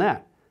ever done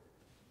that?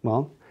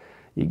 Well,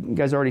 you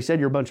guys already said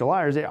you're a bunch of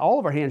liars. All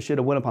of our hands should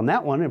have went up on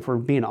that one. If we're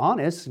being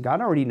honest,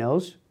 God already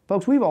knows.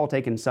 Folks, we've all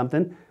taken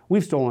something.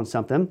 We've stolen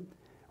something,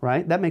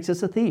 right? That makes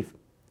us a thief.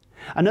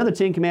 Another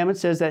Ten Commandment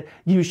says that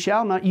you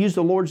shall not use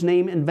the Lord's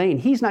name in vain.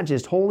 He's not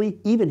just holy,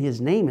 even His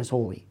name is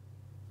holy.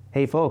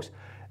 Hey, folks,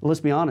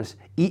 let's be honest.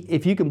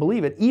 If you can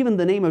believe it, even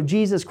the name of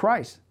Jesus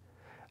Christ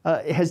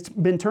has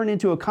been turned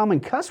into a common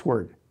cuss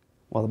word.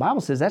 Well, the Bible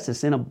says that's a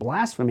sin of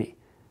blasphemy.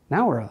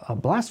 Now we're a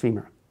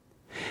blasphemer.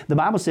 The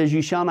Bible says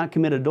you shall not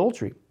commit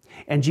adultery.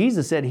 And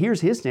Jesus said,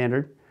 here's His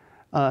standard.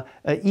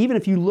 Even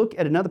if you look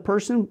at another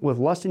person with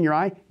lust in your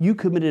eye, you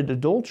committed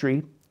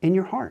adultery in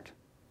your heart.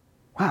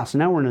 Wow, so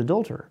now we're an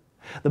adulterer.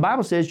 The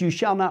Bible says you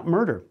shall not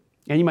murder.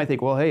 And you might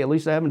think, well, hey, at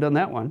least I haven't done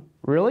that one.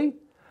 Really?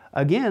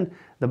 Again,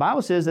 the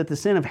Bible says that the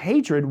sin of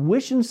hatred,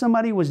 wishing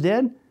somebody was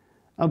dead,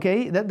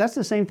 okay, that's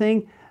the same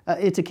thing.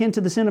 It's akin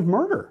to the sin of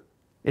murder.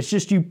 It's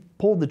just you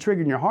pulled the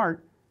trigger in your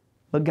heart,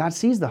 but God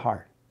sees the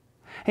heart.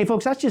 Hey,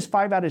 folks, that's just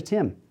 5 out of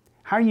 10.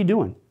 How are you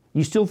doing?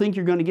 You still think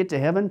you're going to get to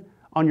heaven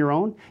on your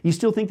own? You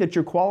still think that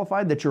you're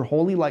qualified, that you're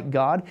holy like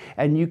God,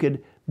 and you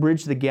could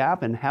bridge the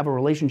gap and have a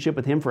relationship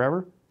with Him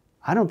forever?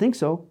 I don't think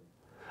so.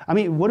 I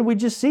mean, what did we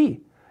just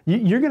see?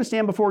 You're going to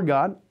stand before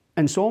God,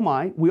 and so am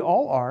I. We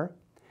all are.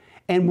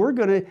 And we're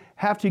going to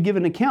have to give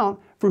an account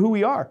for who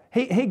we are.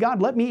 Hey,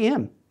 God, let me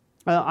in.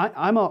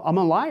 I'm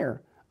a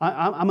liar.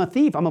 I'm a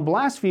thief. I'm a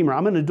blasphemer.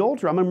 I'm an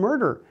adulterer. I'm a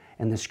murderer.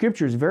 And the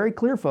Scripture is very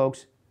clear,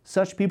 folks.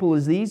 Such people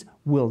as these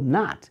will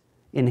not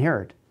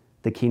inherit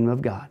the kingdom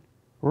of God.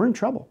 We're in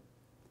trouble.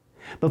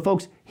 But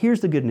folks, here's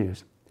the good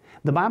news.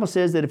 The Bible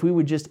says that if we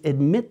would just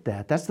admit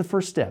that, that's the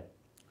first step.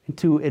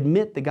 To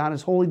admit that God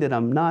is holy, that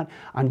I'm not,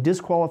 I'm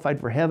disqualified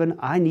for heaven,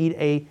 I need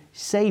a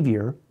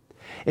Savior.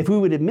 If we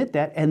would admit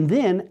that and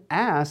then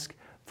ask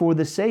for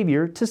the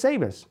Savior to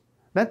save us.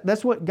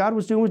 That's what God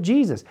was doing with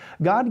Jesus.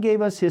 God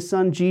gave us His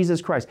Son,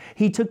 Jesus Christ.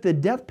 He took the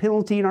death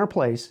penalty in our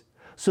place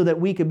so that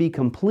we could be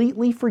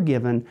completely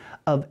forgiven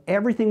of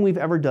everything we've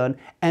ever done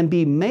and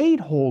be made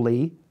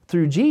holy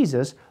through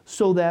Jesus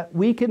so that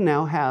we can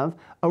now have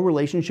a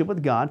relationship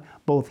with God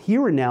both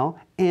here and now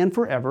and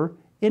forever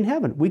in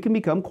heaven. We can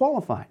become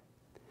qualified.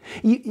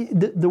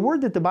 The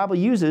word that the Bible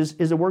uses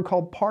is a word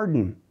called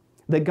pardon.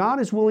 That God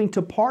is willing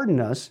to pardon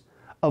us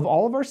of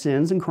all of our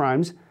sins and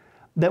crimes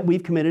that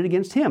we've committed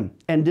against Him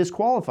and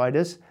disqualified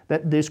us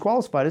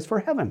for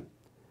heaven,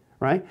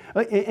 right?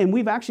 And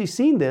we've actually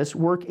seen this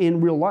work in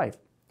real life.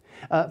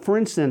 For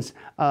instance,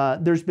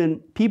 there's been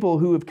people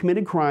who have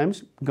committed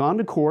crimes, gone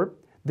to court,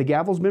 the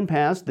gavel's been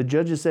passed, the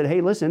judge has said, hey,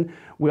 listen,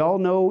 we all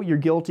know you're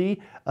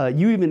guilty,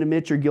 you even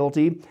admit you're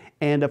guilty,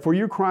 and for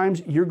your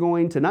crimes, you're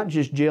going to not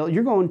just jail,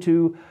 you're going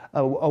to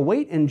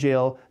await in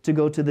jail to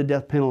go to the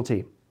death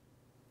penalty.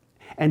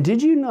 And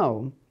did you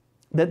know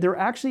that there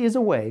actually is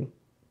a way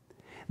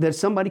that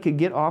somebody could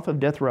get off of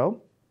death row?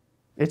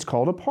 It's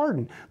called a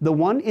pardon. The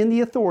one in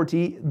the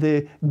authority,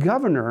 the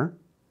governor,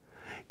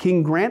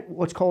 can grant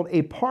what's called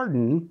a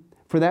pardon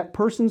for that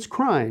person's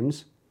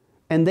crimes,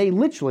 and they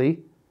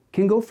literally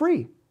can go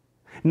free.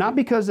 Not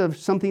because of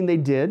something they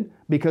did,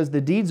 because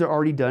the deeds are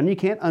already done, you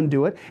can't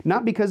undo it.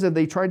 Not because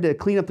they tried to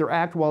clean up their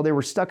act while they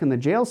were stuck in the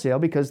jail cell,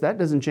 because that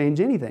doesn't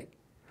change anything.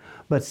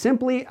 But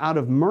simply out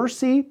of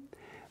mercy,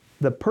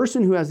 the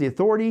person who has the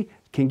authority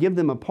can give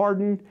them a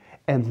pardon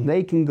and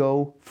they can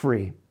go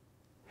free.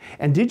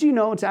 And did you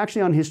know, it's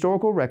actually on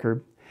historical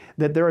record,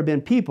 that there have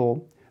been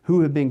people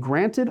who have been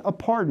granted a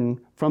pardon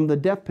from the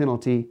death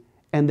penalty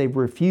and they've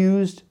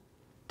refused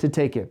to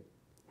take it.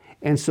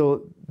 And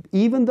so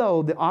even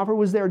though the offer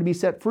was there to be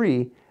set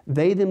free,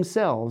 they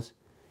themselves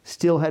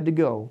still had to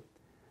go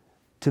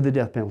to the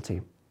death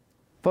penalty.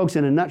 Folks,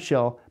 in a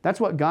nutshell, that's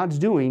what God's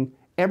doing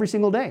every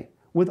single day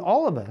with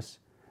all of us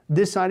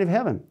this side of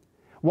heaven.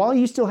 While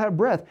you still have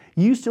breath,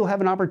 you still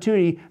have an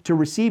opportunity to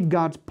receive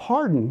God's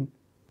pardon.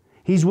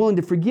 He's willing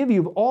to forgive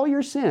you of all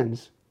your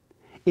sins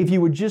if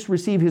you would just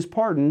receive His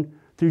pardon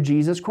through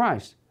Jesus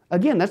Christ.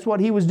 Again, that's what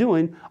He was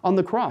doing on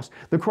the cross.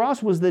 The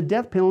cross was the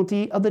death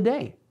penalty of the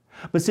day.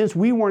 But since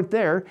we weren't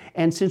there,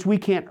 and since we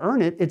can't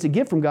earn it, it's a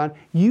gift from God,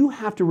 you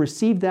have to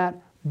receive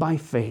that by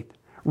faith.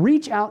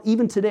 Reach out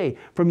even today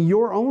from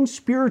your own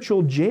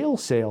spiritual jail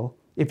cell,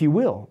 if you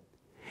will,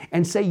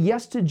 and say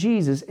yes to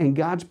Jesus and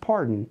God's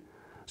pardon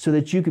so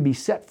that you can be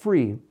set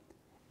free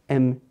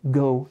and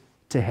go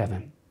to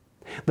heaven.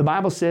 The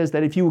Bible says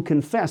that if you will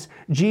confess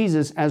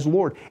Jesus as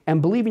Lord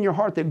and believe in your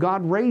heart that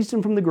God raised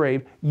Him from the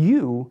grave,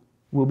 you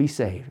will be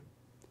saved.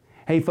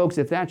 Hey folks,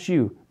 if that's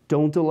you,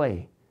 don't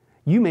delay.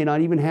 You may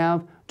not even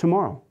have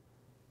tomorrow.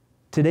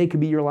 Today could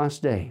be your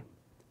last day.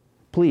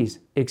 Please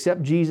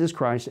accept Jesus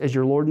Christ as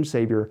your Lord and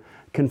Savior.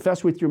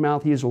 Confess with your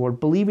mouth He is Lord.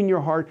 Believe in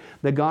your heart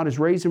that God has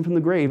raised Him from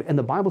the grave, and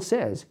the Bible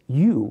says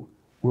you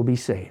will be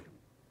saved.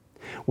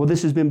 Well,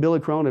 this has been Billy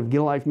Crone of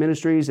Get a Life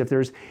Ministries. If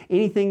there's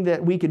anything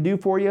that we could do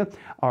for you,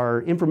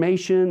 our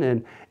information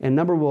and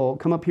number will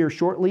come up here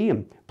shortly,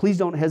 and please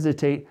don't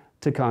hesitate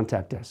to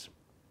contact us.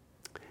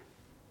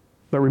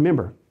 But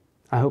remember,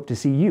 I hope to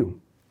see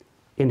you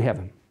in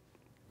heaven.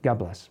 God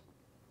bless.